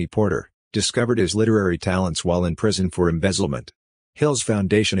Sidney Porter, discovered his literary talents while in prison for embezzlement. Hill's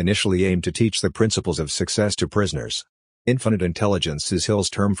foundation initially aimed to teach the principles of success to prisoners. Infinite intelligence is Hill's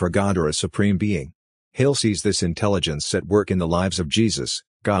term for God or a supreme being. Hill sees this intelligence at work in the lives of Jesus,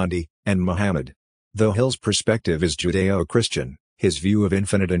 Gandhi, and Muhammad. Though Hill's perspective is Judeo-Christian, his view of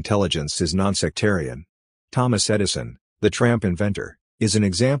infinite intelligence is non-sectarian. Thomas Edison, the tramp inventor, is an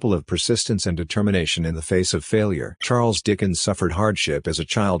example of persistence and determination in the face of failure. Charles Dickens suffered hardship as a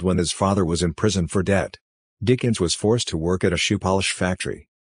child when his father was in prison for debt. Dickens was forced to work at a shoe polish factory.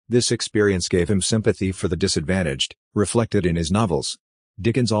 This experience gave him sympathy for the disadvantaged, reflected in his novels.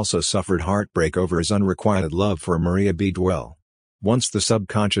 Dickens also suffered heartbreak over his unrequited love for Maria B. Dwell. Once the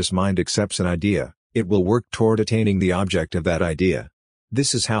subconscious mind accepts an idea, it will work toward attaining the object of that idea.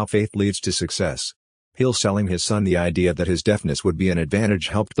 This is how faith leads to success. Hill selling his son the idea that his deafness would be an advantage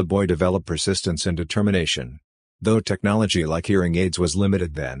helped the boy develop persistence and determination. Though technology like hearing aids was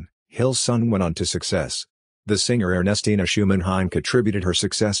limited then, Hill's son went on to success. The singer Ernestina Schumann-Heine contributed her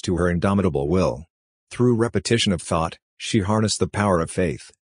success to her indomitable will. Through repetition of thought, she harnessed the power of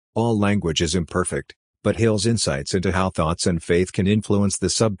faith. All language is imperfect, but Hill's insights into how thoughts and faith can influence the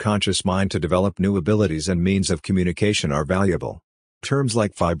subconscious mind to develop new abilities and means of communication are valuable. Terms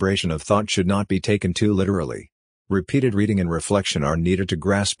like vibration of thought should not be taken too literally. Repeated reading and reflection are needed to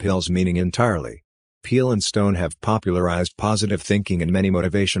grasp Hill's meaning entirely. Peale and Stone have popularized positive thinking in many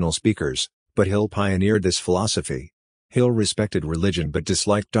motivational speakers, but Hill pioneered this philosophy. Hill respected religion but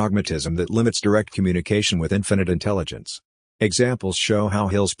disliked dogmatism that limits direct communication with infinite intelligence. Examples show how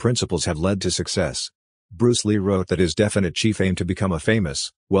Hill's principles have led to success. Bruce Lee wrote that his definite chief aimed to become a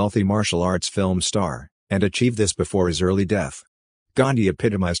famous, wealthy martial arts film star, and achieved this before his early death. Gandhi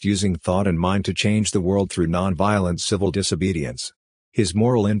epitomized using thought and mind to change the world through non-violent civil disobedience. His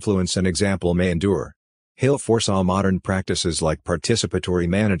moral influence and example may endure. Hill foresaw modern practices like participatory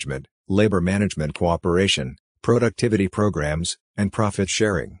management, labor management cooperation, productivity programs, and profit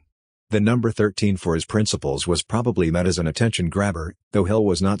sharing. The number 13 for his principles was probably meant as an attention grabber, though Hill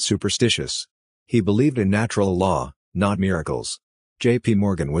was not superstitious. He believed in natural law, not miracles. J.P.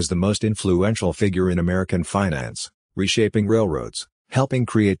 Morgan was the most influential figure in American finance, reshaping railroads, helping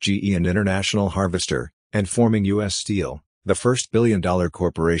create GE and International Harvester, and forming U.S. Steel, the first billion-dollar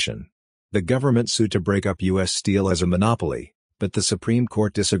corporation. The government sued to break up U.S. Steel as a monopoly, but the Supreme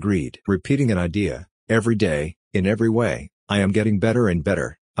Court disagreed. Repeating an idea, every day, in every way, I am getting better and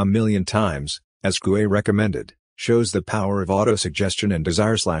better, a million times, as Coué recommended, shows the power of autosuggestion and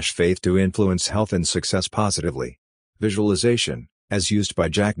desire/faith to influence health and success positively. Visualization, as used by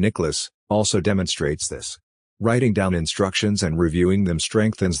Jack Nicklaus, also demonstrates this. Writing down instructions and reviewing them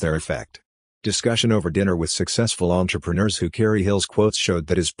strengthens their effect. Discussion over dinner with successful entrepreneurs who carry Hill's quotes showed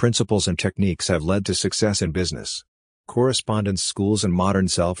that his principles and techniques have led to success in business. Correspondence schools and modern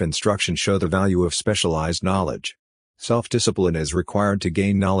self-instruction show the value of specialized knowledge. Self-discipline is required to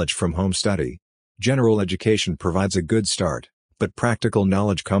gain knowledge from home study. General education provides a good start, but practical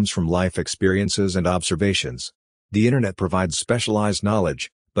knowledge comes from life experiences and observations. The internet provides specialized knowledge,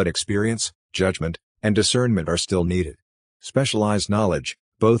 but experience, judgment, and discernment are still needed. Specialized knowledge,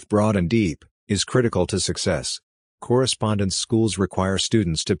 both broad and deep, is critical to success. Correspondence schools require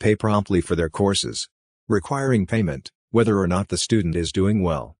students to pay promptly for their courses. Requiring payment, whether or not the student is doing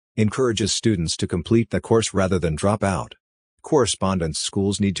well, encourages students to complete the course rather than drop out. Correspondence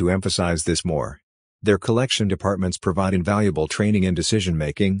schools need to emphasize this more. Their collection departments provide invaluable training in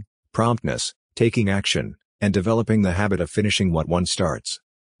decision-making, promptness, taking action, and developing the habit of finishing what one starts.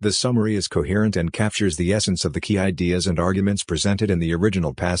 The summary is coherent and captures the essence of the key ideas and arguments presented in the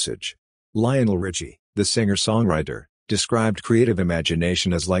original passage. Lionel Richie, the singer-songwriter, described creative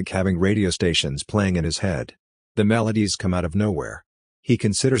imagination as like having radio stations playing in his head. The melodies come out of nowhere. He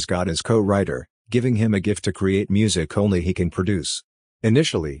considers God as co-writer, giving him a gift to create music only he can produce.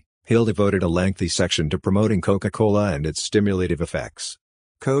 Initially, Hill devoted a lengthy section to promoting Coca-Cola and its stimulative effects.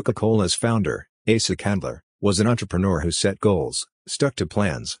 Coca-Cola's founder, Asa Candler, was an entrepreneur who set goals, stuck to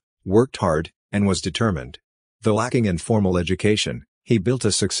plans, worked hard, and was determined. Though lacking in formal education, he built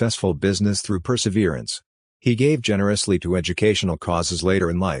a successful business through perseverance. He gave generously to educational causes later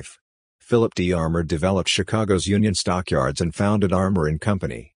in life. Philip D. Armour developed Chicago's Union Stockyards and founded Armour and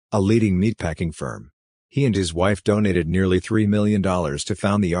Company, a leading meatpacking firm. He and his wife donated nearly $3 million to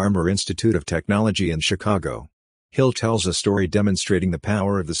found the Armour Institute of Technology in Chicago. Hill tells a story demonstrating the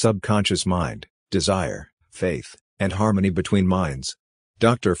power of the subconscious mind, desire, faith, and harmony between minds.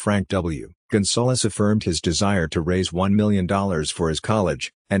 Dr. Frank W. Gonzalez affirmed his desire to raise $1 million for his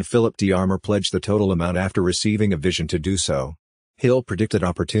college, and Philip D. Armour pledged the total amount after receiving a vision to do so. Hill predicted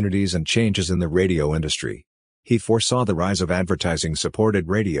opportunities and changes in the radio industry. He foresaw the rise of advertising-supported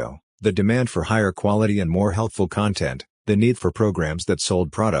radio, the demand for higher quality and more helpful content, the need for programs that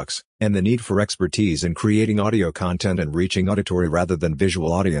sold products, and the need for expertise in creating audio content and reaching auditory rather than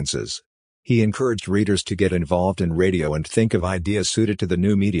visual audiences. He encouraged readers to get involved in radio and think of ideas suited to the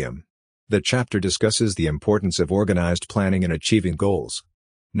new medium. The chapter discusses the importance of organized planning in achieving goals.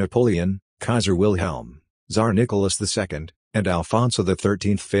 Napoleon, Kaiser Wilhelm, Tsar Nicholas II, and Alfonso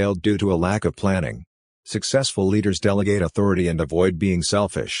XIII failed due to a lack of planning. Successful leaders delegate authority and avoid being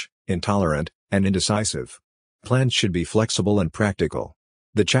selfish, intolerant, and indecisive. Plans should be flexible and practical.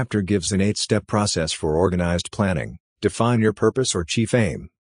 The chapter gives an 8-step process for organized planning. Define your purpose or chief aim.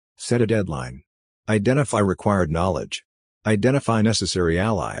 Set a deadline. Identify required knowledge. Identify necessary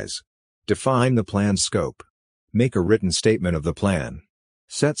allies. Define the plan's scope. Make a written statement of the plan.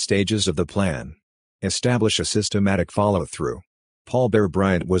 Set stages of the plan. Establish a systematic follow-through. Paul Bear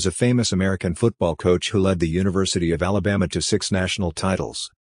Bryant was a famous American football coach who led the University of Alabama to 6 national titles.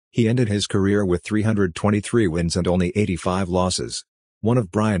 He ended his career with 323 wins and only 85 losses. One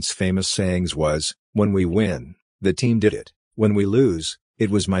of Bryant's famous sayings was, "When we win, the team did it. When we lose, it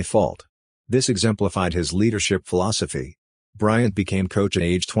was my fault." This exemplified his leadership philosophy. Bryant became coach at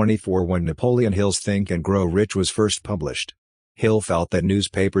age 24 when Napoleon Hill's Think and Grow Rich was first published. Hill felt that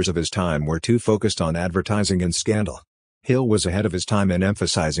newspapers of his time were too focused on advertising and scandal. Hill was ahead of his time in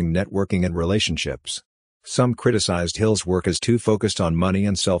emphasizing networking and relationships. Some criticized Hill's work as too focused on money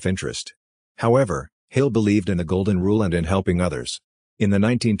and self-interest. However, Hill believed in the Golden Rule and in helping others. In the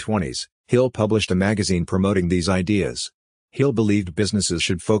 1920s, Hill published a magazine promoting these ideas. Hill believed businesses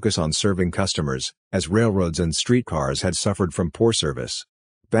should focus on serving customers, as railroads and streetcars had suffered from poor service.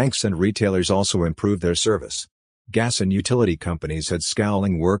 Banks and retailers also improved their service. Gas and utility companies had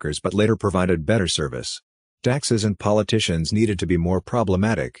scowling workers but later provided better service. Taxes and politicians needed to be more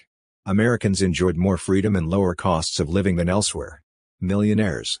problematic. Americans enjoyed more freedom and lower costs of living than elsewhere.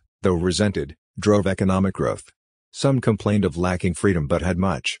 Millionaires, though resented, drove economic growth. Some complained of lacking freedom but had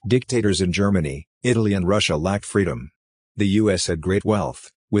much. Dictators in Germany, Italy and Russia lacked freedom. The U.S. had great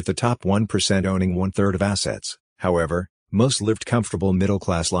wealth, with the top 1% owning 1/3 of assets. However, most lived comfortable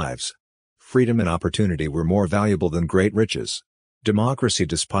middle-class lives. Freedom and opportunity were more valuable than great riches. Democracy,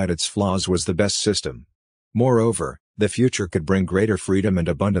 despite its flaws, was the best system. Moreover, the future could bring greater freedom and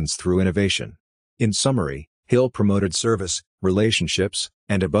abundance through innovation. In summary, Hill promoted service, relationships,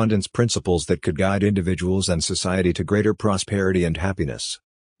 and abundance principles that could guide individuals and society to greater prosperity and happiness.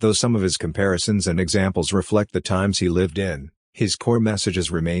 Though some of his comparisons and examples reflect the times he lived in, his core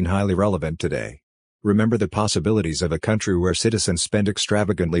messages remain highly relevant today. Remember the possibilities of a country where citizens spend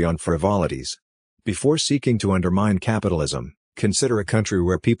extravagantly on frivolities. Before seeking to undermine capitalism, consider a country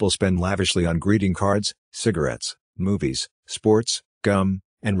where people spend lavishly on greeting cards, cigarettes, movies, sports, gum,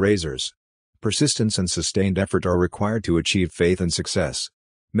 and razors. Persistence and sustained effort are required to achieve faith and success.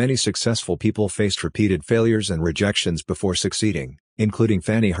 Many successful people faced repeated failures and rejections before succeeding, including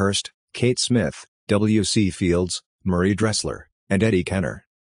Fannie Hurst, Kate Smith, W.C. Fields, Marie Dressler, and Eddie Kenner.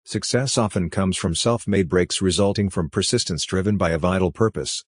 Success often comes from self-made breaks resulting from persistence driven by a vital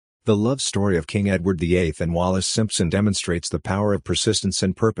purpose. The love story of King Edward VIII and Wallis Simpson demonstrates the power of persistence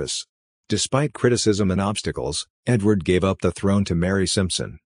and purpose. Despite criticism and obstacles, Edward gave up the throne to Mary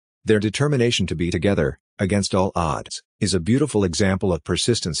Simpson. Their determination to be together, against all odds, is a beautiful example of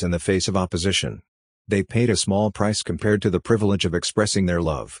persistence in the face of opposition. They paid a small price compared to the privilege of expressing their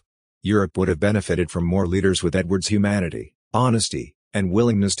love. Europe would have benefited from more leaders with Edward's humanity, honesty, and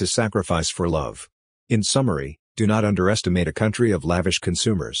willingness to sacrifice for love. In summary, do not underestimate a country of lavish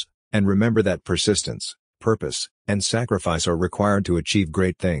consumers, and remember that persistence, purpose, and sacrifice are required to achieve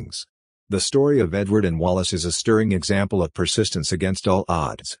great things. The story of Edward and Wallis is a stirring example of persistence against all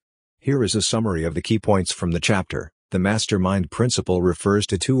odds. Here is a summary of the key points from the chapter. The mastermind principle refers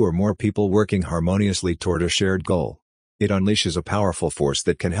to 2 or more people working harmoniously toward a shared goal. It unleashes a powerful force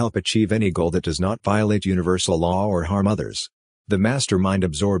that can help achieve any goal that does not violate universal law or harm others. The mastermind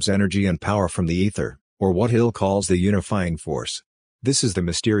absorbs energy and power from the ether, or what Hill calls the unifying force. This is the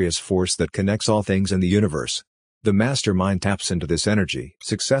mysterious force that connects all things in the universe. The mastermind taps into this energy.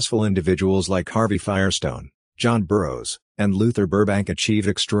 Successful individuals like Harvey Firestone, John Burroughs, and Luther Burbank achieved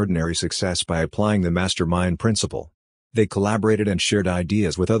extraordinary success by applying the mastermind principle. They collaborated and shared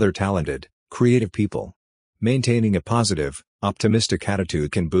ideas with other talented, creative people. Maintaining a positive, optimistic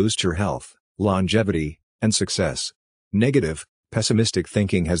attitude can boost your health, longevity, and success. Negative, pessimistic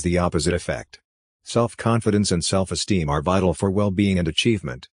thinking has the opposite effect. Self-confidence and self-esteem are vital for well-being and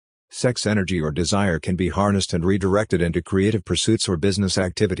achievement. Sex energy or desire can be harnessed and redirected into creative pursuits or business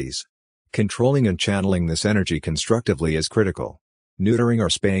activities. Controlling and channeling this energy constructively is critical. Neutering or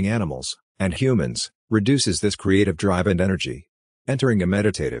spaying animals, and humans, reduces this creative drive and energy. Entering a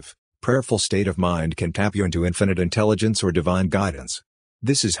meditative, prayerful state of mind can tap you into infinite intelligence or divine guidance.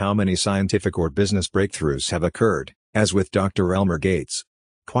 This is how many scientific or business breakthroughs have occurred, as with Dr. Elmer Gates.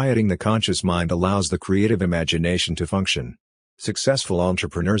 Quieting the conscious mind allows the creative imagination to function. Successful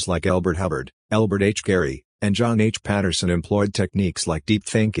entrepreneurs like Elbert Hubbard, Albert H. Gary, and John H. Patterson employed techniques like deep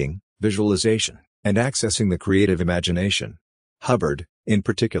thinking, visualization, and accessing the creative imagination. Hubbard, in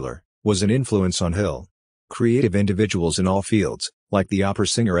particular, was an influence on Hill. Creative individuals in all fields, like the opera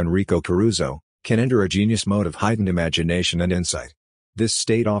singer Enrico Caruso, can enter a genius mode of heightened imagination and insight. This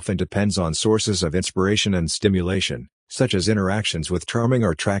state often depends on sources of inspiration and stimulation, such as interactions with charming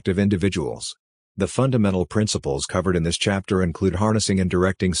or attractive individuals. The fundamental principles covered in this chapter include harnessing and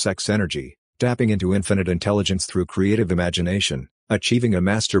directing sex energy, tapping into infinite intelligence through creative imagination, achieving a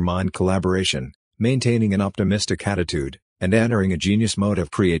mastermind collaboration, maintaining an optimistic attitude, and entering a genius mode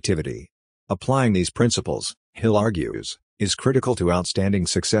of creativity. Applying these principles, Hill argues, is critical to outstanding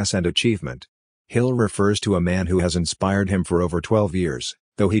success and achievement. Hill refers to a man who has inspired him for over 12 years,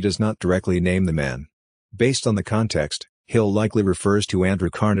 though he does not directly name the man. Based on the context, Hill likely refers to Andrew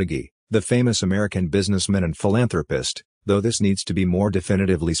Carnegie, the famous American businessman and philanthropist, though this needs to be more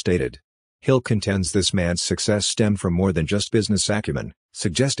definitively stated. Hill contends this man's success stemmed from more than just business acumen,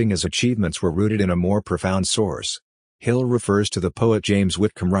 suggesting his achievements were rooted in a more profound source. Hill refers to the poet James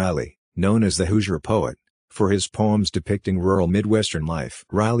Whitcomb Riley, known as the Hoosier Poet, for his poems depicting rural Midwestern life.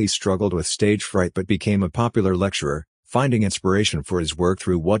 Riley struggled with stage fright but became a popular lecturer, finding inspiration for his work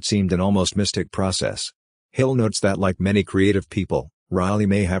through what seemed an almost mystic process. Hill notes that like many creative people, Riley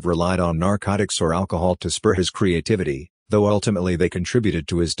may have relied on narcotics or alcohol to spur his creativity, though ultimately they contributed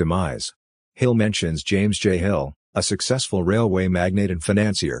to his demise. Hill mentions James J. Hill, a successful railway magnate and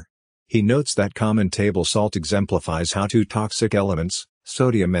financier. He notes that common table salt exemplifies how two toxic elements,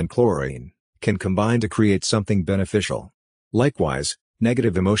 sodium and chlorine, can combine to create something beneficial. Likewise,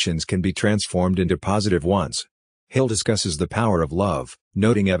 negative emotions can be transformed into positive ones. Hill discusses the power of love,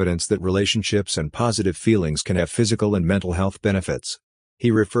 noting evidence that relationships and positive feelings can have physical and mental health benefits.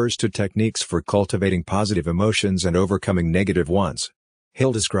 He refers to techniques for cultivating positive emotions and overcoming negative ones.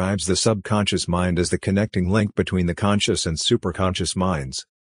 Hill describes the subconscious mind as the connecting link between the conscious and superconscious minds.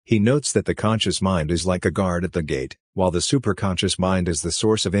 He notes that the conscious mind is like a guard at the gate, while the superconscious mind is the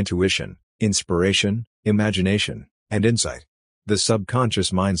source of intuition, inspiration, imagination, and insight. The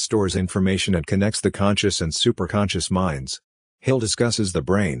subconscious mind stores information and connects the conscious and superconscious minds. Hill discusses the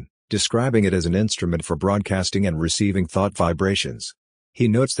brain, describing it as an instrument for broadcasting and receiving thought vibrations. He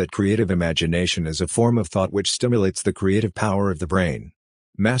notes that creative imagination is a form of thought which stimulates the creative power of the brain.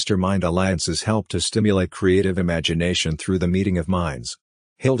 Mastermind alliances help to stimulate creative imagination through the meeting of minds.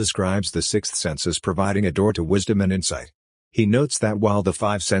 Hill describes the sixth sense as providing a door to wisdom and insight. He notes that while the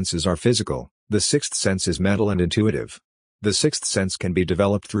five senses are physical, the sixth sense is mental and intuitive. The sixth sense can be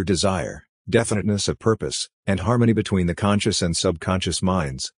developed through desire, definiteness of purpose, and harmony between the conscious and subconscious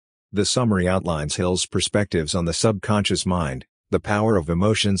minds. The summary outlines Hill's perspectives on the subconscious mind, the power of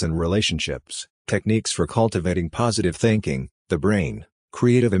emotions and relationships, techniques for cultivating positive thinking, the brain,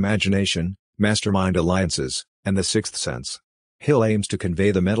 creative imagination, mastermind alliances, and the sixth sense. Hill aims to convey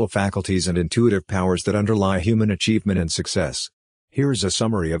the mental faculties and intuitive powers that underlie human achievement and success. Here is a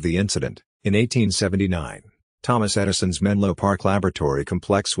summary of the incident. In 1879, Thomas Edison's Menlo Park laboratory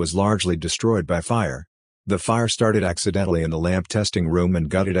complex was largely destroyed by fire. The fire started accidentally in the lamp testing room and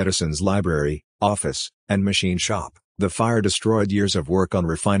gutted Edison's library, office, and machine shop. The fire destroyed years of work on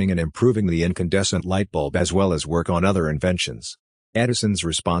refining and improving the incandescent light bulb as well as work on other inventions. Edison's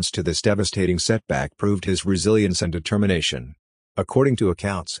response to this devastating setback proved his resilience and determination. According to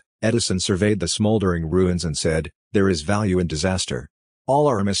accounts, Edison surveyed the smoldering ruins and said, "There is value in disaster. All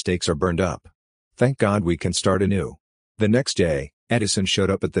our mistakes are burned up. Thank God we can start anew." The next day, Edison showed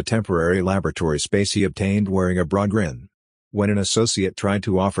up at the temporary laboratory space he obtained wearing a broad grin. When an associate tried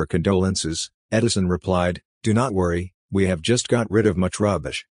to offer condolences, Edison replied, "Do not worry, we have just got rid of much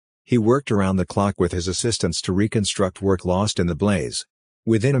rubbish." He worked around the clock with his assistants to reconstruct work lost in the blaze.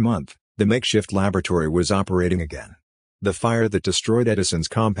 Within a month, the makeshift laboratory was operating again. The fire that destroyed Edison's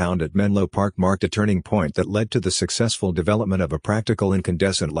compound at Menlo Park marked a turning point that led to the successful development of a practical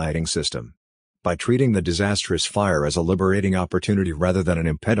incandescent lighting system. By treating the disastrous fire as a liberating opportunity rather than an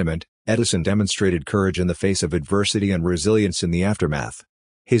impediment, Edison demonstrated courage in the face of adversity and resilience in the aftermath.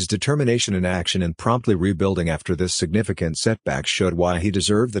 His determination in action and promptly rebuilding after this significant setback showed why he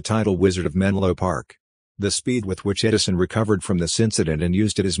deserved the title Wizard of Menlo Park. The speed with which Edison recovered from this incident and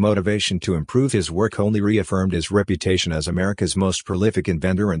used it as motivation to improve his work only reaffirmed his reputation as America's most prolific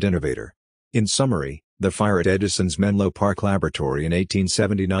inventor and innovator. In summary, the fire at Edison's Menlo Park laboratory in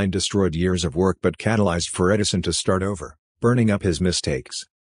 1879 destroyed years of work but catalyzed for Edison to start over, burning up his mistakes.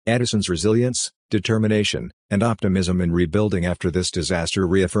 Edison's resilience, determination, and optimism in rebuilding after this disaster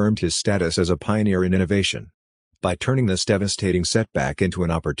reaffirmed his status as a pioneer in innovation. By turning this devastating setback into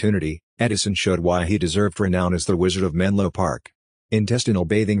an opportunity, Edison showed why he deserved renown as the Wizard of Menlo Park. Intestinal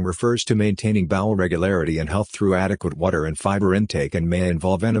bathing refers to maintaining bowel regularity and health through adequate water and fiber intake and may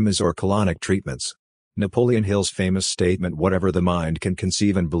involve enemas or colonic treatments. Napoleon Hill's famous statement "Whatever the mind can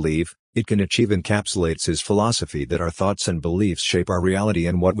conceive and believe, it can achieve" encapsulates his philosophy that our thoughts and beliefs shape our reality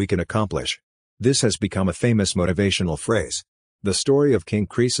and what we can accomplish. This has become a famous motivational phrase. The story of King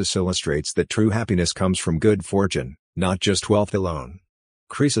Croesus illustrates that true happiness comes from good fortune, not just wealth alone.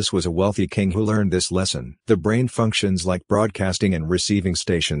 Croesus was a wealthy king who learned this lesson. The brain functions like broadcasting and receiving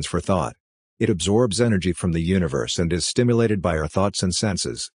stations for thought. It absorbs energy from the universe and is stimulated by our thoughts and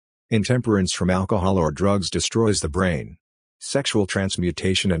senses. Intemperance from alcohol or drugs destroys the brain. Sexual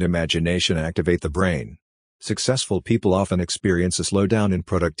transmutation and imagination activate the brain. Successful people often experience a slowdown in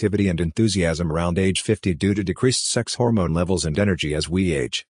productivity and enthusiasm around age 50 due to decreased sex hormone levels and energy as we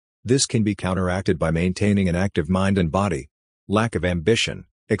age. This can be counteracted by maintaining an active mind and body. Lack of ambition,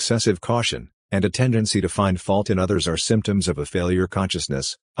 excessive caution, and a tendency to find fault in others are symptoms of a failure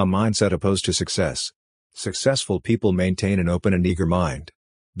consciousness, a mindset opposed to success. Successful people maintain an open and eager mind.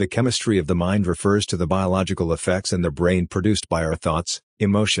 The chemistry of the mind refers to the biological effects in the brain produced by our thoughts,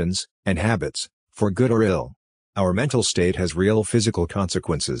 emotions, and habits, for good or ill. Our mental state has real physical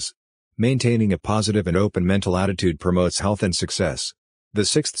consequences. Maintaining a positive and open mental attitude promotes health and success. The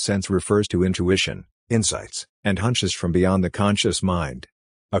sixth sense refers to intuition, insights, and hunches from beyond the conscious mind.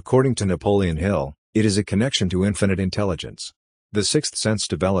 According to Napoleon Hill, it is a connection to infinite intelligence. The sixth sense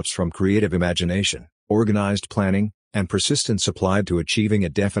develops from creative imagination, organized planning, and persistence applied to achieving a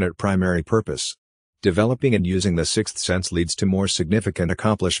definite primary purpose. Developing and using the sixth sense leads to more significant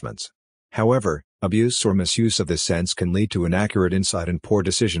accomplishments. However, abuse or misuse of this sense can lead to inaccurate insight and poor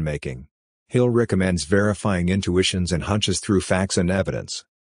decision-making. Hill recommends verifying intuitions and hunches through facts and evidence.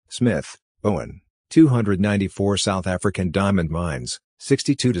 Smith, Owen. 294 South African Diamond Mines,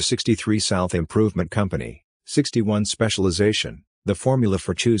 62-63 South Improvement Company, 61 Specialization, The Formula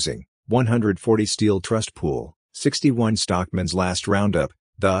for Choosing, 140 Steel Trust Pool, 61 Stockman's Last Roundup,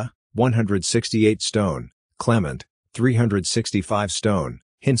 The, 168 Stone, Clement, 365 Stone,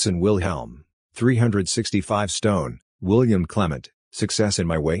 Hinson Wilhelm, 365 Stone, William Clement, Success in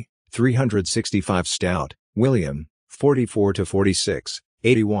My Way, 365 Stout, William, 44-46,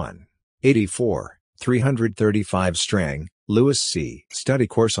 81, 84. 335 Strang, Lewis C. Study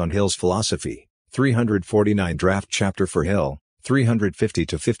Course on Hill's Philosophy, 349 Draft Chapter for Hill,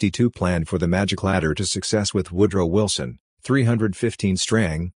 350-52 Plan for the Magic Ladder to Success with Woodrow Wilson, 315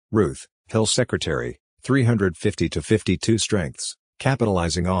 Strang, Ruth, Hill Secretary, 350-52 Strengths,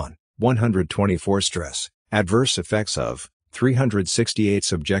 Capitalizing on, 124 Stress, Adverse Effects of, 368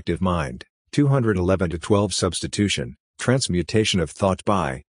 Subjective Mind, 211-12 Substitution, Transmutation of Thought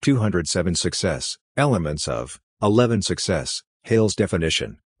by, 207 Success, Elements of, 11 Success, Hill's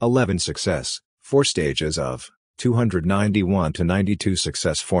Definition, 11 Success, 4 Stages of, 291-92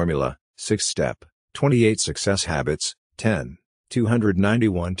 Success Formula, 6 Step, 28 Success Habits, 10,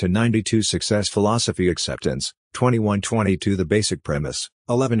 291-92 Success Philosophy Acceptance, 21-22 The Basic Premise,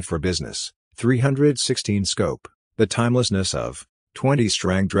 11 for Business, 316 Scope, The Timelessness of, 20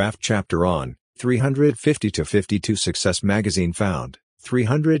 Strang Draft Chapter on, 350-52 Success Magazine Found,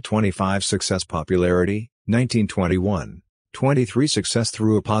 325 Success Popularity, 1921, 23 Success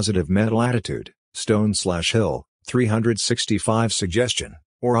Through a Positive Mental Attitude, Stone/Hill, 365 Suggestion,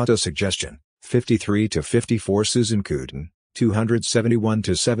 or Autosuggestion, 53-54 Susan Cooten,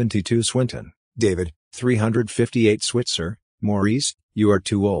 271-72 Swinton, David, 358 Switzer, Maurice, You Are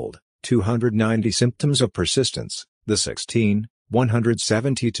Too Old, 290 Symptoms of Persistence, The 16,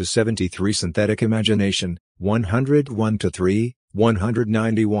 170-73 Synthetic Imagination, 101-3,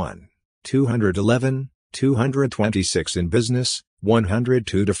 191, 211, 226 In Business,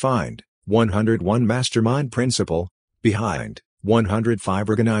 102 Defined, 101 Mastermind Principle, Behind, 105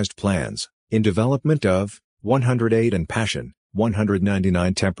 Organized Plans, In Development of, 108 In Passion,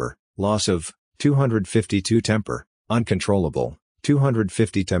 199 Temper, Loss of, 252 Temper, Uncontrollable,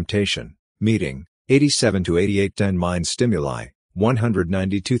 250 Temptation, Meeting, 87 to 88 10 Mind Stimuli,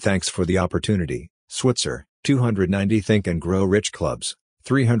 192 Thanks for the opportunity, Switzer, 290 Think and Grow Rich Clubs,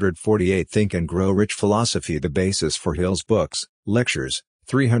 348 Think and Grow Rich Philosophy The basis for Hill's books, lectures,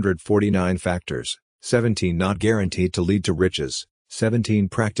 349 Factors, 17 Not guaranteed to lead to riches, 17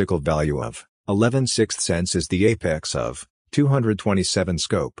 Practical value of, 11 Sixth sense is the apex of, 227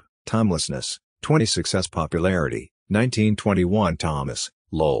 Scope, Timelessness, 20 Success Popularity, 1921 Thomas,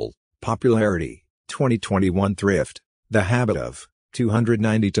 Lowell, Popularity, 2021 Thrift, The Habit of,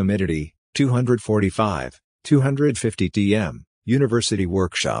 290 Timidity, 245, 250 TM, University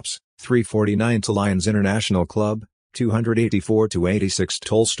Workshops, 349 to Lions International Club, 284 to 86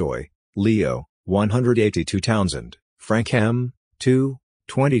 Tolstoy, Leo, 182 Townsend, Frank M., 2,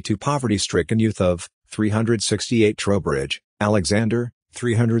 22 Poverty-stricken youth of, 368 Trowbridge, Alexander,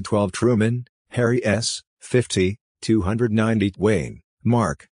 312 Truman, Harry S., 50, 290 Wayne,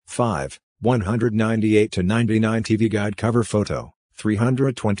 Mark, 5, 198 to 99 TV Guide cover photo,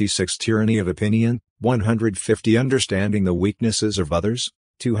 326 Tyranny of Opinion, 150 Understanding the Weaknesses of Others,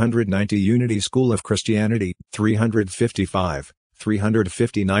 290 Unity School of Christianity, 355,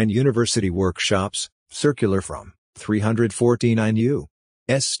 359 University Workshops, circular from, 349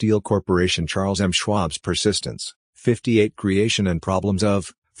 U.S. Steel Corporation Charles M. Schwab's Persistence, 58 Creation and Problems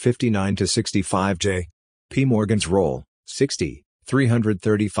of, 59 to 65 J. P. Morgan's Role, 60,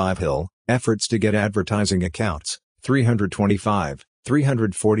 335 Hill, Efforts to Get Advertising Accounts, 325,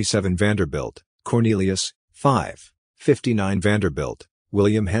 347 Vanderbilt, Cornelius, 5, 59 Vanderbilt,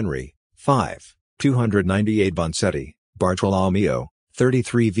 William Henry, 5, 298 Bonsetti, Bartolomeo,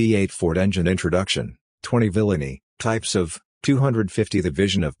 33 V8 Ford Engine Introduction, 20 Villainy, Types of, 250 The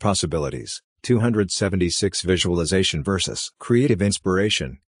Vision of Possibilities, 276 Visualization versus Creative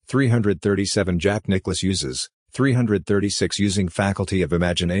Inspiration, 337 Jack Nicklaus Uses, 336 Using Faculty of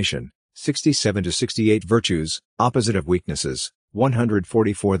Imagination, 67 to 68 Virtues, Opposite of Weaknesses,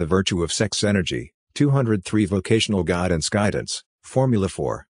 144 The Virtue of Sex Energy, 203 Vocational Guidance Guidance, Formula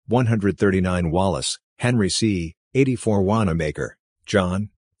 4, 139 Wallace, Henry C., 84 Wanamaker, John,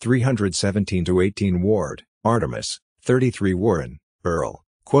 317 to 18 Ward, Artemis, 33 Warren, Earl,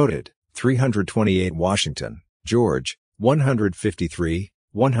 quoted, 328 Washington, George, 153,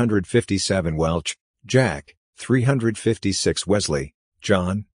 157 Welch, Jack, 356 Wesley,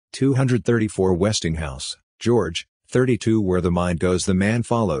 John, 234 Westinghouse, George, 32 Where the Mind Goes the Man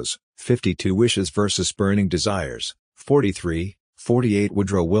Follows, 52 Wishes versus Burning Desires, 43, 48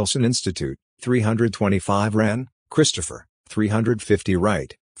 Woodrow Wilson Institute, 325 Wren, Christopher, 350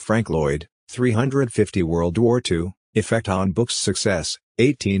 Wright, Frank Lloyd, 350 World War II, Effect on Books Success,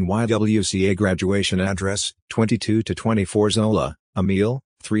 18 YWCA Graduation Address, 22 to 24 Zola, Emile,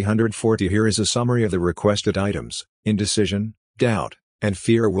 340 Here is a summary of the requested items. Indecision, doubt, and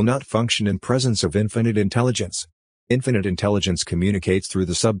fear will not function in presence of infinite intelligence. Infinite intelligence communicates through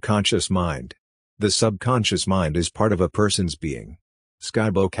the subconscious mind. The subconscious mind is part of a person's being.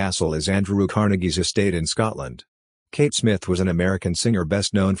 Skybow Castle is Andrew Carnegie's estate in Scotland. Kate Smith was an American singer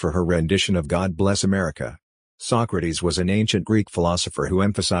best known for her rendition of God Bless America. Socrates was an ancient Greek philosopher who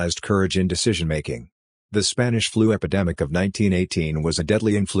emphasized courage in decision-making. The Spanish flu epidemic of 1918 was a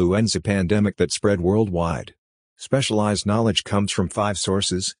deadly influenza pandemic that spread worldwide. Specialized knowledge comes from 5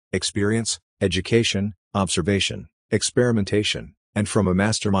 sources: experience, education, observation, experimentation, and from a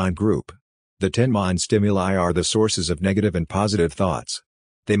mastermind group. The 10 mind stimuli are the sources of negative and positive thoughts.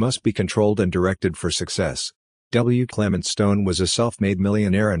 They must be controlled and directed for success. W. Clement Stone was a self-made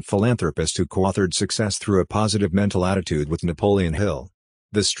millionaire and philanthropist who co-authored Success Through a Positive Mental Attitude with Napoleon Hill.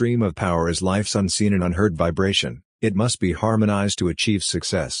 The stream of power is life's unseen and unheard vibration. It must be harmonized to achieve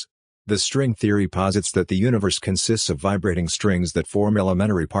success. The string theory posits that the universe consists of vibrating strings that form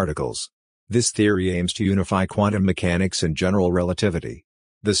elementary particles. This theory aims to unify quantum mechanics and general relativity.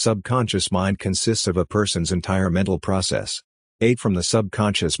 The subconscious mind consists of a person's entire mental process. Aid from the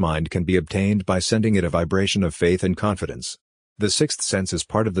subconscious mind can be obtained by sending it a vibration of faith and confidence. The sixth sense is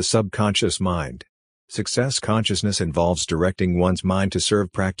part of the subconscious mind. Success consciousness involves directing one's mind to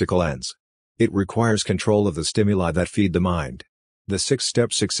serve practical ends. It requires control of the stimuli that feed the mind. The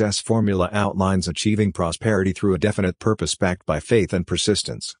 6-step success formula outlines achieving prosperity through a definite purpose backed by faith and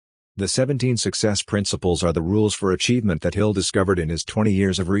persistence. The 17 success principles are the rules for achievement that Hill discovered in his 20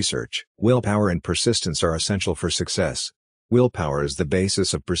 years of research. Willpower and persistence are essential for success. Willpower is the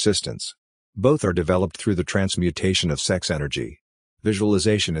basis of persistence. Both are developed through the transmutation of sex energy.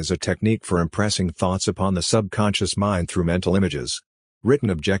 Visualization is a technique for impressing thoughts upon the subconscious mind through mental images. Written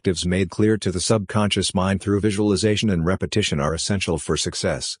objectives made clear to the subconscious mind through visualization and repetition are essential for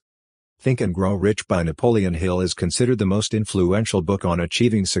success. Think and Grow Rich by Napoleon Hill is considered the most influential book on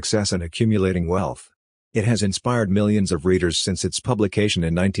achieving success and accumulating wealth. It has inspired millions of readers since its publication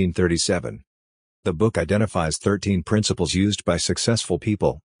in 1937. The book identifies 13 principles used by successful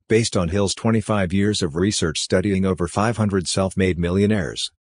people, based on Hill's 25 years of research studying over 500 self-made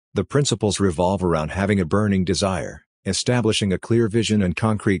millionaires. The principles revolve around having a burning desire, establishing a clear vision and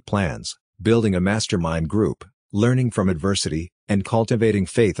concrete plans, building a mastermind group, learning from adversity, and cultivating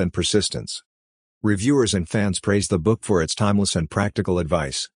faith and persistence. Reviewers and fans praise the book for its timeless and practical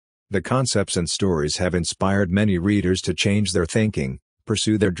advice. The concepts and stories have inspired many readers to change their thinking,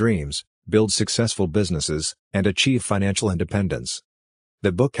 pursue their dreams, build successful businesses, and achieve financial independence.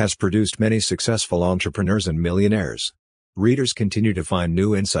 The book has produced many successful entrepreneurs and millionaires. Readers continue to find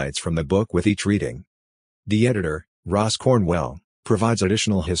new insights from the book with each reading. The editor, Ross Cornwell, provides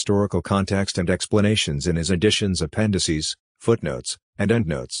additional historical context and explanations in his edition's appendices, footnotes, and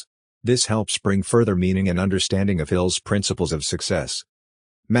endnotes. This helps bring further meaning and understanding of Hill's principles of success.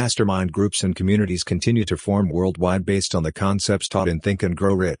 Mastermind groups and communities continue to form worldwide based on the concepts taught in Think and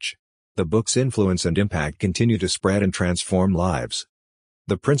Grow Rich. The book's influence and impact continue to spread and transform lives.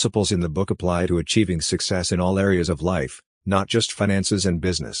 The principles in the book apply to achieving success in all areas of life, not just finances and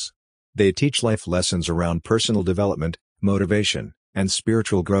business. They teach life lessons around personal development, motivation, and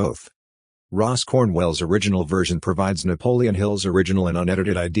spiritual growth. Ross Cornwell's original version provides Napoleon Hill's original and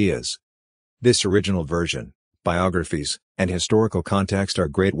unedited ideas. This original version, biographies, and historical context are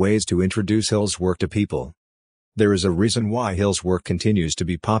great ways to introduce Hill's work to people. There is a reason why Hill's work continues to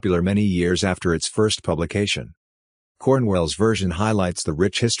be popular many years after its first publication. Cornwell's version highlights the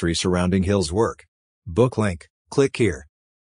rich history surrounding Hill's work. Book link, click here.